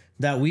know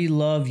that we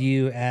love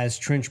you as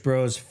Trench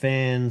Bros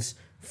fans,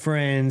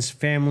 friends,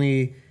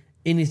 family,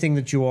 anything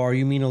that you are.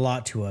 You mean a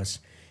lot to us.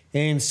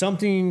 And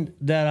something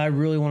that I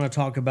really want to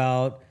talk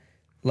about,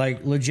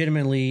 like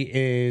legitimately,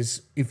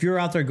 is if you're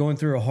out there going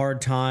through a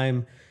hard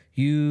time,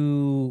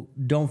 you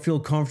don't feel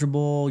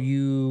comfortable,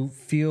 you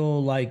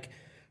feel like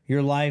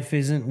your life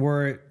isn't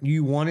where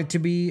you want it to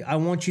be, I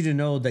want you to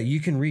know that you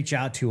can reach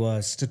out to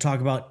us to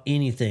talk about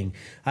anything.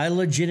 I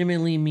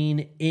legitimately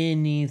mean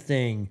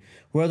anything,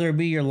 whether it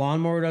be your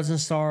lawnmower doesn't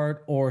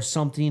start or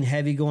something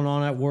heavy going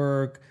on at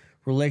work,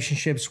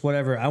 relationships,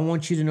 whatever. I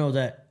want you to know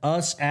that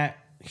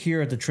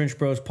here at the Trench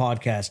Bros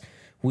podcast,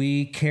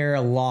 we care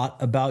a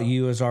lot about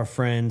you as our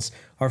friends,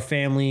 our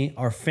family,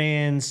 our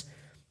fans.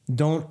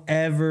 Don't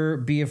ever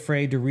be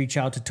afraid to reach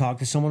out to talk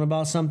to someone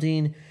about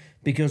something,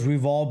 because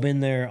we've all been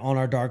there on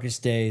our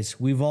darkest days.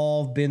 We've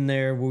all been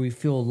there where we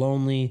feel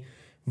lonely,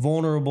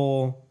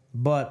 vulnerable,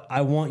 but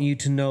I want you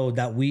to know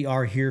that we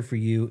are here for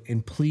you.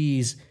 And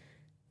please,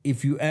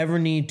 if you ever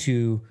need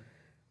to,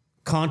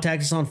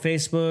 contact us on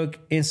Facebook,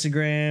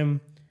 Instagram,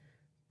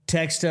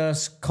 text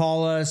us,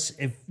 call us.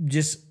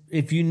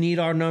 If you need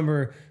our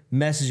number,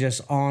 message us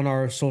on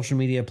our social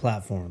media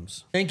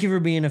platforms. Thank you for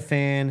being a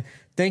fan.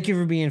 Thank you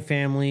for being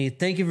family.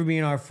 Thank you for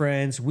being our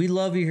friends. We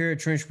love you here at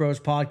Trench Bros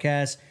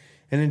Podcast.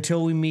 And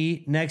until we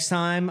meet next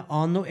time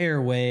on the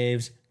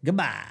airwaves,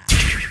 goodbye.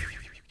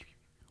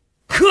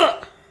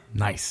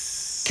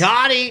 Nice.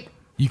 Got it.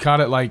 You caught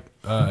it like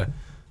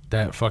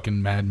that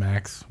fucking Mad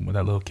Max when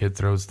that little kid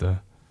throws the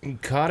He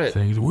caught it.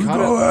 Saying, "We're Caught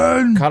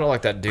going. it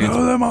like that dude's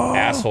Kill them all."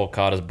 asshole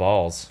caught his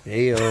balls.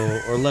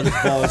 Ayo, or let his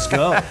balls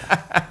go.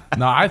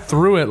 No, I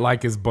threw it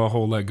like his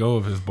butthole let go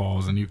of his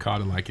balls, and you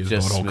caught it like his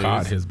Just butthole smooth.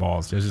 caught his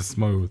balls. Just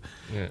smooth.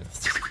 Yeah.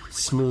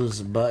 Smooth as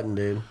a button,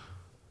 dude.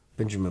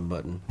 Benjamin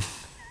Button.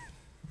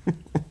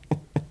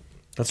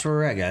 That's where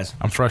we're at, guys.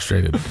 I'm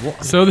frustrated.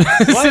 So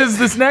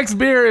this next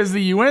beer is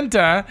the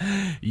Uinta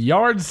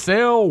Yard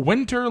Sale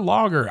Winter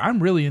Lager. I'm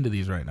really into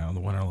these right now, the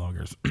winter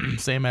lagers.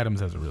 Sam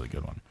Adams has a really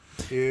good one.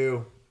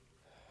 Ew.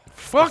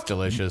 Fuck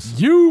delicious.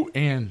 you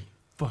and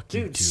fuck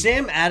you Dude, too.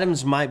 Sam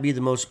Adams might be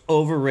the most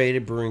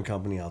overrated brewing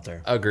company out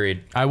there.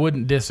 Agreed. I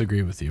wouldn't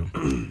disagree with you.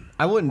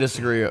 I wouldn't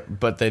disagree,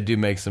 but they do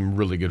make some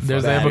really good. They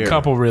fucking have a beer.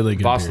 couple really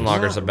good Boston beers.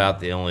 Lager's about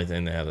the only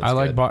thing they have that's I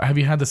like. good. Have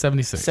you had the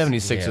 76?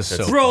 76 Yeah, is so.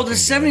 that's- Bro, fucking the good.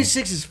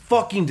 76 is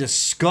fucking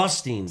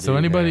disgusting. Dude. So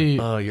anybody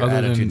Oh, your other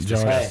than attitude's Josh,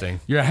 disgusting.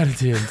 your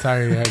attitude,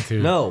 entire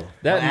attitude. No.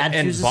 That, My and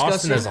attitude's Boston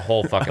disgusting. as a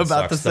whole fucking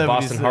About sucks. the The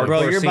Boston 76. hardcore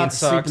Bro, you're scene about to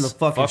sleep sucks. in the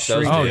fucking Fuck those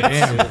street. Oh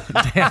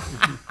dudes.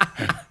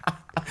 damn!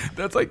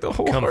 That's like the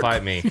whole. Come hard-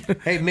 fight me.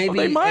 Hey, maybe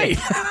they might.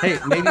 Hey,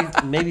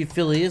 maybe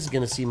Philly is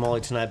gonna see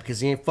Molly tonight because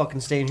he ain't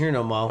fucking staying here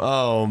no more.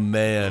 Oh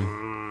man.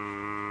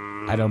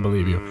 I don't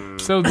believe you.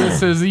 So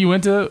this is the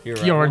Uinta You're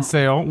right. Yard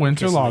Sale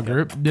Winter Kissing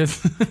Lager. This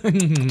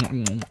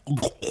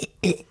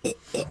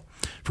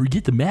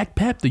forget the Mac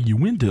Pep, the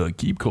Uinta,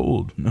 keep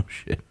cold. No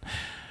shit.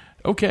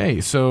 Okay,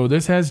 so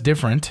this has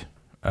different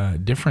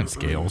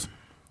scales,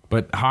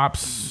 but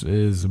hops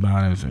is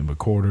about a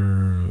quarter,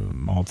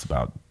 malt's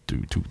about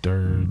two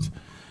thirds.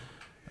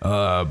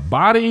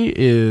 Body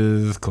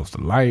is close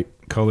to light.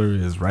 Color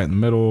is right in the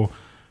middle.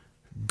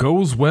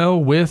 Goes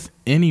well with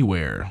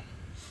anywhere.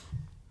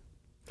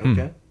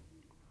 Okay.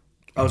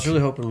 I was really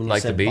hoping when you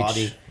Like said the beach.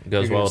 body,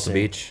 Goes you're well gonna with the say,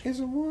 beach. It's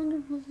a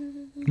wonderful.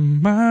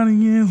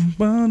 Body is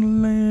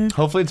wonderland.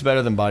 Hopefully it's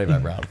better than Body by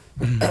Brown.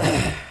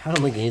 I don't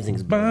think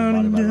anything's better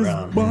than Body by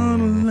Brown.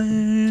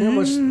 Wonderland. You know how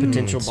much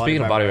potential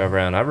Speaking of Body by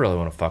Brown, I really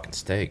want a fucking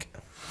steak.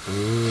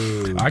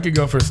 I could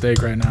go for a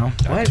steak right now.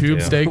 What? Tube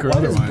Yeah. steak or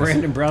Why does otherwise.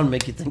 Brandon Brown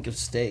make you think of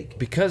steak?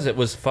 Because it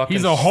was fucking...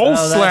 He's a whole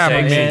that's slabber,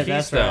 right, man. yeah, man.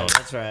 that's Keystone. right.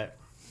 That's right.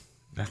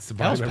 That's the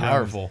That was Body by Brown.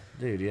 powerful.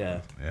 Dude,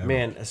 yeah. Yeah.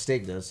 Man, a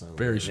steak does sound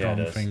Very good. strong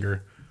it is.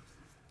 finger.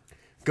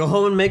 Go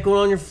home and make one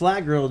on your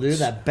flat grill, dude.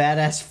 That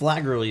badass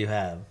flat grill you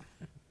have.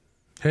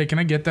 Hey, can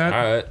I get that?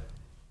 All right.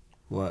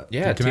 What?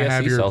 Yeah, Can I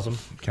have TSC your? sells them.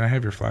 Can I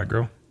have your flat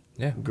grill?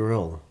 Yeah.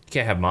 Grill. You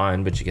can't have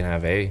mine, but you can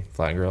have a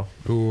flat grill.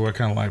 Ooh, I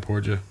kind of like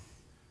poured you.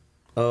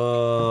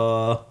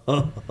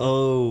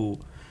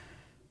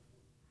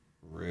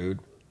 Rude.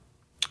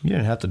 You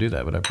didn't have to do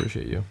that, but I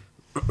appreciate you.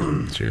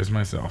 Cheers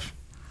myself.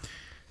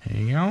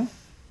 Here you go.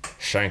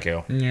 Thank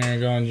you. There you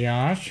go,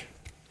 Josh.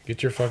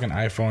 Get your fucking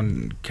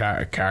iPhone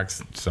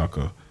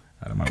cocksucker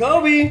out of my way.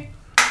 Kobe!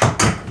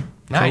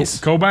 Nice.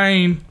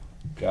 Cobain.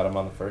 Got him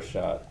on the first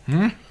shot.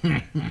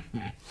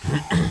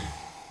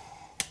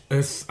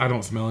 I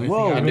don't smell anything.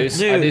 Whoa, out I of do, it.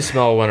 Dude. I do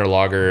smell a winter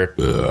lager.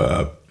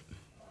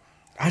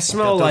 I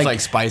smell Those like, like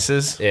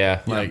spices.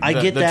 Yeah. Like I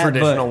the, get the that,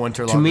 traditional but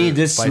winter to me, lager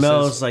this spices.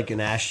 smells like an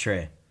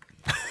ashtray.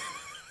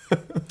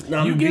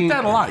 No, You I'm get being-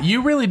 that a lot.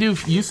 You really do.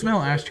 You smell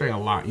ashtray a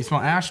lot. You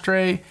smell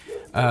ashtray,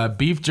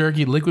 beef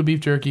jerky, liquid beef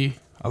jerky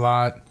a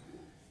lot,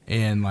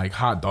 and like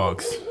hot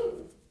dogs.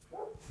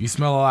 You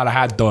smell a lot of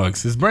hot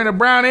dogs. It's Brandon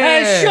Brown here.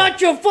 Hey,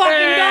 shut your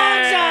fucking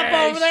dogs up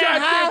over there,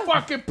 Shut huh? your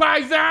fucking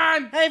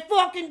paisan. Hey,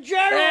 fucking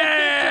Gerald, get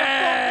your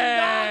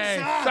Hey, fucking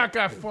dogs up. suck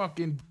our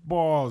fucking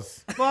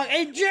balls. Fuck,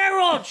 hey,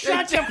 Gerald,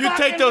 shut your You fucking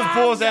take those dogs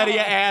balls out up. of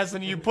your ass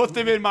and you put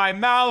them in my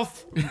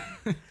mouth.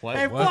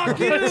 Hey, fuck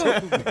you.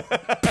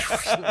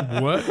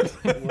 What?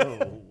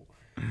 Whoa.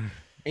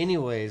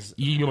 Anyways,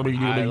 Let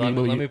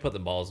me put the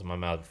balls in my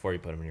mouth before you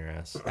put them in your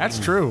ass. That's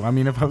true. I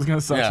mean, if I was gonna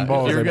suck Yeah, some if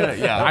balls, you're gonna-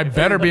 yeah. I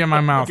better be in my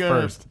mouth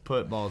Gonna first.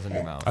 Put balls in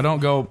your mouth. I don't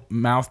go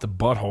mouth to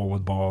butthole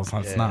with balls.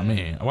 That's not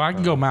me. Well, I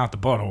can go mouth to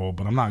butthole,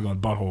 but I'm not going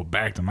butthole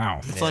back to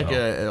mouth. It's like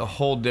a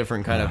whole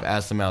different kind of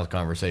ass to mouth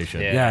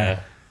conversation.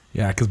 Yeah.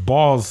 Yeah, because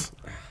balls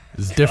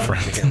is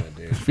different.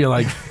 I feel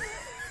like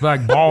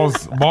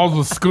balls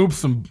will scoop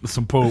some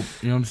poop.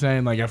 You know what I'm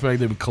saying? Like I feel like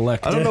they would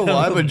collect. I don't know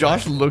why, but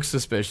Josh looks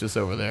suspicious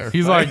over there.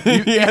 He's like,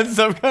 he had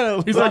some kind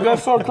of. he's like,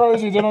 that's so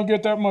crazy. They don't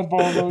get that much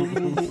balls.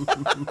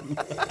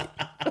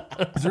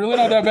 It's really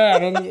not that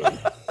bad. I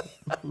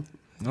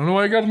don't know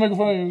why you guys make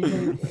fun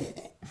of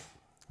it.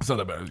 It's not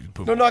that bad.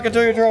 Poop. Don't knock it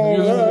till your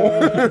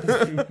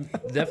throat.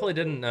 Definitely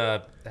didn't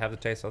have the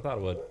taste I thought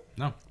it would.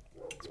 No.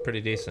 It's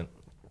pretty decent.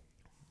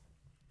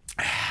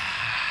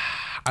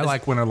 I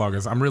like winter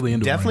lagers. I'm really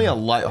into Definitely a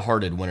winter.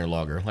 light-hearted winter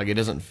lager. Like it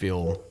doesn't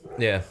feel.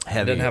 Yeah.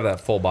 Heavy. It didn't have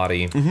that full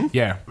body.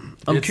 Yeah.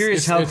 I'm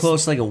curious how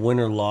close like a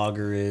winter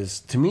lager is.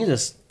 To me,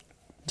 this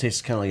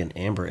tastes kind of like an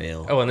amber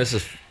ale. Oh, and this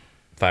is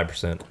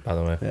 5%, by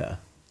the way. Yeah.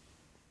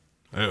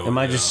 Am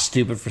I just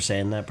stupid for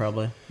saying that?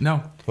 Probably.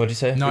 No. What'd you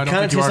say? No, I It don't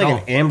kind of think you tastes are like at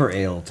all. an amber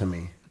ale to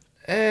me.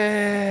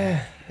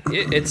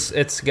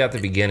 It's got the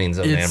beginnings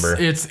of amber.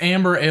 It's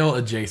amber ale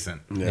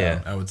adjacent.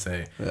 Yeah. I would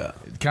say. Yeah.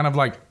 Kind of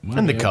like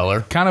And the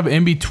color. Kind of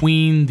in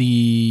between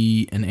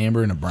an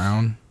amber and a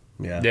brown.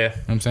 Yeah. Yeah, You know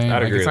what I'm saying?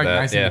 I'd agree It's with like that.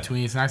 nice yeah. in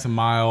between. It's nice and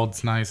mild.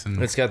 It's nice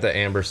and It's got the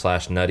amber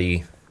 /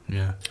 nutty.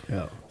 yeah.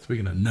 Yeah.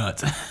 Speaking of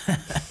nuts,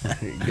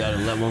 You gotta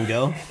let one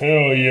go.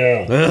 hell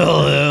yeah.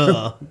 Hell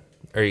yeah.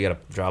 Or you gotta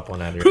drop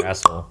one out of your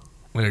asshole.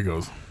 There it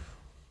goes.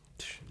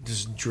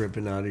 Just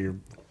dripping out of your.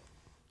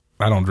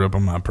 I don't drip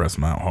them. I press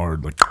them out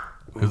hard. Like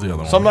here's the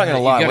other So I'm one. not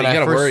gonna lie. You when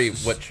gotta I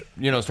first,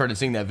 worry what. started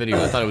seeing that video,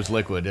 I thought it was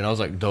liquid, and I was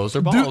like, "Those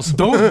are Dude, balls."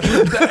 don't.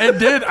 It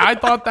did. I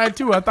thought that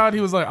too. I thought he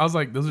was like. I was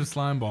like, those are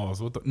slime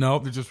balls. What the?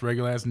 Nope, they're just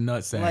regular ass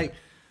nut sack. Like,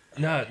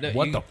 No,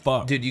 What the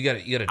fuck? dude? You gotta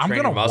I'm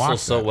train gonna your muscles watch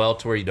so that. well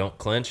to where you don't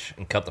clench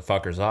and cut the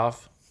fuckers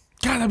off.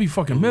 God, that'd be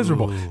fucking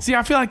miserable. See,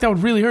 I feel like that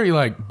would really hurt you.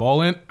 Like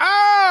ball in,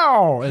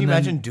 ow. Can you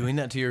imagine doing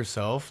that to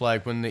yourself?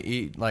 Like when they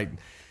eat, like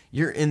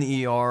you're in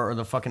the ER or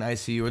the fucking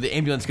ICU or the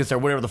ambulance gets there,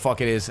 whatever the fuck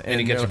it is, and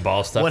you get they're your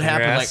balls stuffed What in your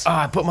happened? ass? Like,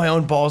 I put my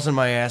own balls in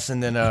my ass,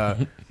 and then,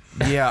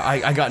 yeah,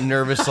 I got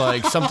nervous.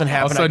 Like something All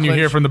happened. of a sudden I you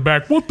hear clenched- from the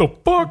back, what the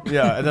fuck?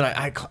 Yeah, and then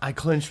I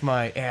clenched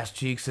my ass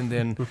cheeks, and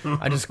then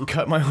I just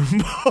cut my own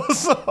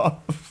balls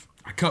off.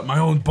 I cut my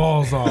own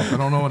balls off. I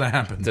don't know what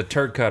happened. It's a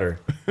turd cutter.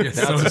 It's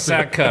Now so it's a sick.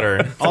 sack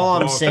cutter.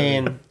 all I'm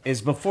saying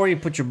is before you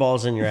put your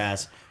balls in your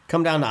ass,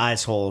 come down to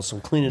ice holes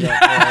and clean it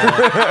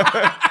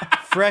up.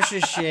 Fresh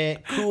as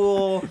shit,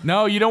 cool.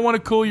 No, you don't want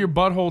to cool your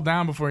butthole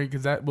down before you,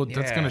 because that's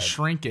Yeah. gonna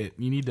shrink it.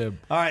 You need to.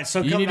 All right,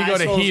 so You come need to go ice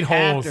to holes heat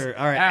holes. after.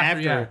 All right,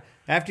 Yeah.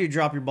 after you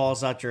drop your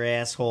balls out your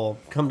asshole,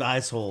 come to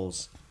ice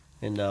holes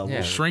and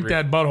Yeah. Shrink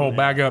that butthole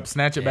back up,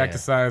 snatch it back Yeah. to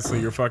size, so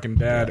your fucking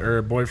dad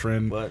or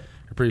boyfriend What?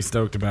 are pretty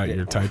stoked about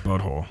your tight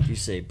butthole. Did you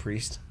say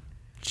priest?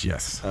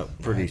 Yes. Oh,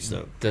 pretty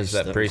stoked. Does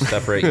that priest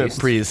separate yeast?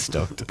 Priest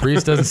stoked.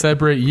 Priest doesn't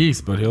separate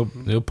yeast, but he'll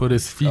put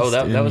his feet. Oh,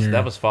 that was your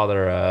that was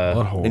Father.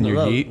 butthole. in your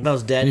That, yeet. that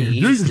was Daddy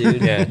Yeast, dude.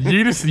 Yeah.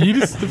 Yeast the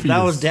fetus.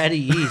 That was Daddy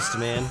Yeast,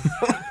 man.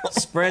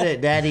 Spread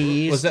it, Daddy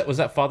Yeast. Was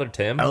that Father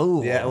Tim?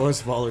 Oh, Yeah, it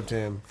was Father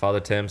Tim. Father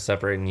Tim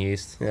separating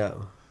yeast. Yeah.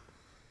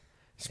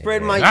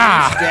 Spread my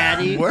Ah! yeast,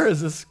 Daddy. Where is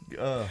this? It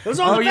was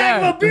on the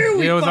back of a beer.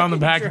 We it was on the fucking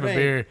back of a drank.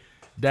 beer.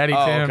 Daddy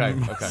Oh, Tim.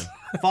 okay, okay.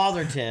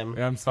 Father Tim.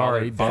 I'm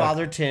sorry,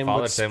 Father Tim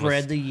Father would Tim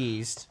spread was- the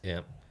yeast.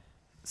 Yeah.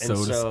 so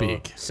to so-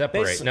 speak.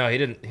 Separate. Basi- No, he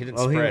didn't. He didn't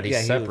Oh, spread. He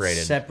would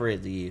separated.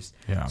 separate the yeast.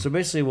 Yeah. So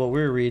basically, what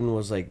we were reading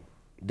was like,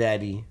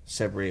 Daddy,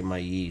 separate my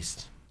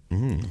yeast.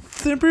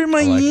 Separate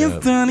my like yeast,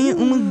 it. Daddy. Oh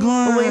my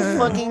god.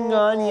 fucking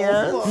god,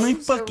 yeah. My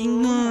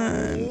fucking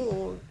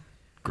god.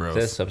 Gross.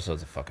 This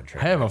episode's a fucking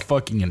train. I have a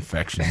fucking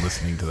infection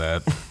listening to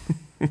that.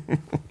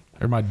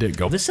 Or my dick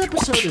go. This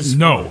episode is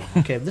No.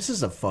 okay. This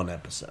is a fun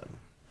episode.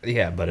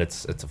 Yeah, but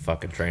it's a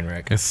fucking train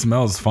wreck. It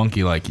smells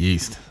funky like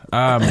yeast.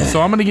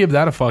 So I'm gonna give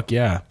that a fuck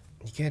yeah.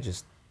 You can't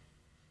just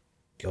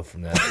go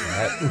from that to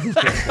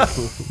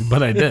that.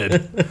 But I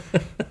did.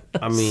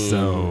 I mean,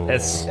 So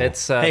It's hey,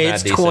 not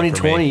it's decent for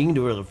 2020. me. You can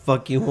do whatever the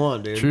fuck you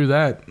want, dude. true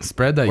that.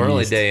 Spread that We're only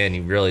yeast. day in.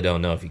 You really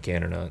don't know if you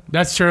can or not.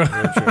 That's true.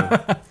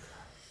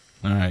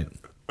 All right.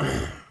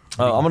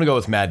 I'm gonna go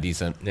with Mad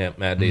Decent. Yeah,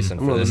 mad decent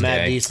I'm for going this Matt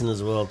guy. Decent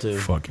as well too.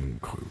 Fucking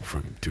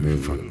dude,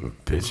 fucking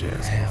bitch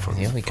ass motherfucker.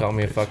 You only call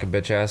me a fucking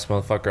bitch ass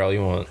motherfucker all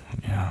you want.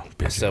 Yeah,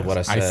 bitch said ass. what I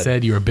I said.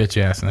 said you're a bitch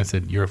ass, and I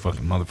said you're a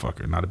fucking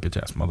motherfucker, not a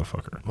bitch ass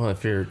motherfucker. Well,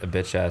 if you're a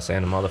bitch ass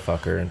and a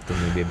motherfucker,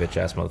 then you'd be a bitch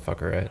ass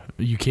motherfucker, right?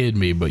 You kidded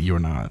me, but you're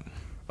not.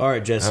 All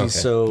right, Jesse. Okay.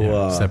 So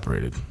Yeah,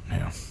 separated.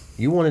 Yeah.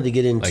 you wanted to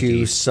get into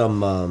yeast.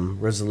 some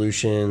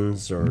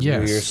resolutions or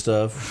Yes. New Year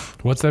stuff.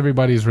 What's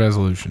everybody's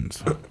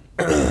resolutions?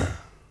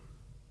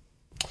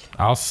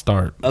 I'll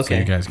start so Okay.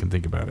 you guys can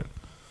think about it.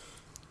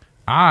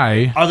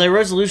 I Are they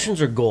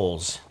resolutions or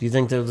goals? Do you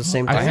think they're the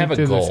same thing? think have a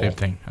they're goal. The same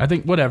thing. I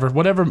think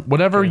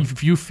whatever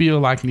you feel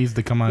like needs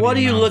to come out. What of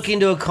are your you mouth. looking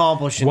to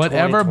accomplish in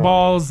Whatever 2020?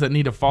 balls that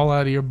need to fall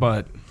out of your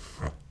butt,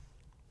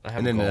 I have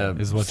And a then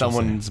goal. Is what you're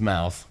someone's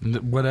mouth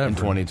whatever. in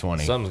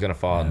 2020. Something's gonna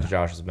fall into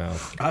Josh's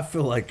mouth. I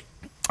feel like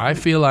I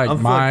feel like I'm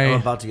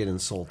about to get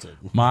insulted.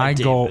 my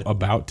Like goal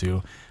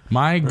David.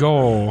 my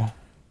goal,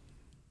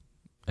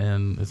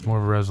 and it's more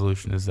of a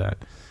resolution, is that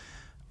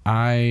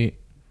I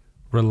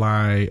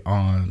rely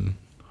on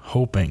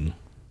hoping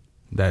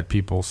that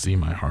people see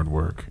my hard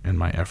work and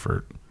my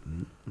effort,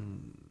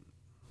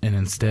 and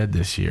instead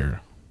this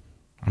year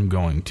I'm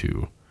going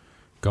to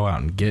go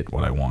out and get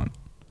what I want.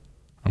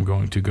 I'm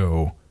going to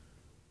go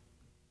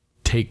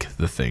take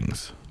the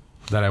things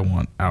that I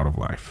want out of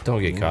life.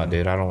 Don't get caught,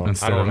 dude. I don't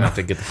Instead want of- to have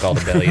to get the call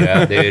to bail you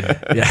out, dude.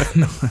 Yeah,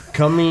 no.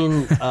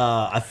 Coming,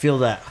 I feel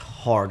that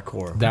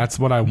hardcore. That's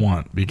what I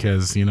want,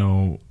 because, you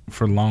know,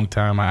 for a long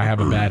time I have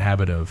a bad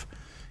habit of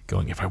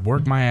going, if I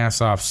work my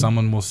ass off,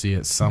 someone will see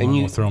it, someone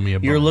And will throw me a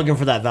You're bone. looking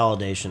for that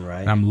validation,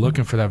 right? And I'm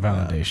looking for that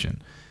validation.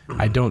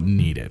 I don't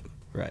need it.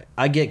 Right.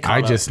 I get caught I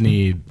up. just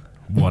need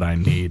what I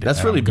need. That's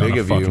and really I'm gonna big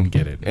of fucking you.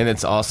 Get it. And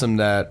it's awesome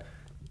that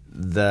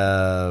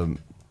the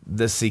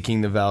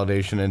seeking the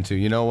validation into,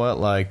 you know what,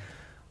 like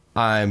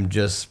I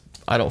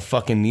don't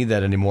fucking need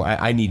that anymore.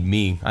 I need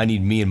me. I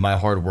need me and my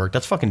hard work.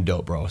 That's fucking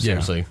dope, bro.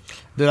 Seriously.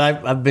 Dude,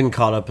 I've been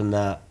caught up in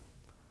that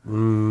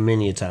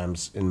many a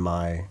times in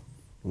my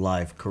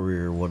life,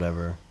 career,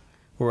 whatever,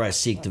 where I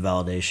seek the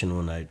validation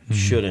when I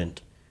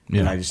shouldn't. And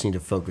Yeah. I just need to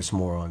focus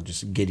more on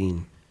just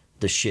getting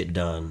the shit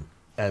done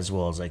as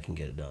well as I can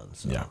get it done.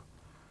 So Yeah.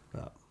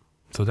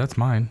 So that's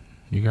mine.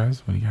 You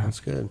guys, what do you guys? that's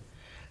good.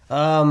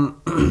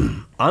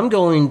 I'm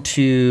going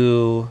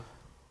to.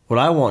 What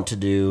I want to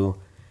do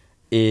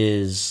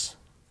is,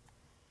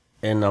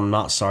 and I'm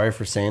not sorry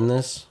for saying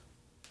this,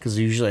 because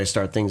usually I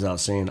start things out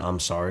saying I'm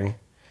sorry,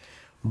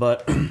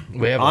 but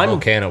We have a whole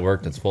can at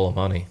work that's full of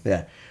money.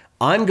 yeah,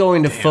 I'm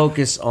going to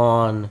focus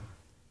on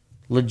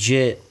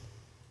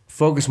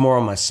focus more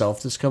on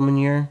myself this coming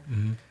year,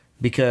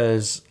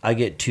 because I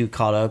get too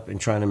caught up in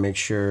trying to make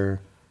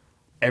sure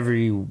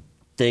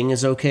everything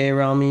is okay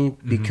around me,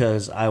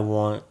 because I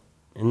want,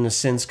 in a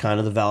sense, kind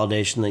of the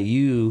validation that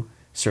you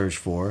search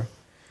for.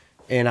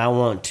 And I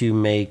want to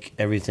make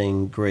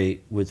everything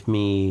great with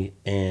me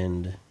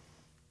and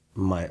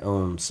my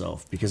own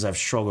self, because I've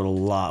struggled a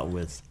lot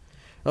with,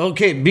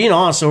 being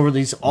honest, over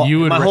these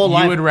my whole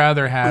life. You would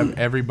rather have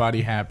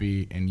everybody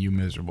happy and you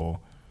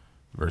miserable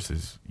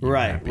versus you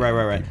happy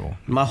Right. people.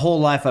 My whole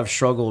life I've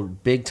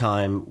struggled big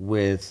time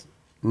with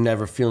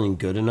never feeling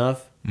good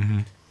enough.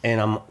 And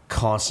I'm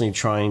constantly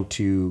trying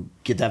to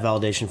get that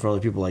validation from other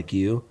people like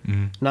you.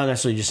 Not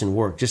necessarily just in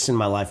work, just in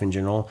my life in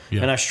general.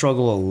 Yeah. And I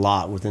struggle a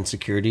lot with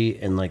insecurity,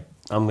 and like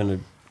I'm going to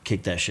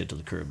kick that shit to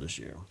the curb this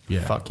year. Yeah.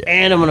 Fuck yeah.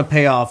 And I'm going to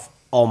pay off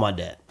all my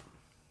debt,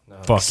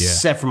 Fuck yeah.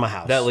 except for my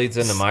house. That leads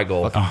into my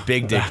goal.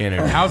 Big dick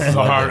energy. House is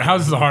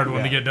a hard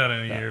one to get done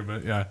in a year,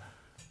 but yeah.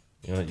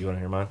 You want to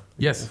hear mine?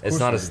 Yes. It's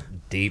not as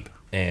deep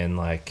and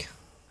like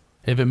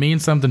If it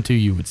means something to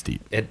you, it's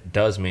deep. it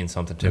does mean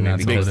something to And me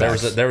that's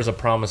because what there was a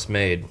promise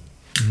made,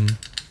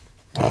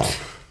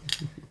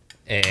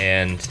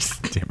 and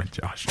Damn it,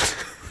 Josh.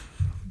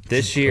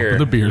 this year,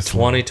 The beer's full.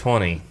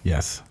 2020,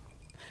 Yes.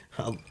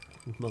 Oh,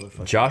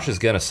 motherfucker. Josh is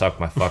gonna suck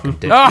my fucking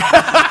dick.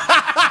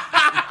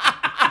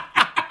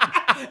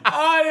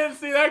 I didn't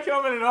see that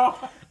coming at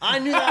all. I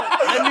knew that.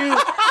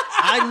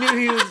 I knew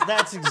he was.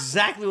 That's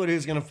exactly what he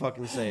was gonna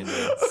fucking say,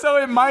 dude. So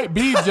it might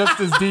be just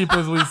as deep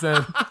as we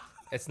said.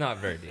 It's not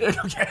very deep.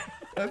 Okay.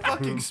 I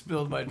fucking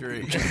spilled my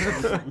drink.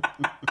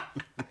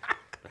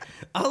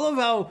 I love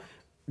how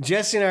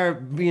Jesse and I are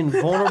being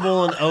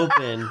vulnerable and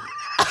open,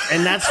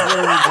 and that's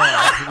where we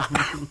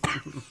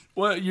go.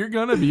 Well, you're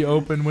gonna be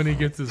open when he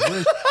gets his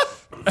wish.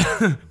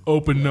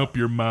 Open up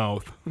your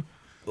mouth.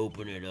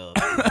 Open it up,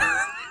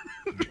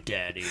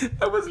 Daddy.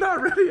 I was not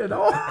ready at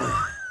all.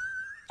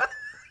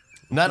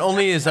 Not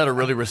only is that a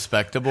really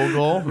respectable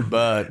goal,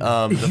 but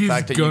the He's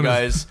fact that you gonna-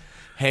 guys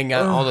hang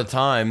out all the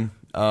time,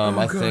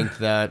 I think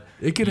that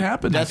It could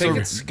happen. That's I think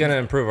a- it's gonna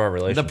improve our the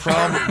relationship.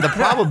 the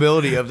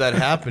probability of that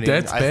happening,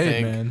 That's I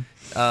big, think, man.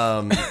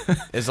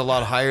 is a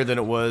lot higher than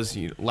it was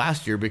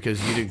last year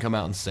because you didn't come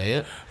out and say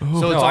it. So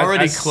it's No,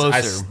 already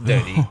closer.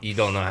 Dude, you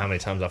don't know how many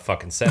times I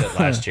fucking said it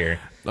last year.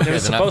 Okay, It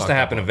was then I supposed to fucked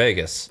happen in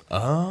Vegas.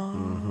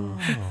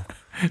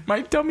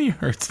 My tummy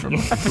hurts from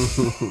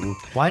laughing.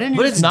 Why didn't you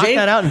But just it's knock Dave-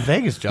 that out in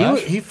Vegas,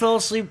 Josh? He fell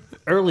asleep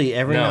early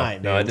every No,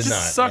 night. no, I dude. did not.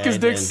 Just suck his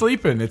Yeah, dick dude.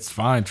 sleeping. It's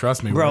fine.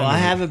 Trust me. Bro, We're I into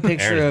have a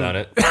picture Aaron's of. done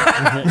it.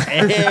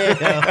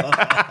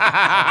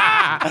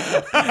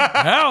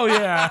 Hell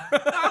yeah.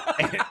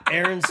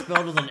 Aaron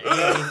spelled with an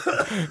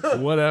A.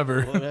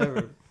 Whatever.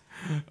 Whatever.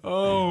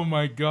 Oh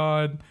my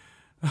God.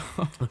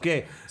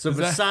 Okay, so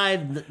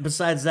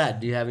besides that,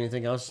 do you have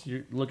anything else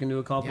you're looking to Yeah,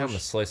 I'm accomplish? gonna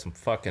slay some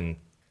fucking.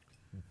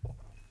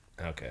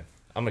 Okay,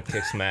 I'm gonna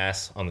kick some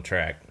ass on the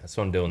track. That's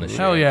what I'm doing this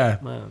Hell year.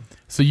 yeah. Wow.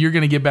 So you're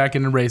gonna get back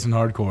into racing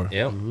hardcore.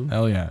 Yep,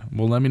 Hell yeah.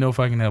 Well, let me know if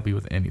I can help you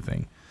with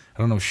anything. I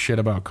don't know shit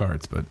about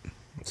karts, but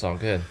it's all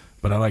good.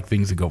 I like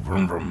things that go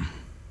vroom vroom.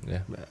 Yeah,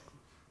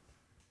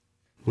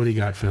 What do you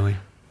got, Philly?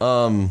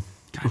 God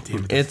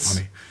damn it, that's It's-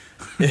 funny.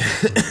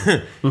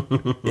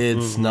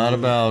 It's not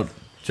about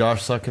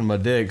Josh sucking my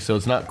dick, so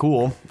it's not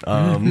cool.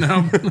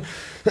 No,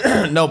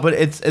 no, but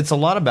it's a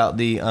lot about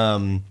the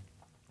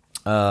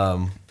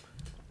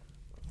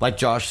like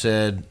Josh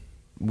said.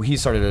 He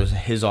started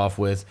his off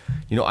with,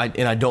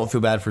 I don't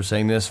feel bad for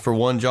saying this. For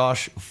one,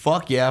 Josh,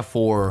 fuck yeah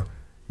for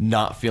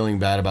not feeling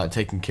bad about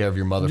taking care of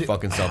your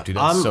motherfucking self, dude.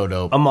 That's so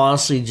dope. I'm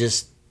honestly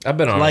just. I've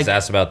been on Like- his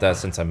ass about that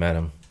since I met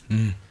him.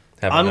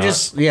 Have I I'm not?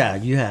 just. Yeah,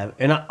 you have,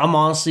 and I'm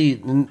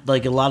honestly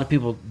like a lot of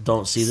people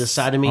don't see this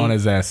side of me. On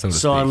his ass, so to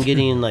So I'm speak.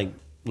 getting like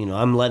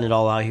I'm letting it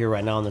all out here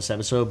right now in this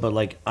episode, but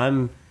like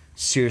I'm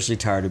seriously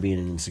tired of being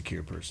an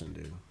insecure person,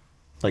 dude.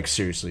 Like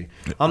seriously,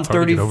 I'm It's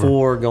hard to get over.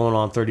 34, going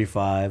on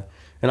 35,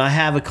 and I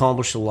have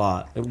accomplished a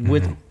lot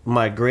with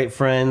my great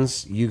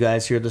friends, you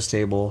guys here at this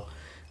table,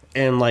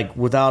 and like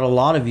without a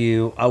lot of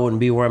you, I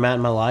wouldn't be where I'm at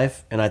in my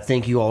life, and I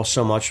thank you all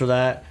so much for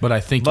that. But I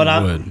think But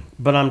you would.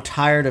 But I'm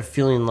tired of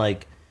feeling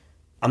like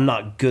I'm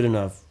not good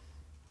enough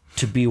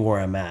to be where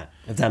I'm at.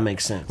 If that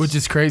makes sense. Which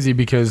is crazy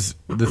because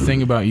the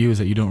thing about you is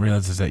that you don't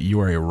realize is that you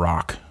are a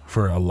rock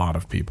for a lot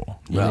of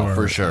people. You Yeah, are,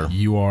 for sure.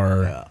 You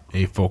are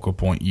a focal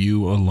point.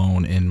 You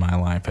alone in my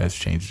life has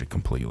changed it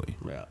completely.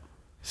 yeah.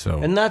 So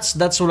And that's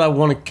what I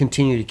want to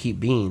continue to keep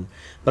being.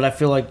 But I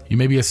feel like, you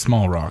may be a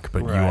small rock,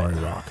 but you Right. are a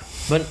rock.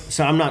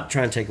 so I'm not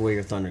trying to take away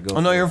your thunder. Go. Oh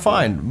no, for it. you're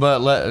fine.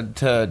 But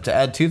to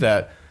add to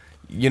that,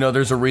 you know,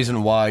 there's a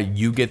reason why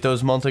you get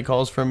those monthly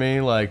calls from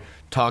me, like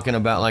talking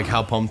about like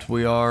how pumped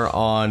we are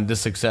on the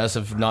success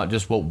of not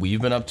just what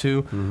we've been up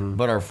to,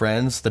 but our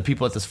friends, the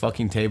people at this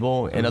fucking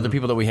table, and other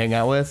people that we hang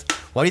out with.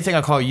 Why do you think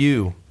I call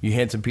you, you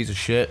handsome piece of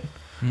shit?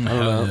 I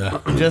don't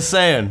know. Just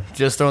saying,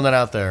 just throwing that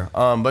out there.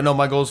 But no,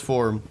 my goals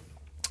for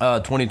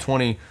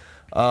 2020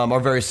 are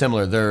very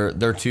similar.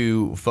 They're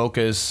to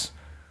focus.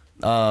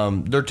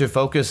 They're to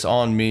focus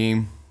on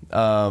me,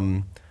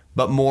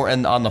 but more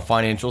on the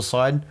financial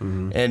side,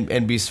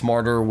 and be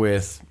smarter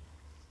with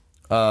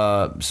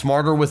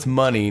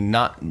money.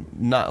 Not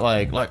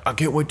like I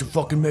can't wait to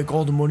fucking make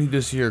all the money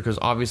this year, because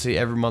obviously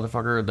every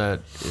motherfucker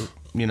that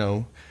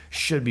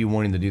should be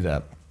wanting to do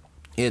that.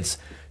 It's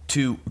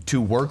to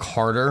work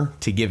harder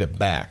to give it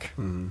back.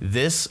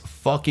 This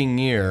fucking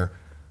year,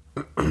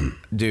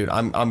 dude,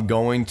 I'm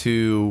going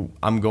to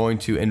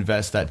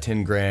invest that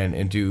 10 grand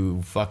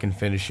into fucking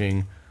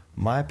finishing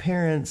my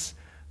parents'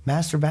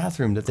 master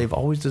bathroom that they've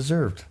always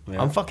deserved.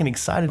 Yeah. I'm fucking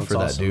excited for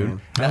that,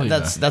 awesome, dude.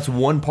 That's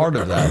one part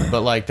of that,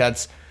 but like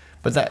that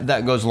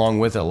goes along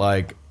with it,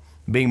 like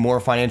being more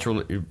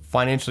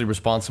financially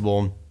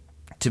responsible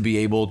to be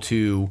able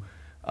to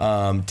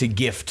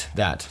gift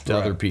that to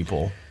other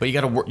people. But you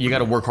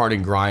gotta work hard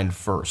and grind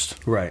first.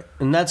 Right.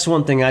 And that's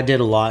one thing I did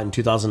a lot in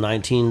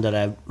 2019 that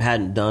I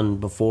hadn't done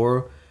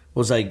before,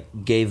 was I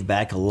gave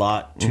back a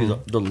lot to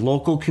the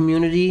local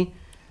community,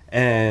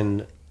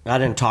 and I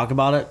didn't talk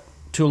about it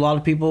to a lot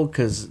of people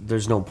because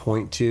there's no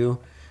point to.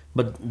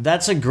 But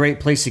that's a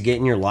great place to get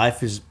in your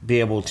life, is be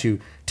able to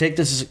take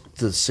the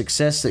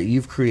success that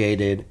you've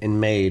created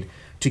and made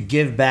to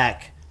give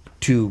back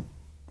to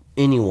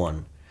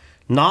anyone.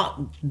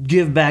 Not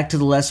give back to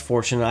the less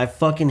fortunate. I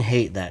fucking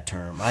hate that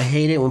term. I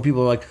hate it when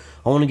people are like,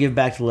 I want to give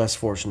back to the less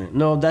fortunate.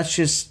 No,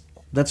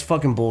 that's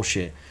fucking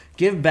bullshit.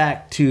 Give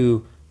back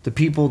to the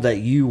people that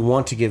you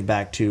want to give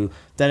back to,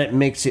 that it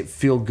makes it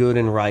feel good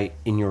and right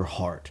in your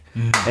heart.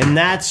 And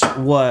that's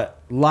what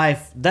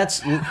life,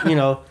 Damn.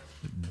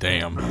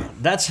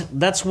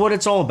 That's what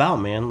it's all about,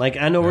 man. Like,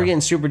 I know we're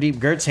getting super deep.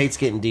 Gertz hates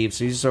getting deep,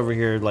 so he's just over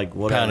here like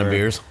whatever. Pound of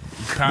beers.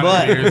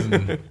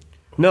 And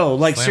no,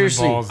 like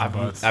seriously,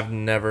 I've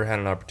never had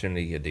an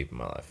opportunity to get deep in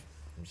my life.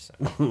 I'm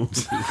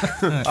just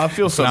saying. I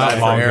feel so not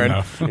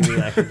bad for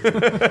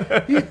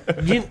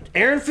Aaron.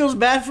 Aaron feels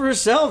bad for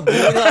herself, dude.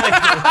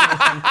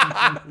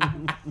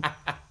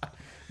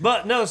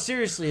 But no,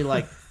 seriously,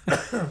 like,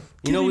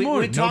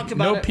 we talked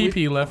about no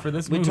PP left for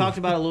this movie. We talked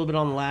about it a little bit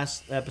on the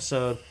last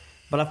episode,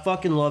 but I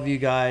fucking love you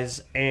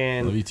guys,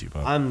 and love you too,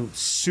 Bob. I'm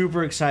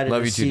super excited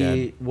to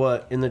see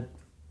what in the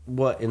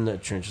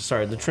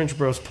Trench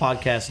Bros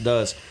podcast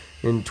does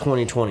in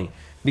 2020,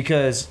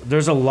 because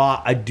there's a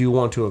lot I do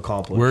want to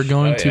accomplish. We're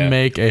going to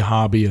make a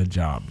hobby a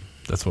job.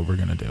 That's what we're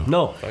going to do.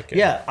 No,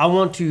 I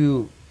want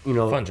to,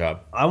 fun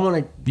job. I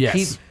want to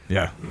keep.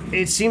 Yeah.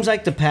 It seems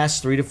like the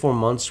past 3 to 4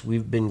 months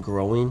we've been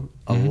growing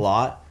a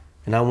lot,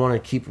 and I want to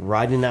keep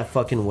riding that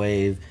fucking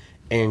wave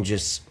and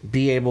just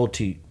be able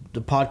to,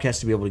 the podcast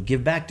to be able to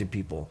give back to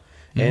people.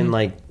 And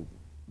like,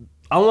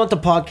 I want the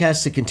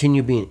podcast to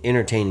continue being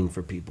entertaining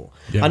for people.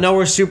 Yeah. I know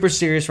we're super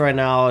serious right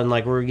now and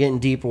like we're getting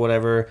deep or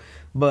whatever,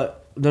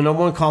 but the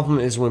number one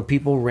compliment is when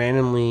people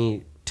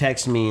randomly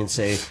text me and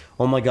say,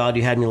 oh my God,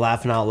 you had me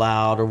laughing out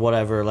loud or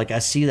whatever. Like, I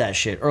see that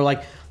shit. Or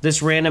like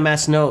this random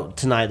ass note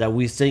tonight that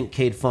we think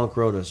Cade Funk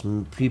wrote us.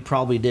 He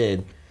probably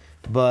did.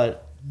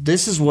 But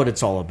this is what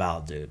it's all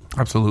about, dude.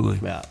 Absolutely.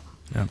 Yeah.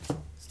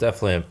 It's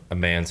definitely a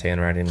man's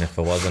handwriting. If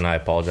it wasn't, I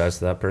apologize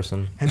to that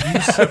person.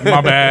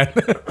 My bad.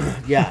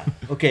 Yeah.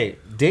 Okay.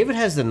 David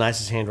has the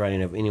nicest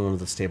handwriting of anyone at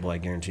this table, I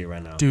guarantee you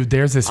right now. Dude,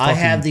 there's this I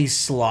have these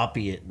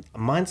sloppy...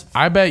 Mine's...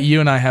 I bet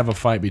you and I have a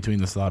fight between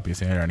the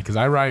sloppiest handwriting, because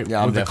I write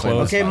with a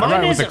close... Okay,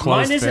 mine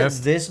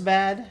isn't this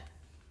bad.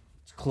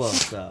 It's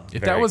close, though.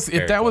 If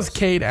that was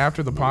Cade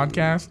after the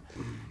podcast,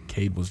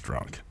 Cade was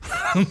drunk.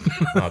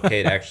 No,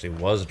 Cade actually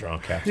was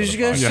drunk after Did you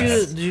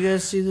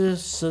guys see the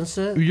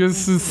sunset?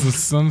 Yes, the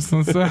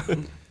sunset.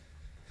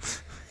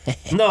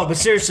 No, but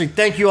seriously,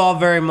 thank you all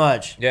very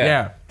much.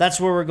 Yeah. That's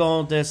where we're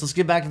going with this. Let's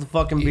get back to the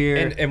fucking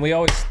beer. And we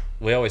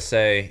always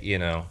say,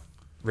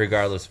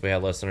 regardless if we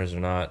have listeners or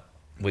not,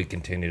 we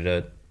continue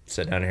to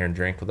sit down here and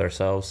drink with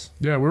ourselves.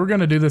 Yeah, we were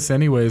gonna do this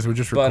anyways. We're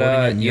just recording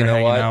it and you know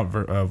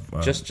hanging what?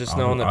 out. Just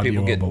knowing that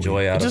people get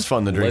joy out of it's just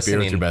fun to drink beer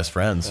with your best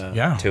friends.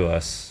 To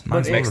us.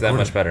 Mine's It makes that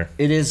much better.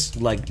 It is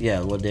like,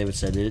 what David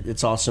said.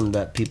 It's awesome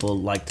that people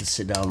like to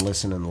sit down,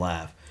 listen, and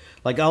laugh.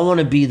 Like, I want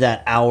to be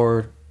that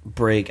hour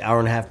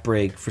and a half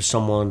break for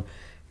someone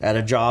at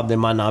a job they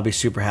might not be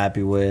super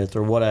happy with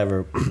or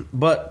whatever.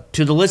 But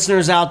to the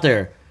listeners out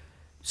there,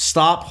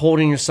 stop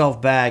holding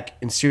yourself back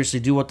and seriously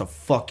do what the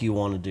fuck you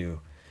want to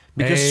do.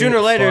 Because sooner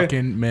or later,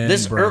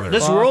 this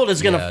world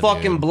is gonna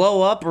fucking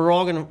blow up.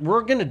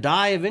 We're gonna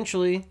die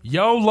eventually.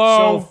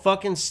 YOLO. So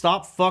fucking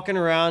stop fucking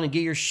around and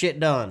get your shit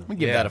done. I'm gonna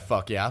give that a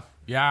fuck yeah.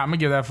 Yeah, I'm gonna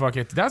give that fuck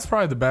it. That's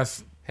probably the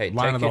best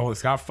line of the take whole.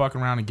 Stop fucking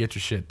around and get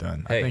your shit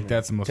done. Hey, I think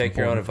that's the most Take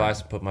your own important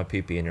advice and put my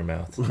pee-pee in your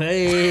mouth.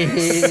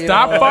 Hey,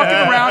 Stop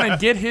fucking around and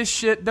get his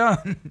shit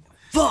done.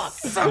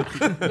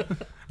 Fuck.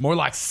 More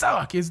like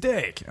suck his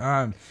dick.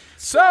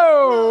 So,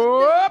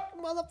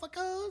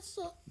 Motherfuckers.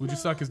 would you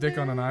suck his dick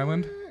on an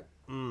island?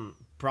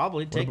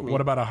 Probably take me.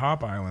 What about a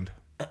hop island?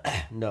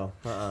 No.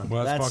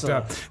 Well, that's fucked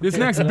up. This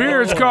next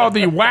beer is called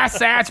the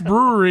Wasatch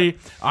Brewery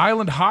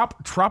Island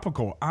Hop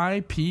Tropical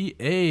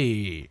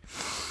IPA.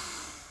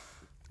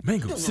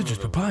 Mango, citrus,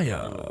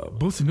 papaya,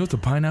 boasting notes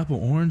of pineapple,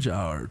 orange.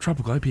 Our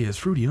tropical IPA is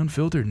fruity,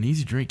 unfiltered, and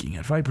easy drinking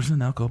at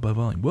 5% alcohol by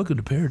volume. Welcome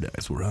to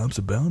paradise, where hops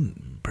abound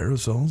and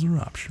parasols are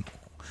optional.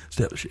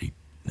 Established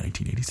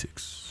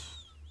 1986.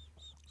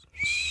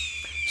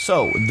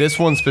 So this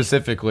one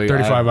specifically,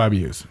 35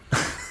 IBUs.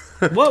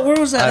 What? Where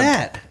was that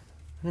at?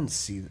 I didn't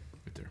see that.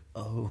 Right there.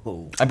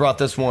 Oh. I brought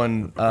this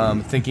one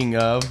thinking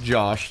of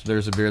Josh.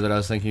 There's a beer that I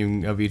was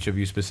thinking of each of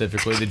you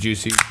specifically. The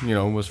Juicy,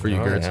 was for you,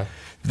 Oh, Gertz. yeah.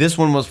 This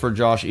one was for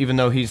Josh, even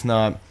though he's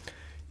not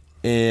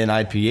an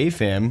IPA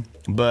fan.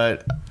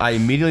 But I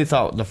immediately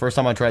thought the first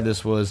time I tried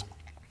this was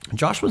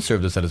Josh would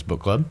serve this at his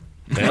book club.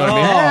 You know what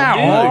I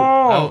mean?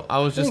 Yeah, I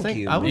was just Thank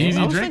thinking. you, I was, Easy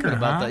I was drinker, thinking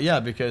about huh? that. Yeah,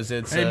 because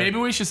it's. Hey, maybe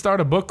we should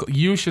start a book.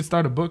 You should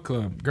start a book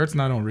club. Gertz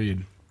and I don't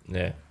read.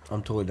 Yeah.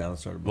 I'm totally down to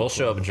start a book We'll club.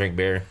 show up and drink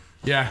beer.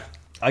 Yeah.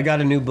 I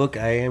got a new book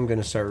I am going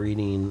to start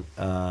reading.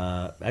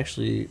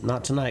 Actually,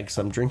 not tonight because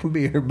I'm drinking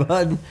beer,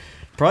 but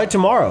probably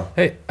tomorrow.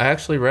 Hey, I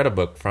actually read a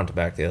book front to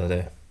back the other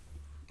day.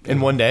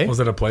 in one day. Was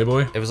it a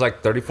Playboy? It was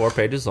like 34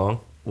 pages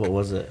long, What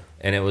was it?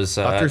 and it was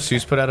Dr.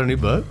 Seuss put out a new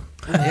book.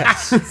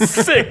 yes,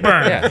 Sick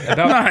burn. yeah,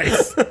 about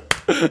Nice.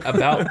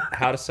 about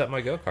how to set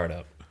my go kart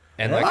up,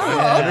 and like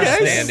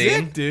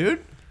sick,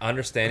 dude.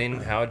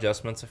 understanding how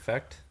adjustments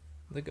affect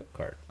the go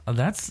kart. Oh,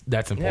 that's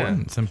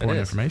important. It's important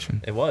it is.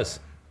 information. It was.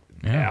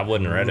 Yeah. I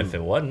wouldn't have read it if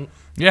it wasn't.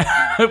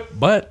 Yeah,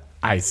 but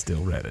I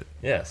still read it.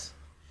 Yes.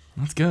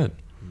 That's good.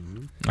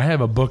 I have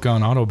a book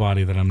on auto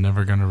body that I'm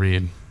never going to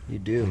read. You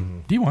do.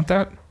 Do you want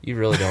that? You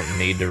really don't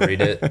need to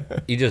read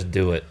it. You just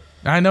do it.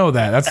 I know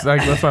that. That's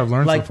what I've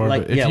learned Like- so far.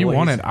 like, but if yeah, you what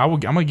want he's- it, I'm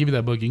gonna give you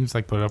that book. You can just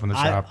like put it up in the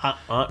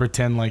shop.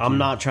 Pretend like I'm you-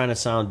 not trying to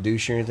sound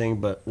douche or anything,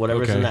 but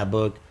whatever's Okay. in that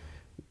book,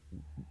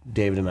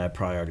 David and I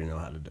probably already know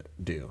how to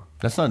do.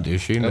 That's not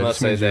douchey. That Unless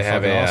just means they you're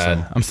have fucking a,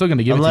 awesome. I'm still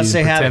gonna give Unless it to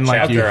you. they have a Pretend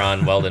like you. Chapter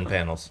on welding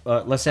panels.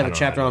 Let's have a don't know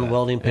chapter how to on do that.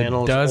 welding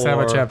panels. It does have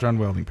a or- chapter on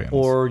welding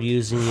panels. Or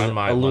using I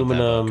might want that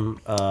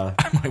aluminum, I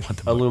might want the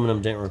book.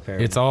 aluminum dent repair.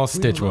 It's all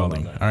stitch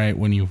welding. All right,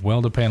 when you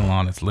weld a panel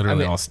on, it's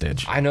literally all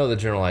stitch. I know the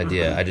general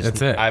idea. I just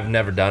That's it. I've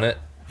never done it,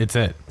 It's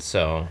it.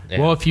 so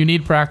yeah. Well, if you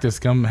need practice,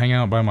 come hang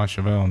out by my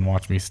Chevelle and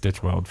watch me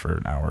stitch weld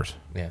for hours.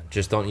 yeah.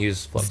 Just don't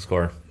use flux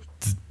core.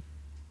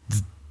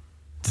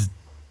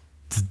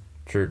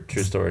 True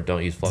story.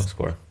 Don't use flux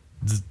core.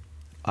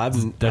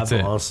 That's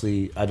it.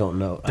 Honestly, I don't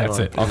know. That's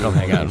it. I'll come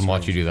hang out and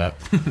watch you do that.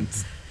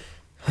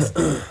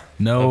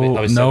 No, I'll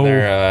be sitting no,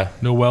 there,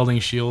 no welding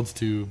shields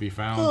to be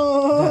found.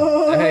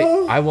 Hey,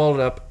 I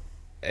welded up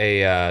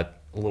a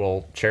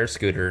little chair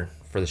scooter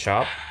for the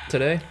shop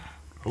today.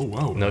 Oh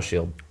wow! No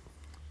shield.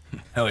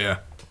 Hell yeah!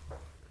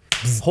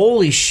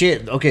 Holy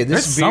shit! Okay,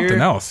 this That's beer something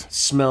else.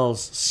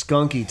 smells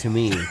skunky to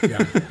me.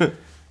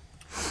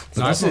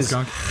 Nice This is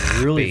skunk.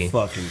 really Be.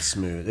 fucking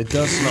smooth. It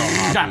does smell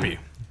hot. Copy.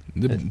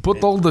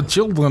 Put all the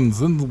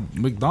children's in the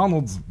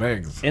McDonald's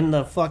bags. In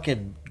the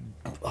fucking.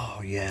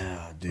 Oh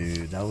yeah,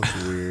 dude, that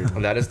was weird.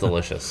 That is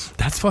delicious.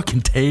 That's fucking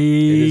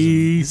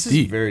This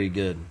tasty. is very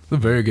good. It's a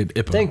very good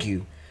IPA. Thank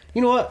you.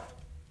 You know what?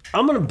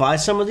 I'm gonna buy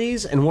some of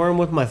these and wear them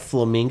with my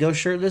flamingo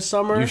shirt this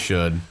summer. You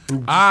should.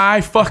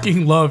 I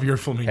fucking love your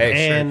flamingo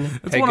Hey, shirt. and-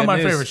 It's Hey, one of good my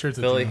news, favorite shirts.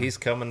 that Billy, you know. he's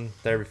coming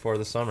there before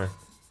the summer.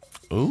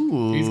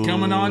 Ooh. He's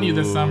coming on you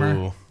this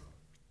summer.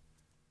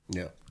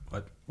 Yeah.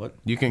 What?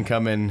 You can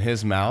come in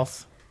his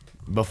mouth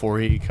before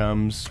he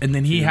comes. And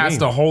then he to has me.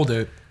 to hold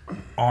it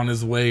on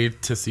his way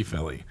to see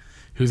Philly.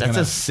 Who's That's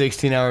gonna? a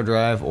 16-hour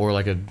drive or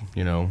like a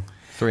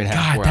 3.5.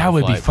 God, 4 that hour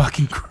would be flight.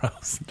 fucking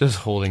gross. Just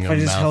holding If a I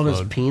just mouth held load.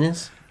 his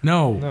penis,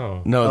 No,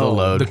 No. No, the Oh,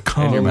 load. the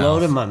cum. in your the mouth.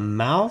 load in my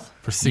mouth.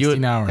 for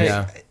 16 hours. Hey,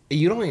 Yeah.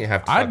 you don't even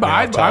have to. suck me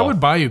I out would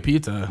buy you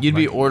pizza. You'd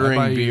be Like, I'd ordering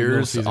buy you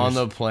beers Little on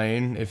Caesars. the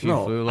plane if you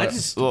No, flew. I Like,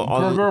 just-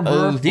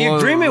 The The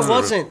agreement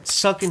wasn't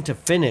sucking to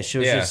finish; it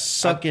was Yeah. just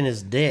sucking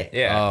his dick.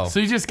 Yeah. Oh. So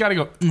you just gotta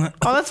go.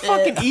 Oh, that's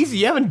fucking easy.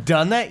 You haven't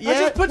done that yet.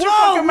 just put your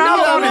fucking mouth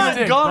no, on his not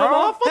dick, gone bro.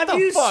 off. What Have the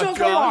you fuck, sucked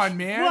Come Josh? on,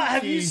 man. What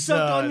have you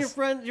sucked on Jesus.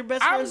 your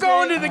best I'm friend's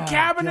going day? to the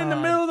cabin in the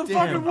middle of the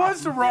damn. fucking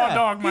woods to raw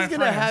dog my He's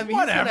gonna friends. have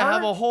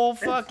Whatever. a whole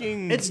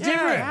fucking. It's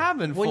different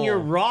cabin when full. you're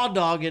raw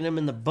dogging him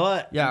in the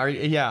butt. Yeah, are you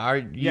you're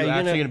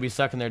actually gonna- gonna be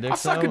sucking their dicks? I'll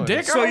suck though, a or-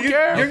 dick. So I don't you're,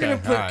 care. you're gonna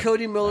Okay, put alright.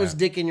 Cody Miller's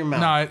dick in your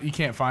mouth. No, you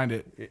can't find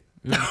it. It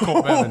was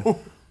Colt Bevan.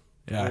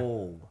 Yeah.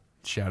 Oh,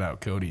 Shout out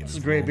Cody. it's a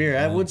great beer.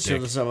 I would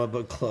serve this on my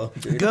book club.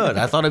 Dude. Good.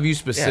 I thought of you You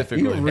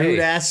specifically. rude Hey,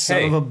 ass son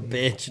hey, of a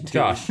bitch, dude.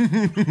 Josh,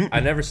 I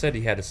never said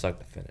he had to suck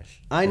to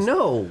finish. I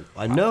know.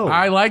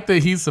 I like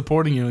that he's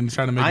supporting you and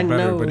trying to make I it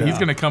better, know. but he's Yeah.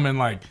 gonna come in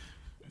like.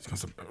 He's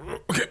gonna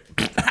okay.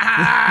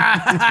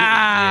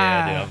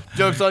 Yeah, dude.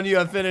 Jokes on you.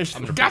 I finished.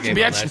 Gotcha,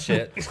 Game on bitch. that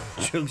shit.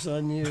 Joke's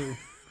on you.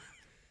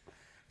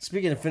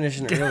 Speaking of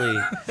finishing early,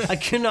 I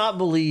cannot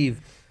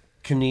believe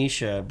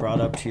Kanisha brought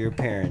up to your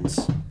parents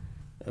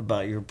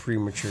about your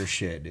premature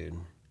shit, dude.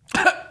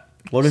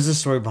 What is the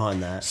story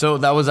behind that? So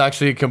that was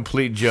actually a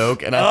complete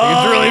joke, and I think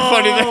it's really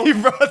funny that you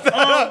brought that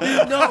up.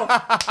 No,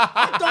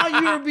 I thought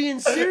you were being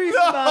serious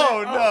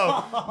about it.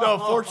 No.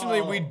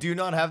 Fortunately, we do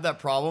not have that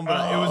problem.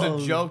 But it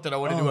was a joke that I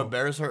wanted to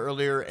embarrass her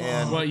earlier,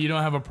 and What, you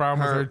don't have a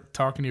problem with her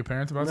talking to your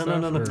parents about stuff?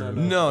 no.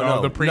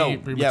 no, the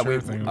premature yeah,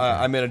 thing.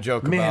 I made a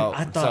joke Man, I about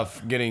thought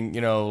stuff getting,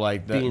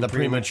 like being the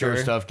premature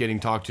premature. stuff getting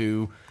talked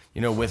to,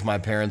 with my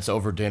parents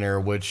over dinner,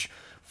 which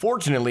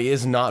fortunately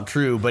is not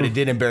true, but it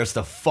did embarrass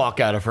the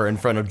fuck out of her in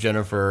front of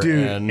Jennifer.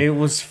 Dude, and it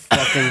was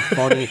fucking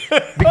funny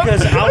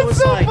because I was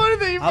so like, funny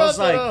that you I was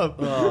brought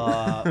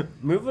that like,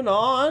 moving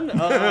on.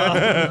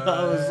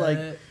 I was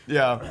like,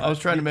 yeah, I was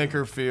trying to make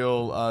her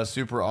feel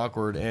super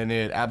awkward, and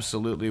it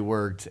absolutely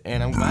worked.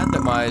 And I'm glad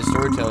that my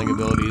storytelling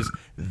abilities,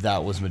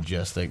 that was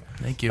majestic.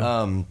 Thank you.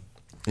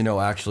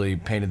 Actually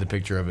painted the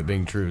picture of it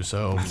being true.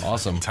 So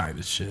awesome. Tight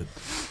as shit.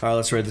 all right,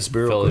 let's rate this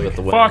beer. Philly Real with quick.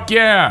 the win. Fuck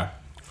yeah.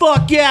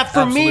 Fuck yeah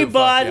for me, Absolute fuck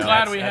bud. yeah.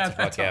 Glad we That's had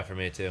a fuck that. yeah for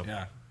me too.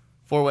 Yeah.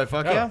 4-way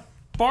fuck yeah.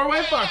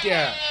 4-way fuck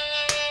yeah.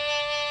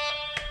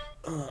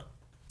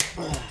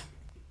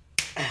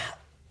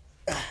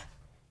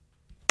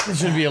 This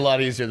should be a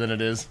lot easier than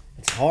it is.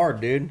 It's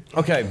hard, dude.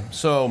 Okay,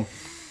 so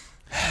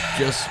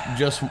just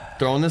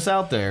throwing this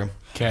out there.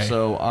 'Kay.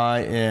 So I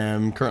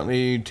am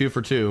currently 2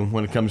 for 2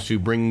 when it comes to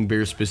bringing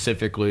beer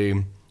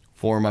specifically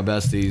for my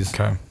besties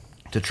Okay.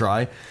 to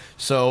try.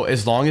 So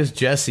as long as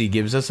Jesse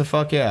gives us a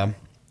fuck yeah,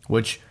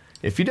 which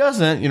if he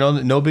doesn't,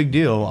 no big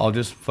deal. I'll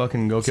just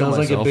fucking go kill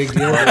Sounds like myself. a big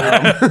deal.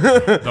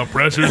 The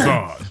pressure's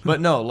on. But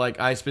no,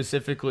 I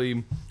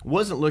specifically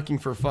wasn't looking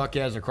for fuck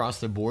yeahs across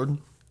the board,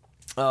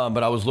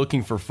 but I was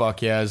looking for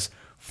fuck yeahs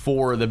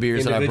for the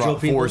beers that I Individual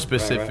brought people? for Right,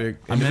 specific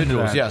I'm into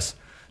individuals. that. Yes.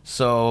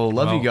 So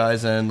love Well- you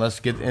guys, and let's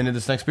get into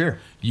this next beer.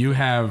 You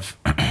have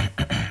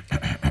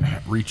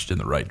reached in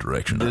the right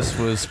direction. This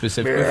was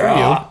specifically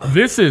for you.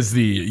 This is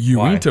the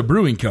Uinta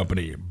Brewing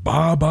Company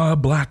Baba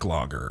Black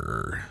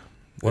Lager.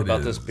 What It about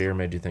is. this beer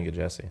made you think of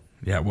Jesse?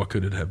 Yeah, what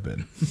could it have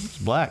been? It's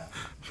black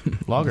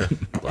lager,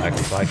 Black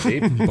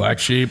sheep. Black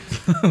Sheep.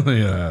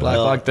 Yeah. black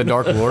like the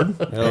Dark Lord,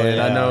 and I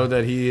yeah. know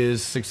that he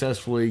is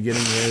successfully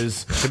getting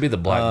his Could be the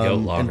black goat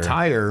lager.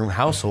 entire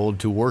household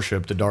to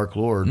worship the Dark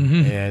Lord,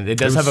 and it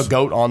does have a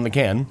goat on the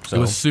can. So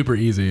It was super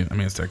easy. I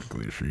mean, it's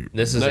technically a sheep.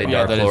 This is Yeah, a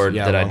Dark that is- Lord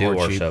yeah, that I one do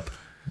more sheep. worship.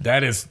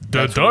 That is the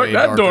That's dark. way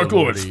That darker Dark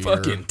Lord's lordy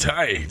or- fucking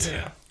tight.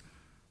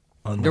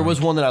 there was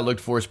one that I looked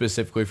for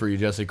specifically for you,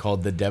 Jesse,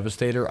 called the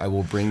Devastator. I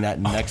will bring that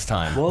next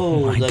time.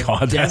 Whoa, the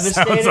God, that sounds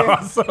Devastator.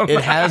 awesome.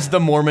 It has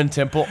the Mormon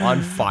temple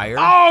on fire.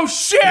 Oh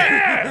shit!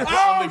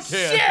 Oh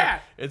shit!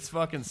 It's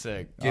fucking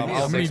sick. Give me a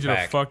I'm gonna need you to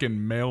six-pack.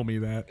 fucking mail me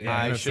that.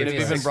 I That's should have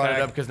give me a even brought it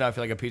six-pack. up because now I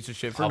feel like a piece of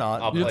shit for I'll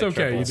not. play It's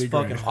okay. You triples. did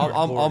Fucking great.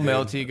 I'll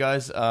mail it to you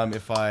guys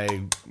if I,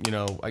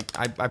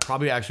 I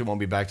probably actually won't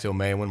be back till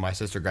May when my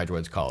sister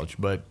graduates college,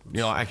 but,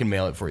 I can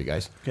mail it for you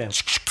guys. Okay.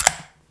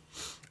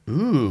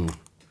 Ooh.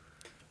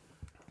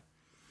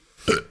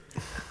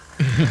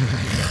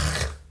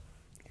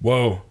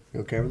 Whoa.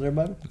 You okay over there,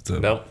 bud?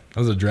 Nope. That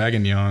was a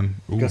dragon yawn.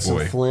 Oh Got some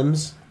boy.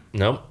 flims.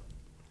 Nope.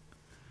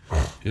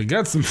 You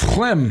got some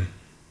phlegm.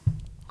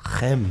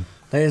 Chem.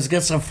 Hey, let's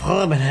get some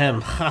phlegm in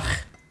him.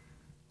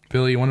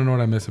 Billy, you want to know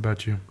what I miss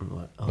about you?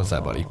 What's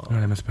that, buddy? You know what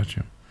I miss about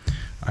you?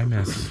 I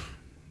miss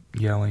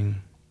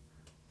yelling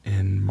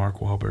in Mark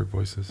Wahlberg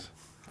voices.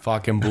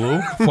 Fucking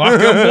blue. Fucking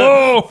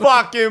blow!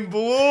 Fucking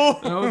blue.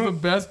 That was the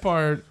best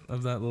part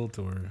of that little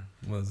tour,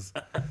 was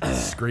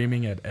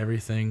screaming at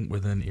everything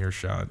within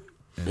earshot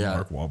in Yeah.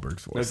 Mark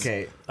Wahlberg's voice.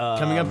 Okay.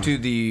 Coming up to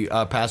the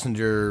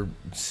passenger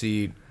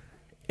seat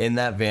in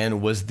that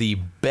van was the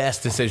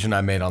best decision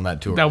I made on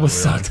that tour. That was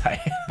so early on. tight.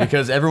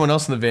 Because everyone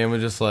else in the van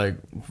was just like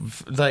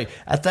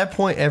at that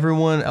point,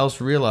 everyone else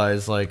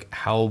realized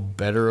how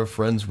better of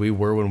friends we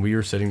were when we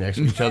were sitting next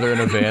to each other in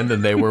a van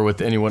than they were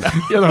with anyone else.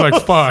 Yeah, they're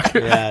like, fuck.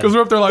 Yeah. Because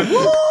we're up there like,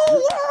 Look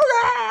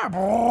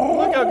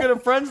how good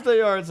of friends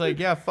they are. It's like,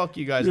 yeah, fuck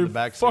you guys in the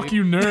back seat. fuck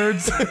you,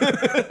 nerds.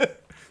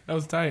 That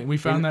was tight. We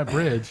found that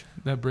bridge.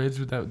 That bridge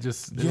with that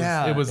just,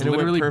 it was and it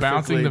went literally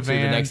bouncing perfectly the to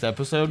van. the next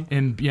episode.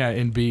 in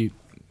beat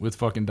with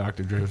fucking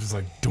Dr. Dre. It was just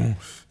like, dun,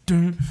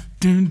 dun,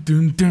 dun,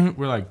 dun, dun.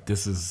 We're like,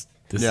 this is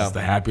the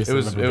happiest It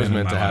was I've ever it was been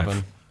in meant to my life.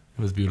 happen.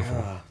 It was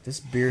beautiful. This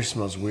beer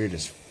smells weird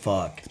as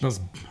fuck. It smells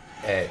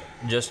Hey,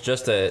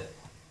 just a.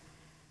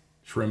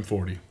 Shrimp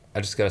 40.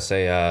 I just gotta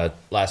say,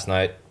 last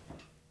night,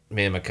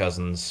 me and my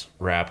cousins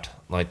wrapped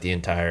the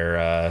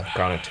entire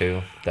Chronic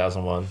 2,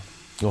 2001.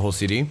 The whole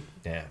CD.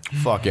 Yeah.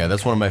 Fuck yeah,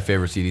 that's one of my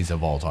favorite CDs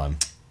of all time.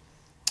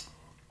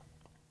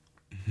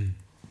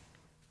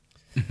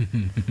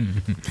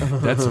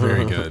 That's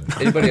very good.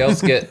 Anybody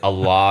else get a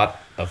lot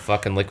of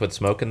fucking liquid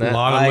smoke in A that?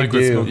 lot of I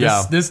liquid do. smoke.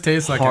 Yeah. This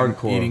tastes like I'm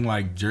Hardcore. eating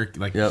like jerky.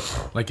 Like, Yep.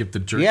 like if the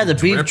jerky. Yeah, the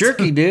beef dripped.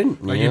 jerky,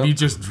 dude. Like Yeah. if you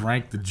just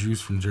drank the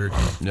juice from jerky.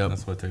 Yep.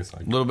 That's what it tastes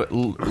like.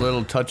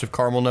 Little touch of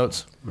caramel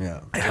notes.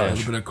 Yeah. A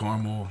little bit of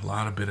caramel, a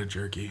lot of bit of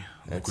jerky,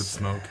 liquid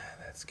smoke.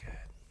 That's good.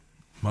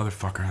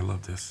 Motherfucker, I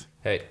love this.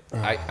 Hey,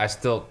 I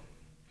still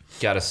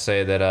gotta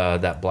say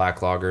that that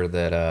black lager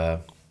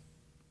that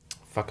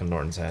fucking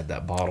Norton's had,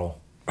 that bottle.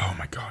 Oh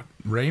my god,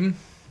 Rain.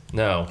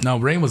 No. No,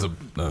 Reign was a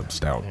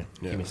stout.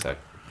 Give me a sec.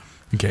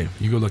 Okay,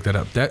 you go look that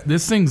up.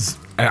 This thing's.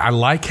 I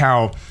like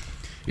how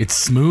it's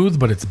smooth,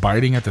 but it's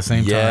biting at the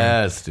same time.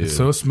 Yes, dude. It's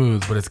so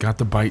smooth, but it's got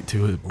the bite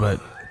to it.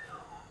 But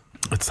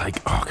it's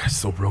like, oh gosh,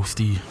 so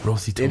roasty,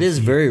 toasty. It is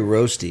very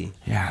roasty.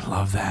 Yeah, I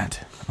love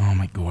that. Oh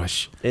my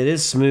gosh. It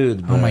is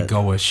smooth, but Oh my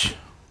gosh.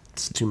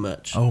 it's too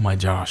much. Oh my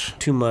Josh.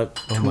 Too much.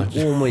 Oh my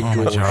Oh my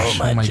gosh. Josh.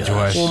 Oh my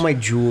Josh. Oh my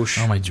Josh.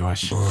 Oh my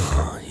Josh.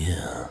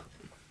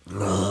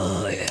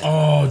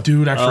 Oh,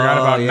 dude, I forgot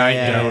about Night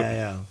Goat.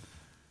 Yeah.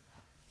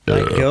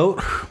 Night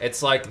Goat?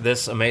 It's like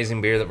this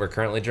amazing beer that we're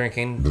currently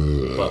drinking,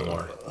 but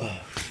more.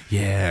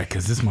 Yeah,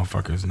 because this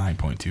motherfucker is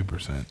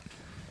 9.2%.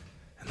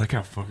 And look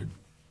how fucking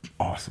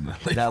awesome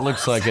that is. That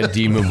looks like a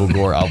Demon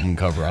Gore album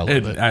cover. I love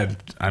it.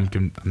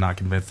 I'm not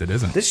convinced it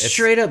isn't. This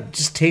straight up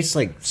just tastes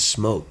like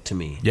smoke to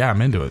me. Yeah,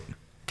 I'm into it.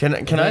 Can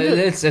I?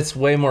 It's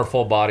way more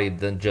full bodied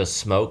than just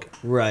smoke.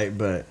 Right,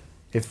 but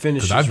it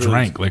finishes. Because I've really,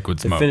 drank liquid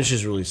It smoke,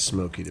 finishes really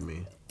smoky to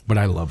me. but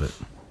I love it.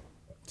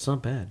 It's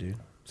not bad, dude.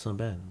 It's not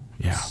bad.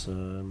 Yeah. It's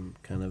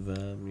kind of,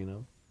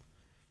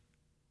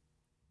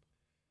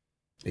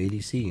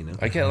 ADC, you know?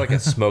 I get like a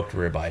smoked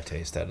ribeye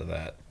taste out of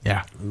that.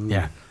 Yeah,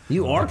 yeah.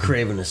 You are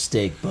craving a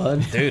steak,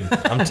 bud. Dude,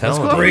 I'm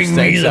telling you. Bring me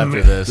Steaks the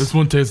after this. This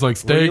one tastes like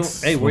Where do you-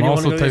 steaks. Hey, This where do one you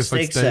want to go to tastes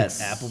like steak set?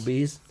 steaks.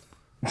 Applebee's?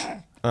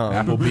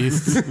 Apple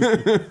Beasts.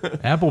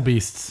 Apple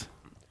Beasts.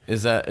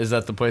 Is that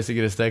the place to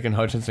get a steak in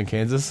Hutchinson,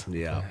 Kansas?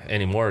 Yeah.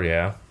 Anymore,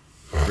 yeah.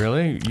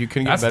 Really? You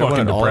couldn't get That's a better one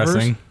fucking at Oliver's?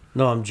 depressing.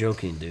 No, I'm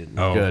joking, dude.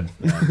 Oh, Good.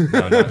 No,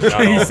 not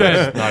all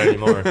said- not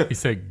anymore. He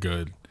said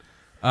good.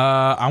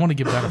 I want to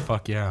give that a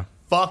fuck yeah.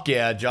 Fuck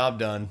yeah, job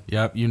done.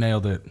 Yep, you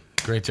nailed it.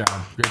 Great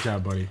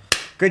job, buddy.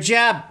 Great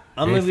job.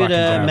 I'm Great going to give it fucking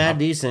a job. Mad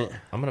Decent.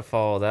 I'm gonna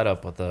follow that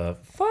up with a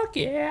fuck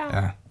yeah.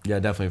 Yeah. Yeah,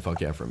 definitely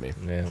fuck yeah from me.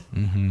 Yeah.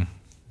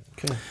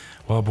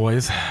 Well,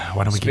 boys,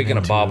 why don't we Speaking get of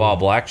into Baba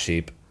Black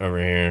Sheep over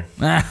here,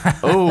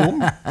 Oh,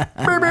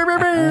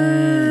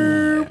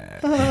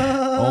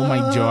 Oh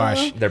my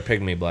Josh, they're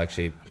pygmy black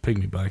sheep.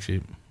 pygmy black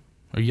sheep.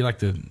 Are you like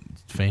the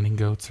fainting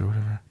goats or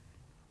whatever?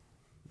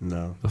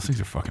 No. Those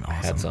things are fucking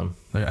awesome. Had some.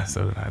 Yeah,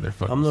 so did I. They're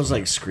fucking. I'm those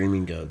like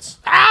screaming goats.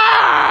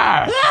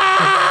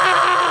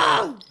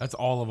 That's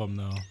all of them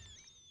though. is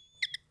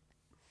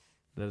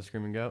that a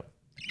screaming goat?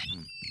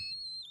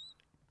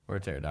 Or a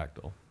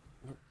pterodactyl?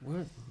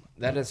 What?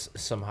 That is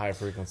some high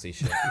frequency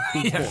shit.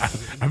 Yeah,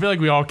 I feel like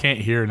we all can't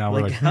hear now.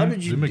 We're Like, like, how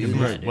did you they make do a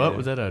noise. that, dude? What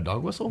was that? A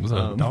dog whistle? Was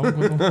that a dog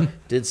whistle?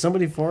 Did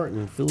somebody fart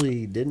and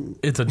Philly didn't?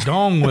 It's a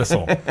dong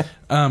whistle. Called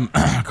in all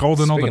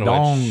the Speaking of which,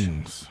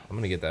 dongs. I'm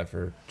gonna get that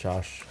for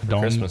Josh for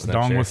Dong, Christmas next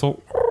dong year.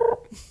 whistle.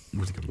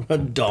 Where's it going? A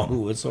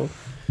dong whistle.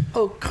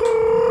 Oh,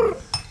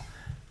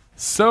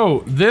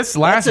 So this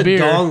last that's a beer,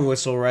 dong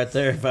whistle right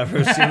there. If I've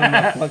ever seen it in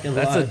my fucking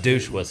That's a life.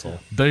 douche whistle.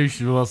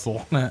 douche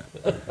whistle.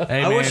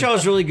 Hey, I wish I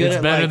was really good It's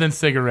at better like, than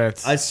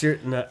cigarettes.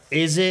 no,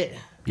 is it?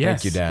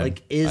 Yes. Thank you, Dad.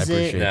 Like, is I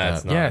appreciate it- Nah, that.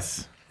 it's not.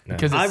 Yes, No.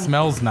 because it I've-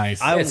 smells nice.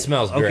 It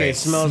smells Okay, great. it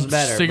smells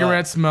better.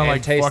 Cigarettes smell And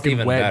like tastes fucking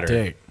even wet better.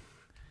 dick.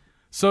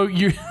 So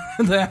you,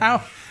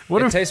 how?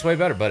 What It if? tastes way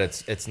better, but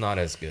it's not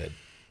as good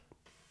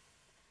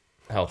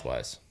health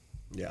wise.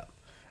 But,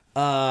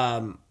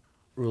 yeah.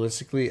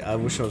 Realistically, I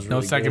wish I was really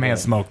No good secondhand at-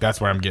 smoke.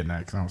 That's where I'm getting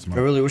at. 'Cause I don't I smoke.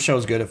 really wish I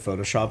was good at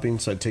photoshopping,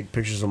 so I'd take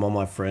pictures of all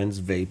my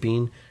friends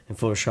vaping and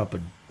Photoshop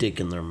a dick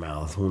in their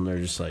mouth when they're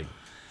just like,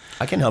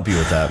 I can help you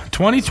with that.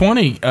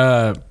 2020.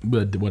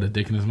 What a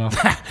dick in his mouth.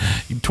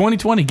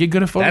 2020. Get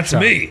good at Photoshop. That's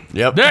me.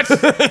 Yep. That's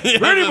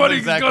anybody's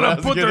exactly what I gonna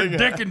was put their getting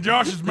dick in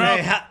Josh's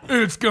mouth. how-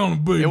 It's gonna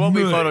be. It won't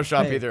be nut.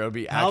 Photoshop Hey, either. It'll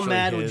be how actually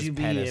mad his would you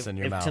be penis if, in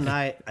your if mouth.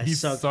 tonight I He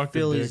sucked sucked a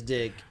Philly's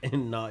dick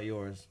and not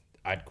yours?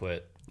 I'd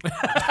quit.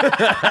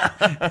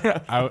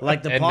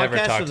 Like the And podcast never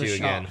or talk the to you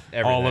shop?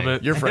 again. All of Everything.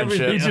 it. Your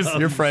friendship. He just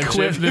Your friendship.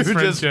 quit this He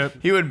would just- friendship.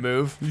 he would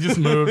move. He just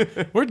moved.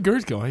 Where'd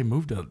Gers go? He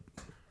moved to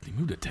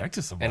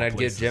Texas. Of And all I'd give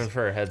places.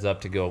 Jennifer a heads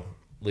up to go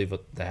leave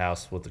the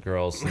house with the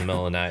girls in the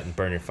middle of the night and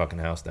burn your fucking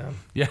house down.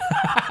 Yeah.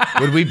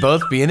 Would we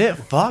both be in it?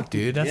 Fuck,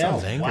 dude. That Yeah,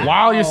 sounds angry.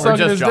 While you're Or sucking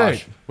just his Josh.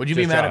 dick. Would you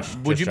be Just mad Josh. at?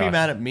 Would Just you be Josh.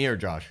 mad at me or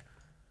Josh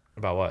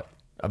About what?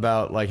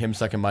 about like him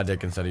sucking my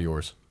dick instead of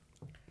yours?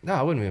 No,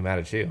 I wouldn't be mad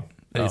at you.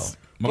 He's-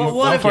 But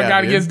what if- Motherfucker Yeah,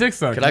 gotta dude. get his dick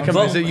sucked. Could I come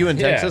Well, visit you in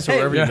yeah. Texas or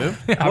wherever Yeah. you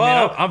move? I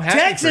mean, I'm happy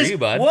Texas. for you,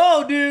 bud.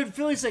 Whoa, dude.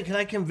 Philly said, "Can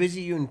I come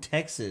visit you in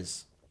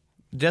Texas?"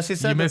 Jesse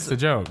said You missed the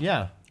joke.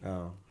 Yeah.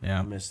 Oh, Yeah.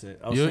 I missed it.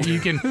 I was You,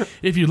 thinking, you can,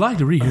 if you'd like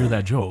to rehear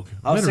that joke,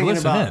 I was better thinking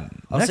listen about. in. I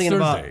was Next thinking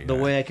Thursday. about the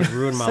way I could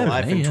ruin my 7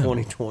 life in a.m..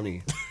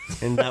 2020,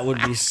 and that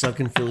would be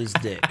sucking Philly's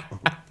dick.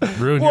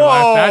 Ruin your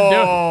life. That do.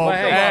 Well,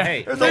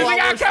 hey, There's hey, a lot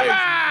got worse things-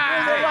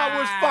 there's a lot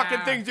worse fucking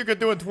things you could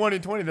do in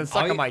 2020 than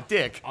sucking you- my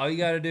dick. all you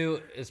gotta do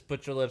is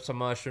put your lips on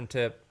mushroom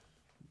tip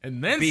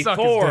And then suck his dick.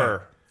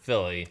 before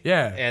Philly.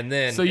 Yeah. And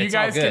then so you it's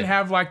all guys can good.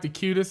 have like the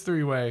cutest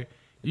three-way.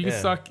 You can Yeah.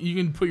 suck. You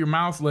can put your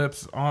mouse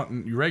lips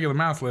on your regular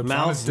mouse lips. on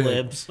Mouse his dick.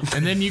 lips.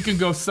 And then you can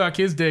go suck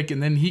his dick,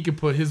 and then he can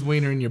put his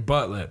wiener in your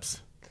butt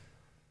lips.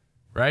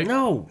 Right?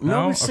 No,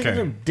 nobody's sticking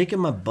their dick in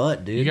my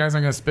butt, dude. You guys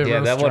aren't gonna spit Yeah,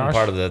 roast that wasn't Josh?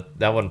 part of the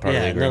Yeah,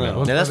 agreement. no.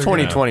 Yeah, that's Let's put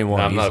it 2021.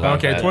 I'm not about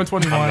Okay, that.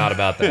 2021. I'm not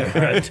about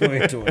that.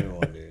 2021,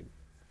 dude.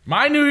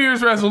 My New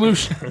Year's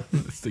resolution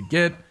is to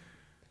get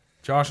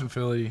Josh and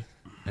Philly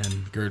and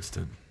Gertz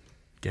to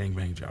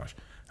gangbang Josh.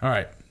 All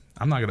right.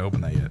 I'm not going to open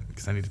that yet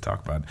because I need to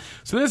talk about it.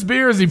 So this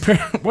beer is the...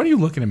 What are you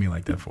looking at me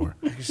like that for?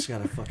 I just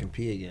gotta fucking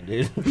pee again,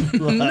 dude.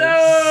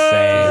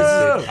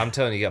 No! I'm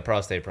telling you, you got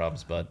prostate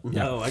problems, bud.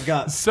 No, I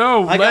got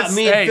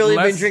me and Philly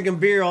been drinking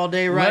beer all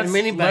day riding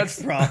mini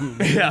bikes. Problem.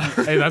 Yeah.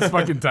 Hey, that's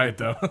fucking tight,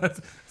 though.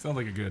 Sounds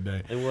like a good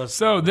day. It was.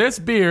 So this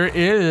beer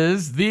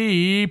is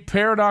the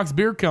Paradox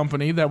Beer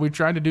Company that we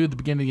tried to do at the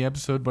beginning of the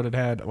episode, but it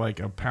had like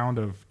a pound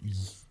of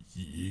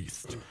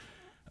yeast.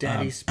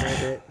 Daddy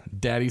spread it.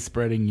 Daddy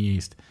spreading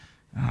yeast.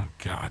 Oh,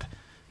 God.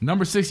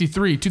 Number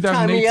 63,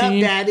 Tie me up,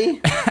 2018. Daddy.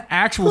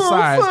 Actual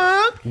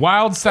size.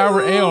 Wild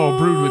sour ale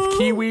brewed with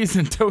kiwis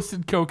and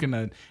toasted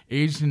coconut.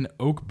 Aged in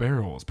oak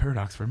barrels.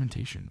 Paradox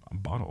fermentation.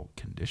 Bottle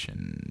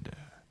conditioned.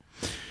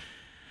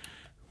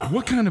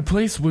 What kind of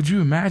place would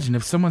you imagine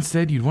if someone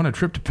said you'd want a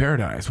trip to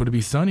paradise? Would it be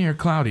sunny or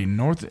cloudy,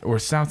 north or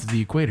south of the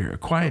equator, a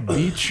quiet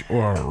beach,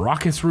 or a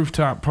raucous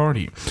rooftop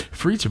party?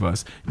 For each of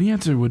us, the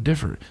answer would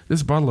differ.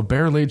 This bottle of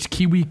barrel-aged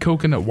kiwi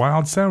coconut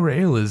wild sour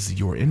ale is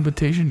your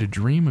invitation to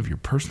dream of your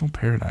personal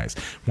paradise,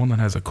 one that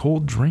has a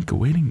cold drink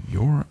awaiting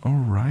your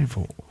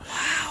arrival.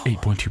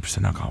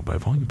 8.2% alcohol by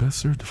volume, best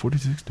served to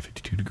 46 to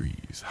 52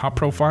 degrees. Hop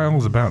profile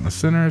is about in the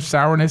center.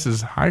 Sourness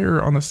is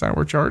higher on the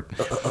sour chart.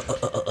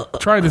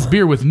 Try this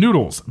beer with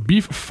noodles,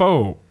 beef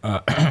pho, You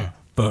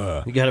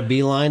got a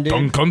beeline, dude?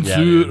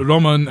 tonkatsu,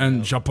 ramen,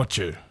 and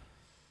japchae.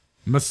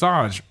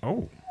 Massage,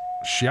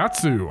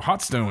 shiatsu,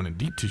 hot stone, and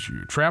deep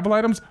tissue. Travel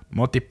items,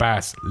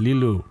 motipass,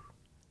 lilu.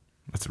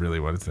 That's really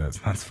what it says.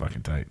 That's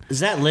fucking tight.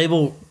 Does that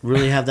label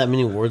really have that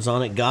many words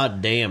on it?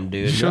 God damn,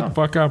 dude. Shut the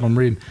fuck up, I'm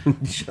reading.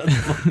 Shut the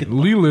fucking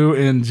Lilu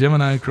and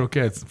Gemini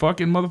croquettes.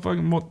 Fucking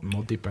motherfucking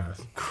multipass.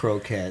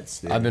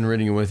 croquettes, dude. I've been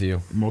reading it with you.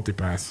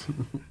 Multipass.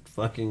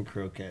 Fucking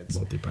croquettes.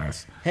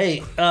 Multipass.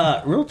 Hey,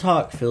 real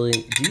talk, Philly.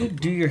 Do you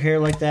do your hair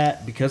like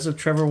that because of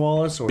Trevor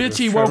Wallace? Or Bitch, does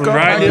he Trevor woke up.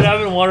 Right, dude,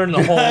 I've been wondering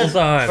the whole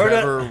time. Or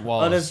Trevor does-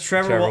 Wallace. Oh, does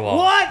Trevor Trevor Wallace.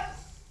 Wallace. What?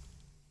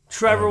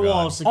 Trevor Oh, God.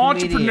 Wallace, the comedian.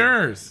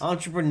 Entrepreneurs.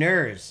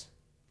 Entrepreneurs.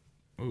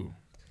 Ooh.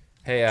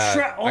 Hey,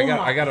 Oh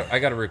I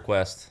got a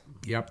request.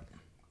 Yep.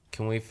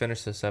 Can we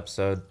finish this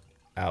episode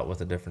out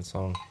with a different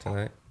song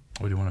tonight?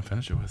 What do you want to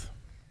finish it with?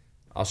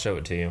 I'll show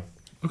it to you.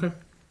 Okay.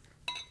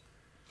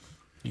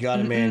 You got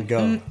it, man.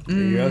 Go.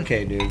 You're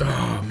okay, dude.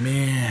 Oh,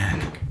 man.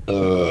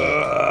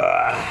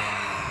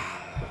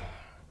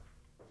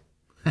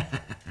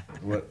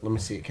 What? Let me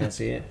see it. Can I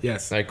see it?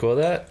 Yes. Are you cool with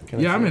that? Can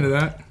I Yeah, see I'm it? into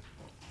that.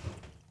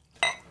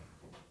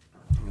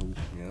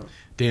 Yeah.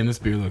 Damn, this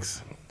beer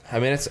looks... I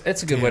mean,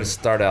 it's a good way to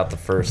start out the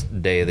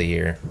first day of the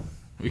year.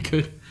 We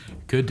could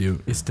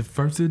do. It's the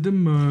first of the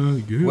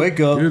month. Get Wake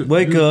it, up. get it,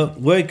 Wake get it. up.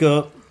 Wake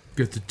up.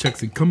 Get the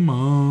checks and come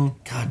on.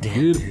 God damn,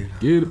 Get dude. it.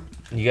 Get it.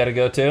 You got to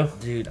go too.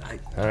 Dude, All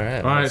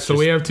right. All right, so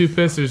we have two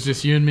pistons,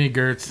 just you and me,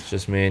 Gertz. It's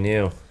just me and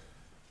you.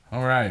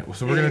 All right,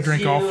 so we're going to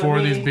drink all four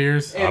of these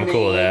beers. I'm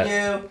cool with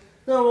that.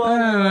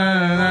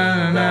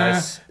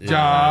 Nice.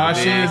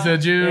 Josh is a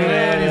Jew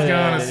and he's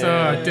going to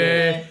suck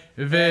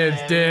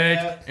David's dick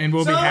and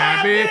we'll be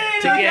happy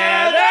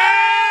together.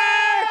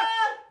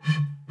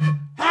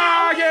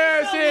 I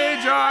can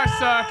see Josh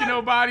sucking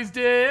nobody's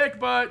dick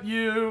but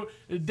you,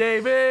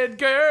 David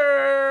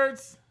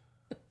Gertz.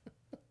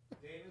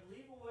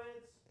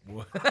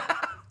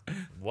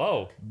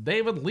 Whoa.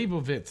 David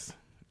Leibovitz.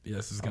 Yeah,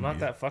 this is I'm gonna not be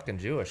that fucking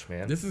Jewish,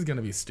 man. This is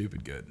gonna be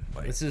stupid good.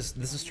 Like, This is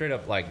straight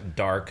up like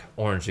dark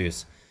orange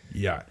juice.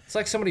 yeah. It's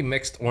like somebody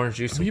mixed orange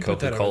juice Will you and put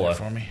that over Coca-Cola.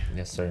 there for me?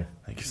 Yes, sir.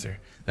 Thank you, sir.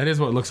 That is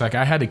what it looks like.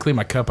 I had to clean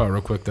my cup out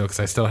real quick though, because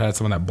I still had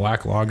some of that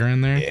black lager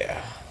in there.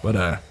 Yeah.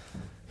 But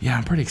yeah,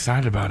 I'm pretty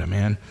excited about it,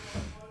 man.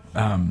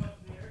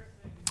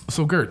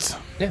 So Gertz,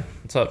 Yeah.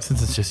 What's up?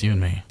 since it's just you and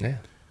me, Yeah.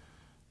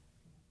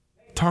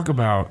 talk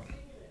about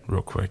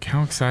real quick.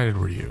 How excited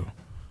were you?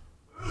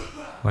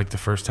 Like the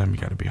first time you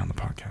got to be on the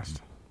podcast.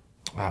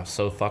 I was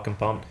so fucking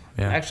pumped.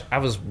 Yeah. Actually, I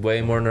was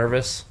way more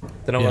nervous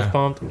than I was Yeah.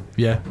 pumped.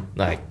 Yeah.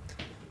 Like,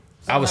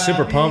 I was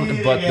super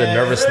pumped, but the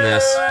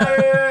nervousness,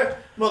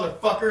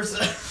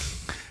 Motherfuckers.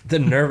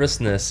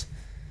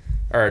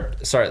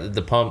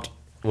 the pumped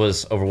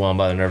was overwhelmed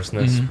by the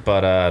nervousness. Mm-hmm.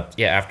 But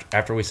yeah,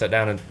 after we sat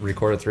down and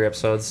recorded 3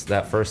 episodes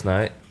that first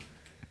night,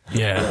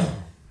 Yeah.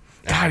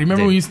 God, you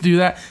remember when we used to do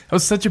that? That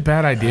was such a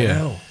bad idea. I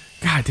know.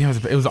 God damn,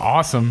 it was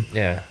awesome.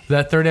 Yeah.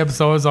 That third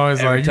episode was always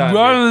Every like, time,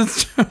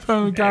 "Let's jump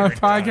on the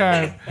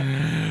podcast."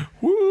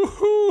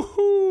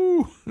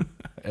 Woo-hoo-hoo.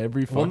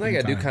 Every fucking One thing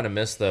I do time. kind of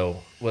miss though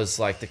was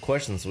like the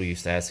questions we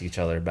used to ask each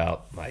other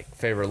about like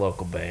favorite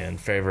local band,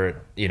 favorite,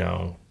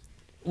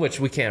 which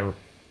we can't,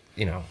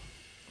 we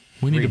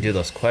need redo to.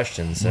 those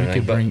questions. we and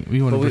could everything, bring-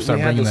 we wanna start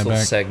had bringing those that little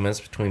back. segments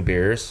between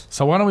beers.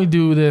 So why don't we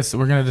do this?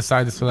 We're gonna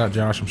decide this without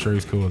Josh. I'm sure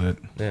he's cool with it.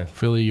 Yeah.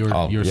 Philly, you're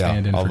Yeah,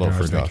 stand-in I'll for vote Josh.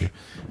 for Thank Josh. you.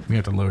 We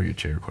have to lower your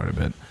chair quite a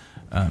bit.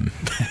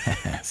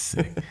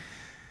 Sick.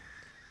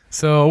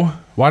 So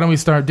why don't we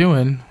start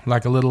doing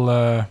like a little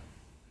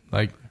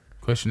like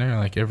questionnaire?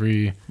 Like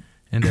every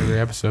end of every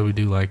episode, we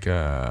do like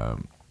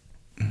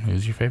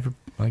who's your favorite,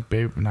 like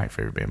baby, not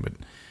favorite band, but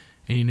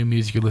Any new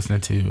music you're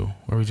listening to,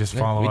 where we just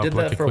follow we up did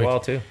like that for a while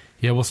too.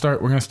 Yeah, we're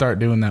gonna start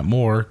doing that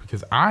more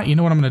because you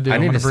know what I'm gonna do? I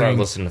need I'm to gonna start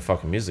listening to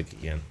fucking music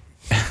again.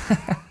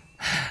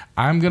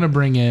 I'm gonna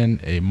bring in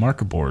a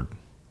marker board,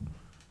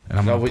 and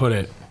I'm gonna put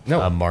it.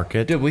 No, A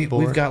market dude. We've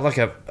board? got like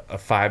a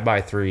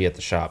 5x3 at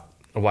the shop,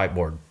 a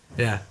whiteboard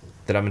Yeah,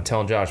 that I've been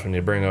telling Josh we need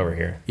to bring over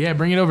here, yeah,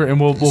 bring it over, and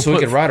we'll so we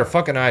put, can write our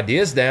fucking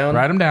ideas down.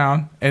 write them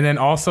down, and then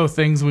also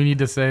things we need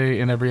to say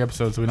in every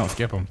episode so we don't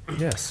skip them.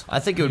 Yes. I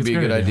think it would It's be a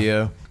a good good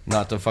idea. idea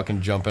not to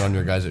fucking jump in on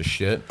your guys'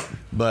 shit,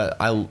 but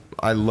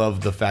I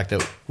love the fact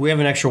that We have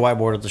an extra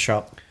whiteboard at the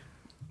shop.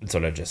 That's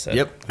what I just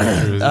said.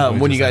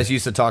 when you guys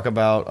used to talk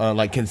about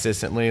like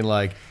consistently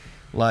like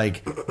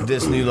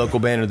this new local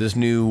band or this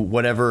new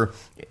whatever,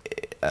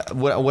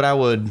 what I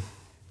would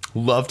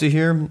love to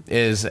hear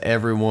is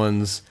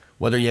everyone's,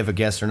 whether you have a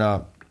guest or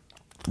not,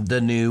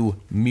 the new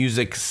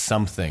music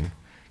something.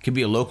 Could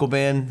be a local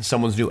band,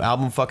 someone's new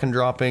album fucking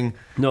dropping.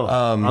 No,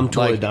 I'm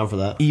totally like, down for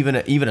that. Even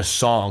a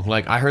song.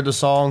 Like I heard the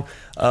song,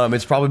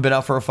 it's probably been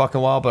out for a fucking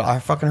while, but I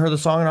fucking heard the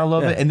song and I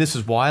love Yeah. it. And this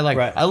is why. Like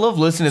Right. I love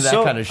listening to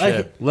that kind of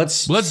shit.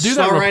 Let's Let's do that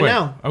start real right quick.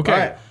 now. Okay. All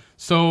right.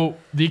 So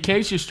the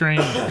Acacia Strain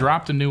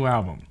dropped a new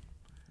album,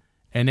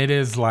 and it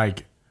is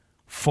like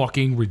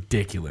fucking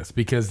ridiculous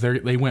because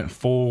they went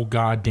full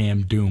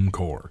goddamn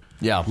doomcore.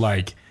 Yeah.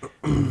 Like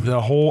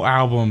the whole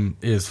album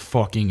is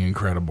fucking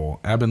incredible.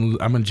 I've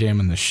been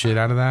jamming the shit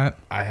out of that.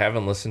 I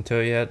haven't listened to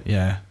it yet,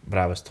 Yeah. but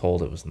I was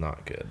told it was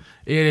not good.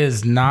 It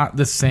is not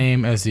the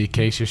same as the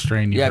Acacia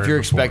Strain. Yeah, if you're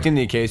expecting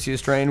the Acacia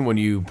Strain when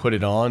you put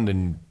it on,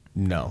 then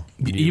no.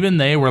 Even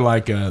they were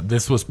like,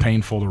 this was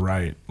painful to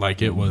write.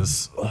 Like it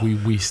was,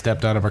 we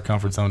stepped out of our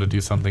comfort zone to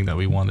do something that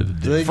we wanted to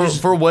do. They For,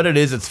 just, for what it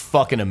is, it's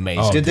fucking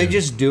amazing. Oh, did they dude.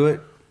 just do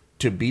it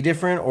to be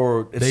different,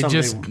 or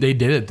it's They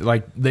did it.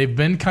 Like they've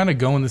been kind of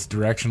going this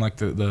direction, like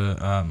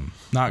the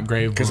not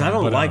grave. Because I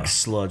Bloom, don't but, like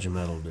sludge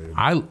metal, dude.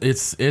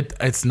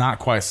 it's not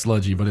quite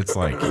sludgy, but it's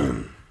like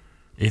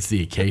it's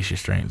the Acacia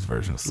Strains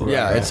version of sludgy.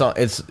 Yeah,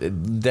 it's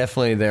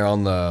definitely there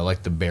on the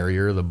like the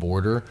barrier, the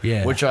border.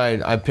 Yeah. Which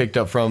I picked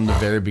up from the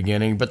very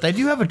beginning. But they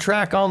do have a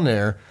track on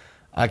there.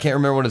 I can't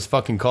remember what it's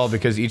fucking called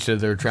because each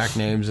of their track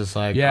names is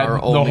like Yeah, our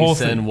the only whole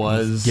sin thing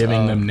was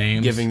giving them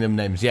names. Giving them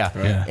names, yeah.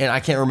 Yeah. And I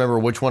can't remember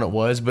which one it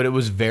was, but it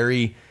was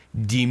very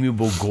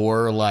Demube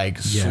Gore, like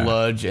Yeah.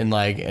 sludge and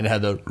like it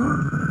had the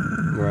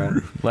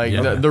Right. like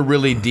Yeah. the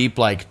really deep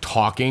like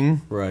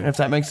talking. Right. If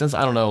that makes sense.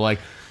 I don't know. Like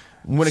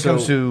when it So,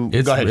 comes to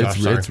It's go ahead,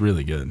 Josh, sorry. it's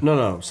really good.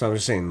 No. So I'm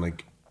just saying,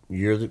 like,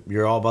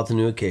 you're all about the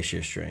new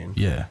Acacia Strain.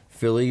 Yeah.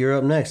 Philly, you're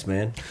up next,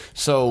 man.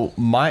 So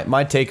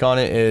my take on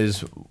it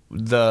is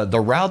the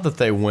route that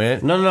they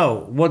went.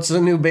 No. What's the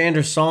new band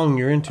or song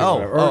you're into? Oh,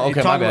 Or okay,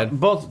 my talk bad. about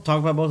both. Talk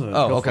about both of them.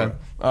 Oh, Go okay.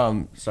 for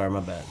it. Sorry, my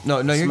bad. No,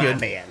 you're It's my good.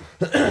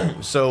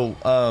 band. So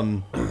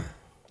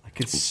I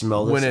could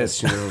smell this When it- as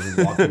soon as I was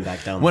walking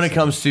back down. when the it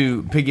comes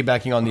to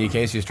piggybacking on the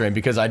Acacia Strain,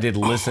 because I did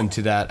listen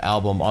to that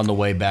album on the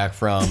way back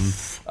from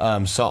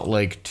Salt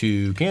Lake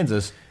to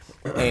Kansas,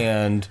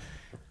 and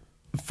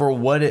for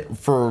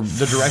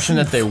the direction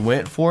that they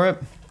went for it,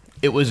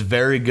 it was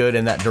very good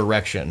in that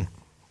direction.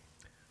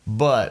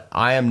 But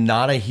I am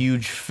not a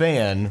huge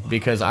fan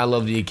because I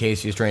love the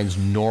Acacia Strain's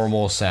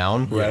normal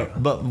sound. Right.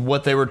 But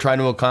what they were trying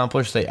to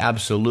accomplish, they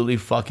absolutely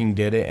fucking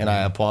did it, and I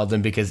applaud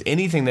them because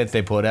anything that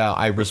they put out,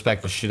 I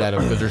respect the shit out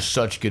of because they're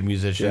such good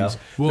musicians.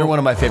 Yeah. They're one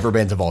of my favorite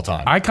bands of all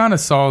time. I kind of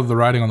saw the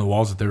writing on the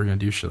walls that they were going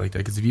to do shit like that.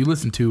 Because if you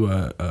listen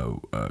to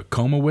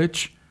Coma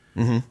Witch,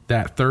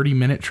 that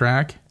 30-minute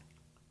track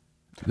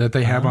that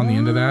they have on the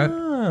end of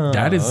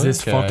that is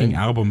this okay. fucking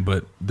album,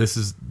 but this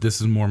is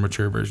a more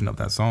mature version of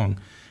that song.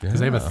 Because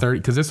they have a 30.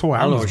 Because this whole know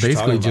album what is you're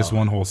basically talking just about.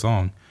 one whole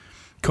song.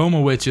 Coma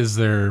Witch is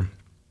the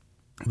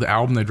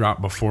album they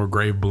dropped before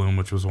Grave Bloom,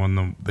 which was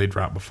one they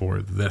dropped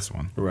before this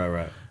one.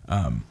 Right.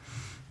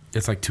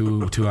 It's like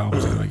two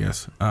albums ago, I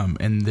guess.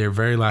 And their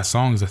very last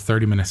song is a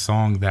 30-minute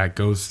song that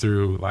goes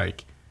through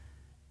like,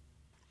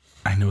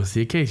 I know it's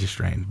the Acacia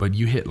Strain, but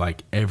you hit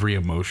like every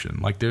emotion.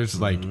 Like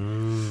there's like,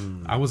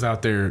 I was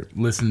out there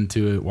listening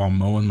to it while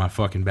mowing my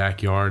fucking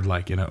backyard,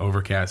 like in an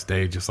overcast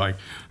day, just like,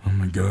 oh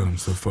my God, I'm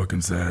so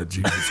fucking sad.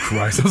 Jesus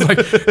Christ. I was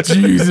like,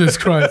 Jesus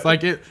Christ.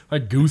 Like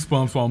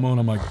goosebumps while mowing.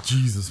 I'm like,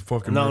 Jesus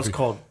fucking No, it's Murphy.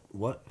 called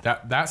what?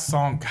 That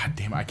song, God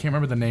damn, I can't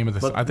remember the name of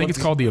this. But I think it's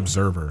called The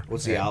Observer.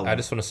 What's the album? I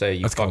just want to say,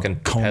 you That's called fucking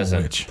Coma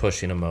peasant Witch.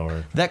 pushing a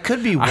mower. That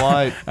could be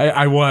why.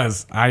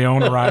 I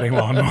own a riding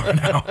lawnmower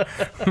now.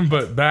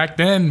 But back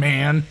then,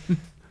 man.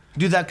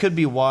 Dude, that could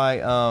be why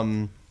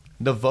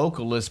the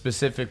vocalist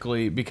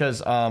specifically,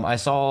 because I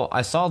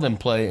saw them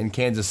play in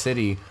Kansas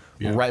City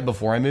right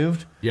before I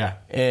moved. Yeah.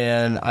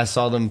 And I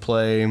saw them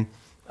play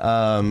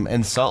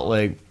in Salt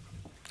Lake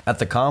at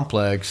the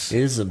complex It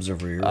is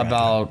Observer. You're right.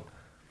 about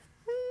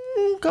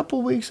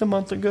a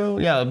month ago.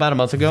 Yeah, about a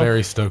month ago.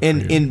 Very stoked for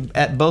you. In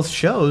at both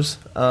shows,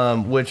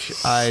 which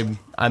I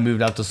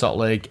moved out to Salt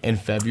Lake in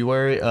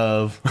February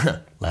of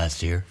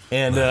last year.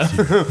 And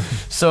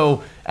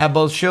so at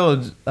both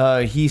shows,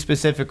 he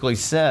specifically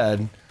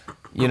said,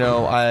 you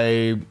know,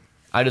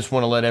 I just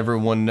want to let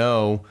everyone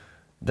know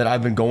that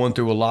I've been going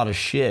through a lot of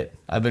shit.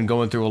 I've been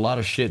going through a lot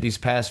of shit these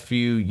past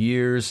few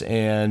years,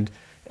 and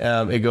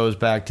it goes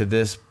back to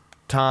this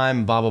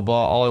time, blah, blah,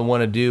 blah. All I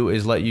want to do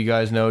is let you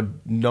guys know,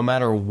 no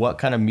matter what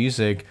kind of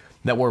music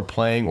that we're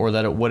playing or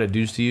that what it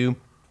does to you,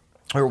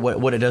 or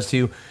what it does to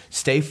you,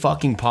 stay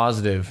fucking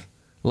positive.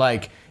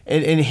 Like,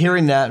 and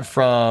hearing that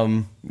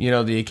from,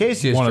 the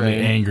Acacia One of the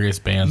strain,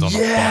 angriest bands on the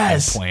fucking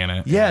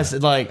planet. Yes,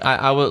 like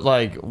I was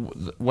like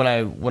when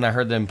I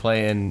heard them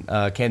play in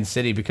Kansas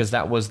City, because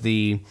that was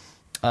the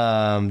they're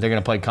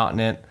gonna play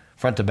Continent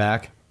front to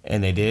back,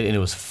 and they did, and it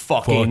was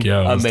fucking Fuck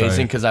yeah, it was amazing,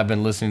 tight. because I've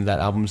been listening to that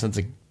album since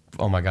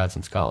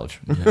since college.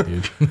 Yeah,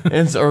 dude.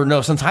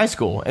 Since high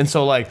school. And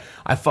so like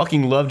I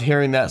fucking loved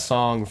hearing that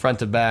song front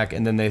to back,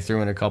 and then they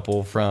threw in a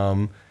couple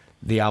from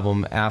the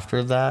album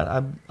after that.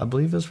 I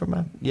believe is from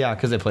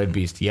because they played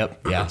Beast.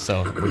 Yep, yeah.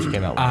 So which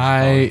came out when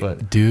I was in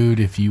college, Dude,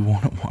 if you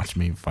want to watch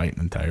me fight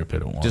an entire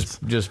pit at once,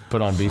 just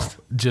put on Beast.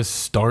 just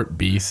start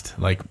Beast.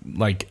 Like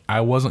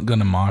I wasn't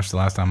gonna mosh the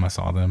last time I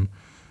saw them,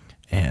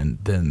 and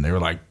then they were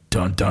like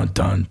dun dun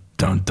dun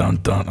dun dun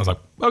dun. I was like,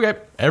 okay,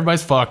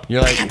 everybody's fucked.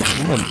 You're like,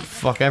 I'm gonna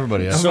fuck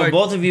everybody up. So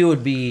both of you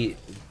would be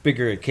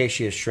bigger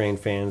Acacia Strain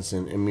fans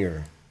than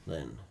Amir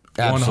then.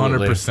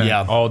 100%,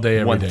 Yeah. all day,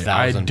 every day.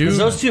 1000%. do, Because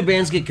those two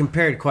bands get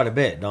compared quite a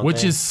bit, don't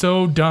which they? is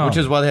so dumb. Which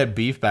is why they had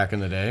beef back in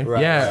the day.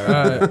 Right,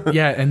 yeah,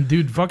 yeah, and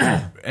dude, fucking,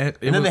 And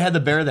then they had the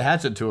Bury the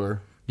Hatchet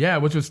tour. yeah,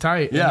 which was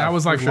tight. Yeah, and that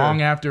was like for sure.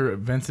 long after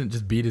Vincent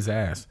just beat his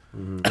ass.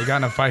 They got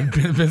in a fight.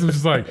 Vincent was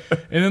just like,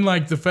 and then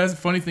like the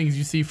funny thing is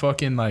you see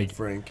fucking like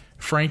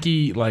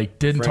Frankie like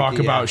didn't talk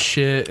Frankie, about yeah.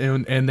 shit,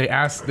 and they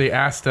asked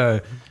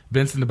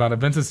Vincent about it.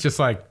 Vincent's just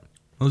like,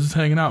 I was just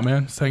hanging out,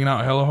 man. Just hanging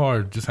out hella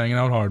hard. Just hanging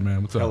out hard,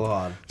 man. What's up? Hella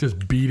hard.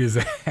 Just beat his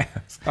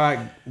ass. All right,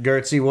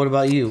 Gertzy, what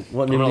about you?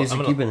 What new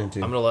music you been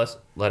into? I'm gonna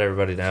let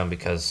everybody down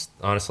because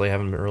honestly, I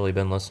haven't really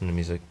been listening to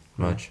music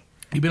much.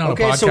 You been on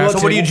Okay, a so podcast? what's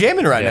So what are you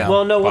jamming right Yeah. now?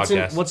 Well, no,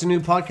 Podcast. what's a new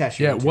podcast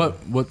you're Yeah, into?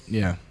 what?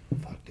 Yeah.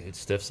 Fuck, dude,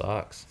 Stiff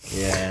Socks.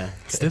 Yeah.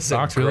 Stiff It's a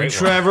socks, really? great one.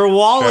 Trevor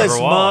Wallace,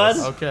 Trevor Wallace.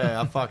 bud. Okay,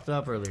 I fucked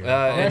up earlier.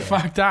 I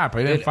fucked up.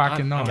 I didn't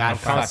fucking know. I'm fucking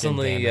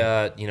constantly,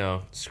 damn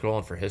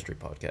scrolling for history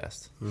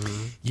podcasts.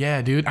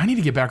 Yeah, dude. I need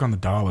to get back on the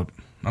dollop.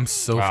 I'm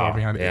so far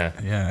behind. Yeah,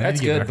 Yeah. I need that's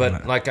to get good. back on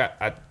But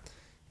that. like,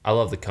 I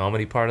love the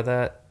comedy part of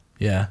that.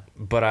 Yeah.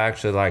 But I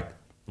actually like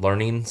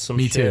learning some.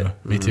 Me shit. too.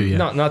 Me too. Yeah.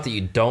 Not that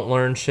you don't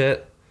learn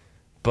shit,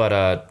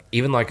 but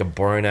even like a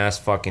boring ass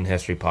fucking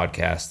history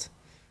podcast,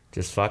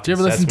 just fucking Did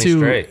you ever sets listen me to?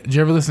 straight. Did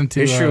you ever listen to?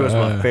 History was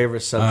my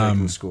favorite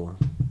subject in school.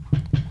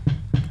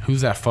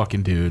 Who's that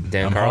fucking dude?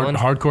 Dan Carlin?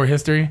 Hardcore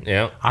history.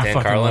 Yeah, I Dan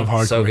fucking Carlin, love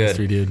hardcore so good.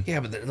 history, dude. Yeah,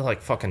 but they're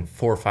like fucking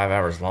 4 or 5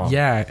 hours long.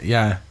 Yeah,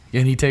 yeah.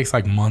 And he takes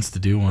like months to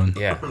do one.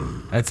 Yeah,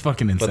 That's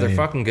fucking insane. but they're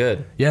fucking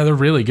good. Yeah, they're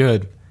really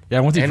good.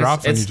 Yeah, once he And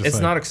drops them, it's, you just it's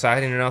like, not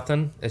exciting or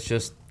nothing. It's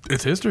just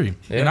it's history,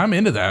 Yeah. and I'm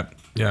into that.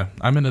 Yeah,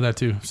 I'm into that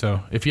too.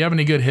 So if you have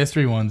any good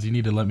history ones, you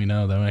need to let me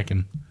know. That way I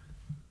can.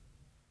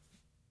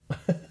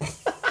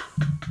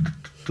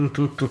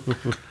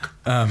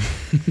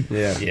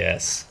 Yeah.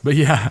 yes. But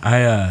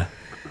yeah,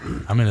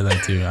 I'm into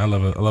that too. I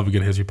love a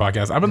good history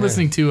podcast. I've been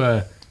listening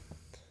to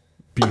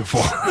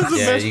beautiful.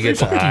 Yeah, you get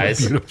the eyes.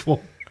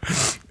 Beautiful.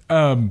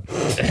 I'm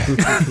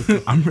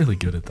really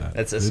good at that.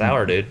 That's a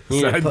sour, dude.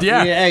 You need to po-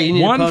 Yeah, you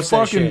need one to post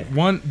that fucking shit.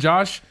 one.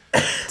 Josh,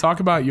 talk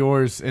about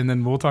yours, and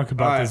then we'll talk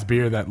about All right. this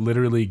beer that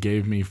literally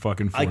gave me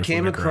fucking. I force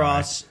came with a cry.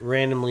 across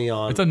randomly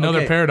on. It's another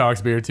okay,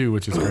 Paradox beer too,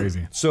 which is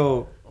crazy.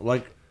 So,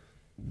 like,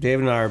 Dave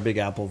and I are big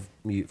Apple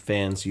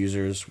fans,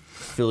 users,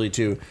 Philly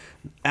too.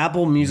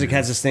 Apple Music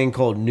has this thing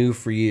called New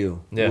for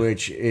You, Yeah.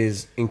 which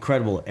is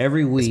incredible.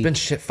 Every week, It's been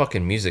shit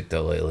fucking music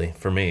though lately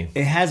for me.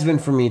 it has been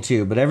for me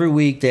too, but every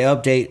week they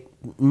update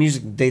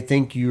music they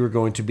think you are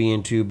going to be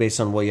into based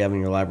on what you have in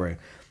your library.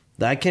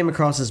 I came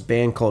across this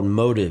band called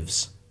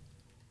Motives,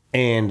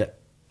 and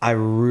I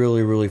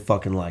really, really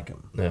fucking like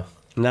them. Yeah.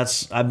 And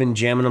I've been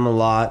jamming them a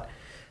lot.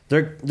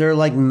 They're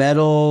like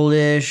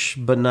metal-ish,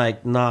 but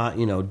like not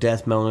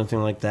death metal or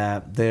anything like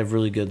that. They have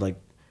really good like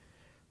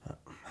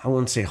I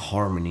wouldn't say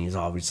harmonies,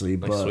 obviously,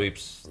 Like but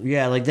sweeps.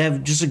 yeah, like they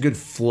have just a good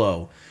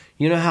flow.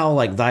 You know how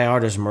like Thy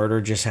Art Is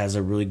Murder just has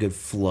a really good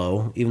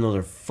flow, even though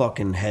they're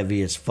fucking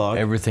heavy as fuck.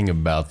 Everything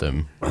about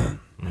them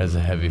has a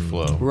heavy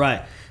flow.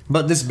 Right.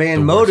 But this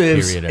band The worst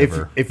Motives, period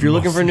ever. if you're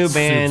looking for a new Most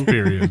band,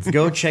 periods.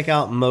 go check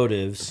out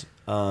Motives.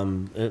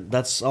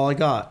 That's all I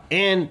got.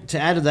 And to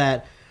add to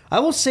that, I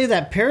will say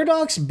that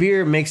Paradox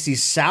beer makes the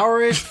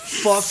sourest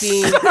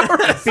fucking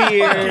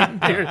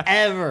beer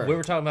ever. We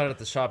were talking about it at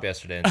the shop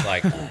yesterday. And it's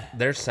like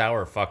there's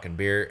sour fucking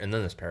beer, and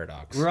then there's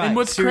Paradox. Right. And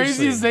what's seriously.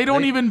 crazy is they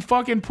don't even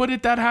fucking put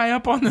it that high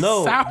up on the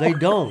No, sour. they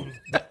don't.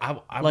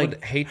 I Like,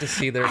 would hate to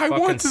see their I fucking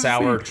want to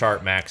sour see-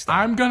 chart maxed out.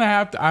 I'm gonna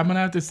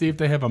have to see if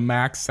they have a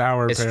max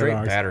sour It's straight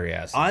Paradox. battery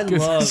acid. I 'Cause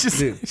love it's just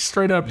dude,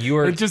 straight up. You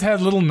are- it just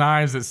has little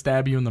knives that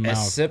stab you in the A mouth.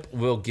 sip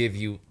will give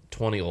you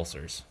 20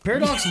 ulcers.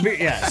 Paradox beer.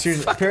 Yeah,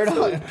 seriously,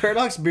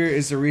 Paradox beer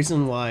is the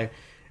reason why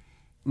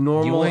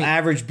normal You ain't-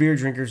 average beer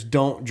drinkers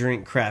don't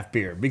drink craft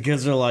beer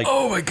because they're like,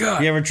 Oh my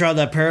god! you ever tried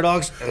that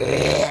Paradox?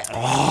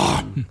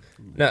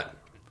 No,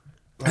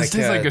 This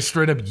tastes like a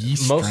straight up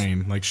yeast most-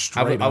 strain. Like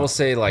straight I will up.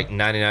 say like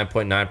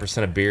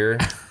 99.9% of beer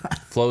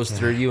flows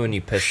through you and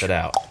you piss it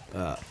out.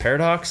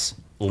 Paradox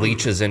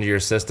leaches into your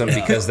system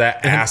because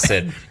that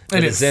acid that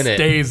And it is in it.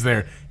 stays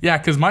there. Yeah,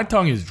 because my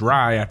tongue is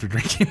dry after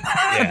drinking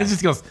that. Yeah. It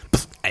just goes,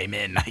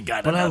 amen, I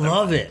got But I another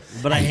love it.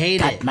 But I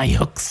hate it. my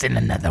hooks in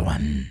another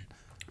one.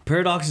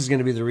 Paradox is going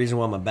to be the reason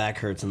why my back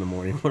hurts in the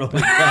morning.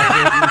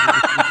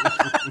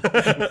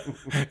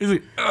 He's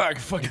like, ugh,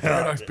 fucking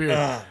Paradox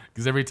beer.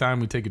 Because every time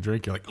we take a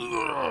drink, you're like,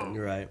 ugh.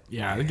 You're right,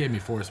 Yeah, they gave me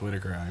Forrest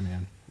Whitaker eye,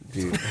 man.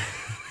 dude.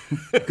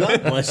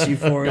 God bless you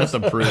for That's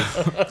it. the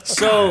proof.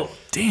 So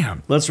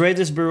Damn. let's rate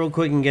this beer real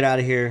quick and get out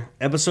of here.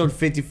 Episode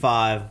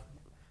 55.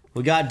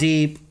 We got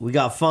deep. We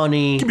got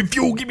funny. Give me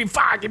fuel, give me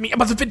fire, give me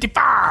episode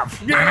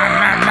 55.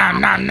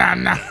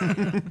 Nah.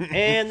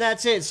 And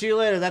that's it. See you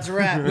later. That's a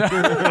wrap.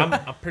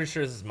 I'm pretty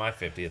sure this is my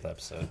 50th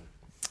episode.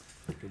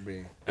 I have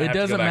It to go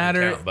doesn't back and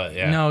matter. count, but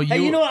yeah. No,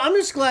 Hey, you know what? I'm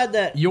just glad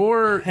that you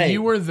Hey.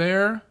 were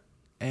there,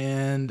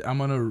 and I'm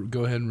gonna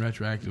go ahead and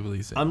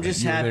retroactively say I'm that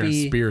just you were there in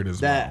happy spirit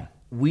as that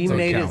well. we So it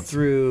made it counts.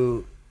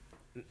 through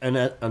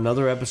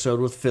another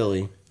episode with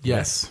Philly.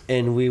 Yes,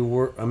 And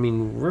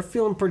we're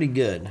feeling pretty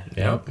good.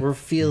 Yep. We're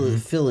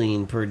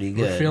feeling pretty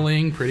good. we're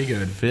feeling pretty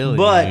good.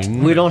 But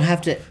we don't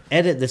have to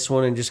edit this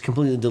one and just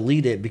completely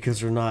delete it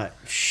because we're not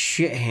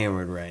shit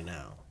hammered right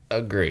now.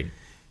 Agreed.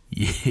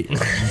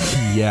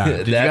 Yeah.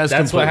 Did you guys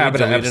That's what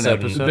happened to delete an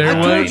episode. There I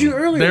was, told you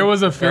earlier. There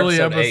was a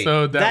Philly Episode eight.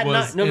 episode that That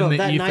was night- no, in the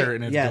that ether, night-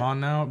 and it's yeah. gone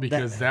now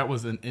because that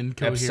was an Episode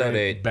incoherent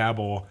 8.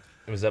 babble.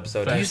 It was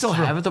episode Do Do you 8. still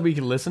have it that we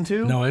can listen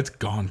to? No, it's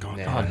gone.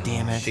 Yeah.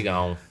 damn it. She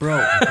gone.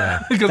 Bro,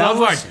 Because I was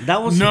like,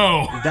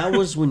 no. That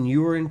was when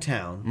you were in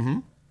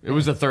town. It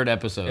was the third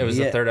episode. It was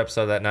Yeah. the third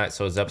episode that night,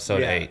 so it was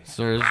episode Yeah. 8.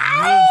 So there's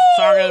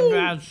talking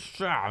about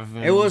stuff.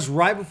 It was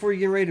right before you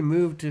get ready to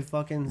move to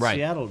fucking Right,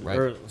 Seattle. right.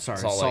 Or, sorry,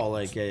 Salt Salt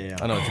Lake. Lake. Yeah.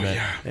 I know what you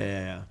meant.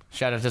 Yeah.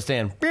 Shout out to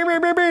Stan.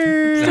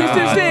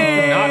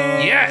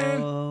 Not yet.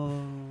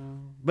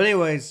 But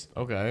anyways,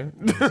 Okay.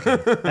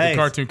 hey,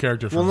 Cartoon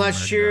character from one last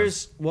American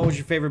cheers. What was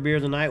your favorite beer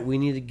of the night? We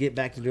need to get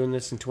back to doing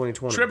this in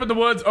 2020. Trip in the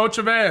Woods,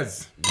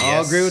 Ochavez.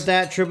 I'll agree with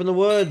that. Trip in the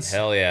Woods.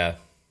 Hell yeah.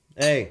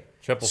 Hey,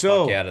 Triple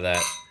So- fuck you out of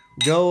that.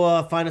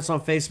 go find us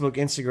on Facebook,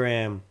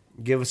 Instagram.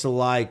 Give us a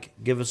like.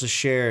 Give us a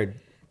share.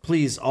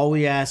 Please, all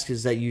we ask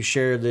is that you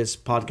share this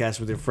podcast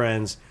with your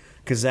friends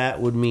because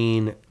that would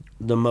mean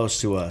the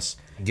most to us.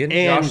 Get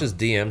in And- Josh's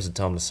DMs and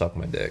tell him to suck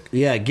my dick.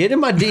 Yeah, get in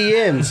my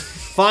DMs.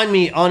 Find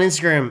me on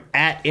Instagram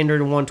at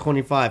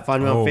Ender125.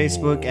 Find me on Oh.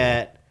 Facebook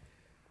at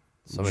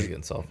Somebody's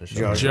getting selfish.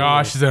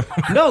 Josh Zimmerman.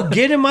 no.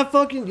 Get in my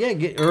fucking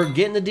get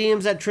in the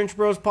DMs at Trench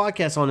Bros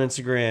Podcast on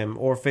Instagram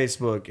or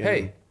Facebook. And-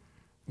 Hey,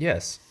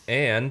 yes,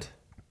 and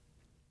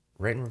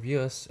rate and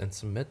review us and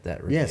submit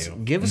that review. yes,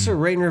 give us a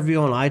rate and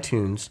review on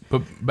iTunes.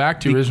 But back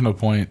to original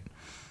point,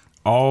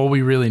 all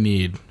we really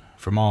need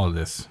from all of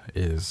this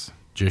is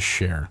just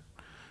share.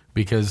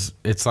 Because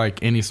it's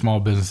like any small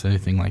business,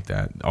 anything like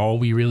that. All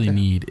we really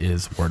need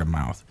is word of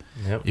mouth.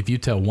 Yep. If you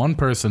tell one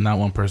person, that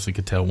one person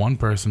could tell one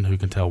person who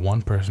can tell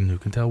one person who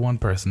can tell one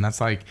person. That's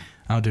like,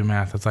 I'll do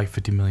math, that's like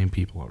 50 million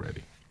people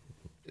already.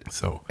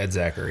 So, Ed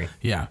Zachary.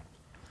 yeah.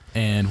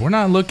 And we're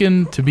not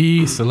looking to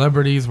be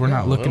celebrities. We're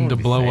not looking to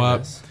be blow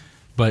famous. up.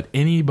 But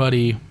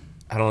anybody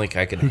I don't think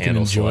I could who can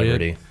handle enjoy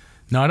celebrity. it.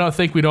 No, I don't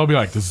think we'd all be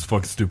like, this is a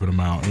fucking stupid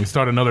amount. And we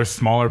start another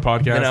smaller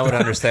podcast. Then I would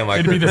understand why.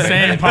 It'd be the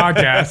same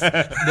podcast.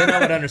 Then I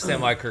would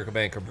understand why Kurt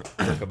Cobain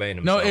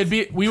himself.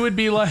 No, we would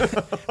be like,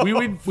 we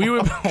would,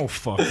 oh,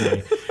 fuck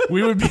me.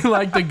 We would be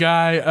like the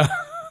guy,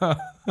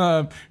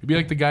 it'd be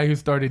like the guy who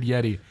started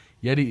Yeti.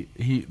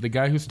 The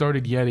guy who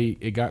started Yeti,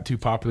 it got too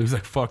popular. He was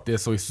like, fuck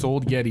this. So he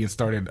sold Yeti and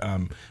started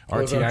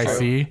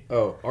RTIC.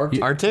 Oh,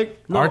 Arctic? Arctic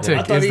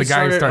I thought is he the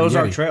guy who started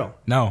Ozark Yeti. Trail.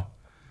 No,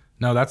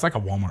 that's like a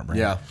Walmart brand.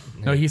 Yeah.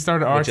 No, he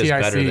started RTIC. which is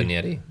better than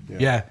Yeti.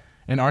 Yeah.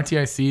 And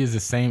RTIC is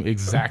the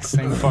exact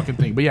same fucking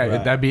thing. But yeah,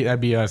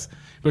 that'd be us.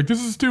 Like,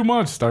 this is too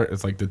much.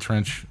 It's like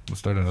we'll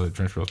start another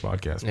Trench Bros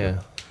podcast.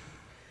 Yeah.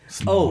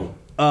 Oh,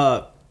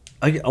 I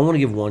want to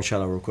give one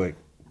shout out real quick.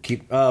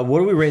 What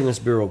are we rating this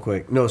beer real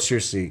quick? No,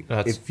 seriously.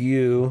 That's- If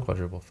you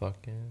Quadruple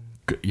fucking.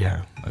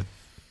 Yeah.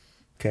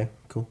 okay,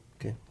 cool.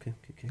 Okay.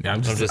 Yeah, I'm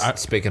I'm just, just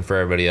speaking for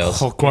everybody else.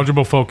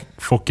 quadruple folk,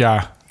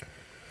 yeah.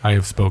 I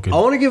have spoken. I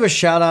want to give a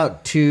shout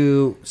out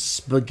to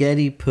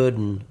Spaghetti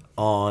Puddin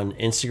on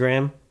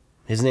Instagram.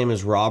 His name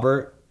is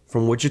Robert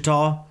from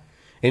Wichita.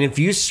 And if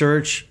you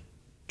search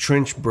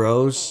Trench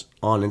Bros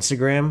on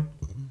Instagram,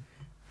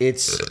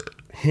 it's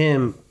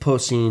him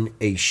posting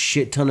a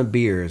shit ton of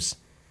beers.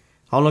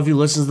 I don't know if you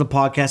listen to the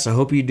podcast. I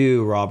hope you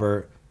do,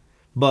 Robert.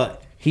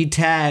 But he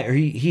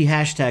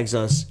hashtags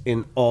us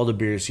in all the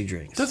beers he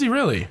drinks. Does he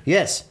really?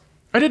 Yes.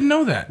 I didn't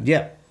know that.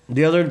 Yeah.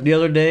 The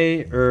other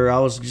day, or I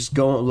was just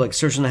going like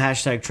searching the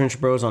hashtag Trench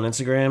Bros on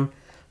Instagram,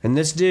 and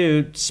this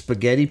dude,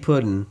 Spaghetti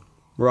Puddin,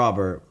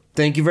 Robert,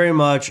 thank you very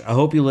much. I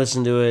hope you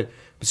listen to it.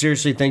 But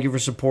seriously, thank you for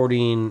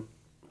supporting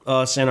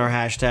us and our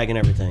hashtag and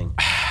everything.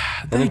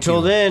 And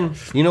until then,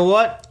 you know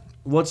what?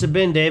 What's it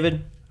been,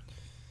 David?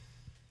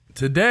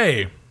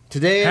 Today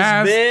Today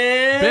has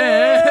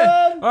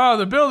has been Oh,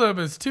 the buildup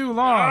is too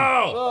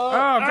long. Oh,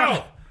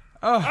 God.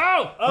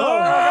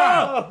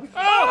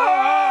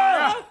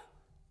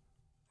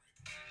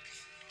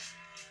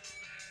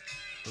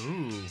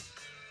 Ooh.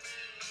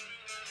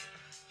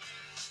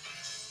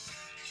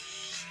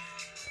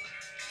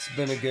 It's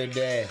been a good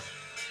day.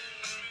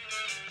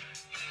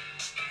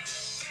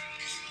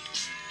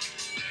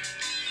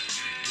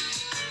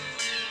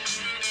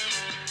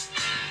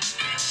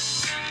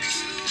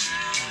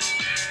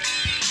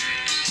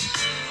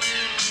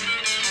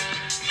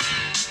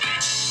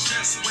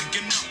 Just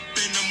waking up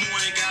in the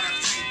morning, gotta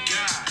thank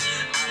God.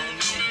 I don't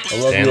know, but I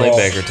love Stanley you all.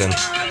 Bakerton.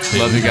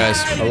 Love you guys.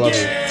 I love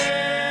you.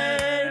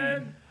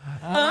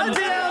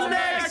 Until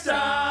next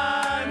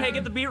time. Hey,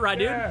 get the beat right,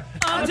 dude.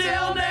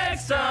 Until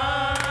next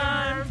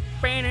time.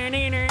 We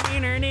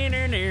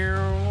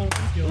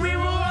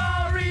will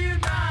all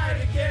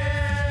reunite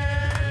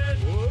again.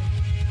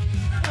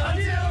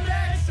 Until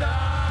next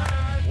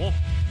time.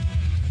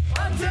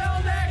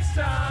 Until next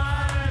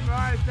time. All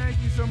right, thank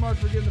you so much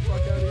for getting the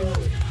fuck out of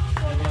here.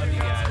 I love you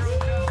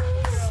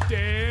guys.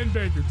 Stan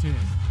Bakerton.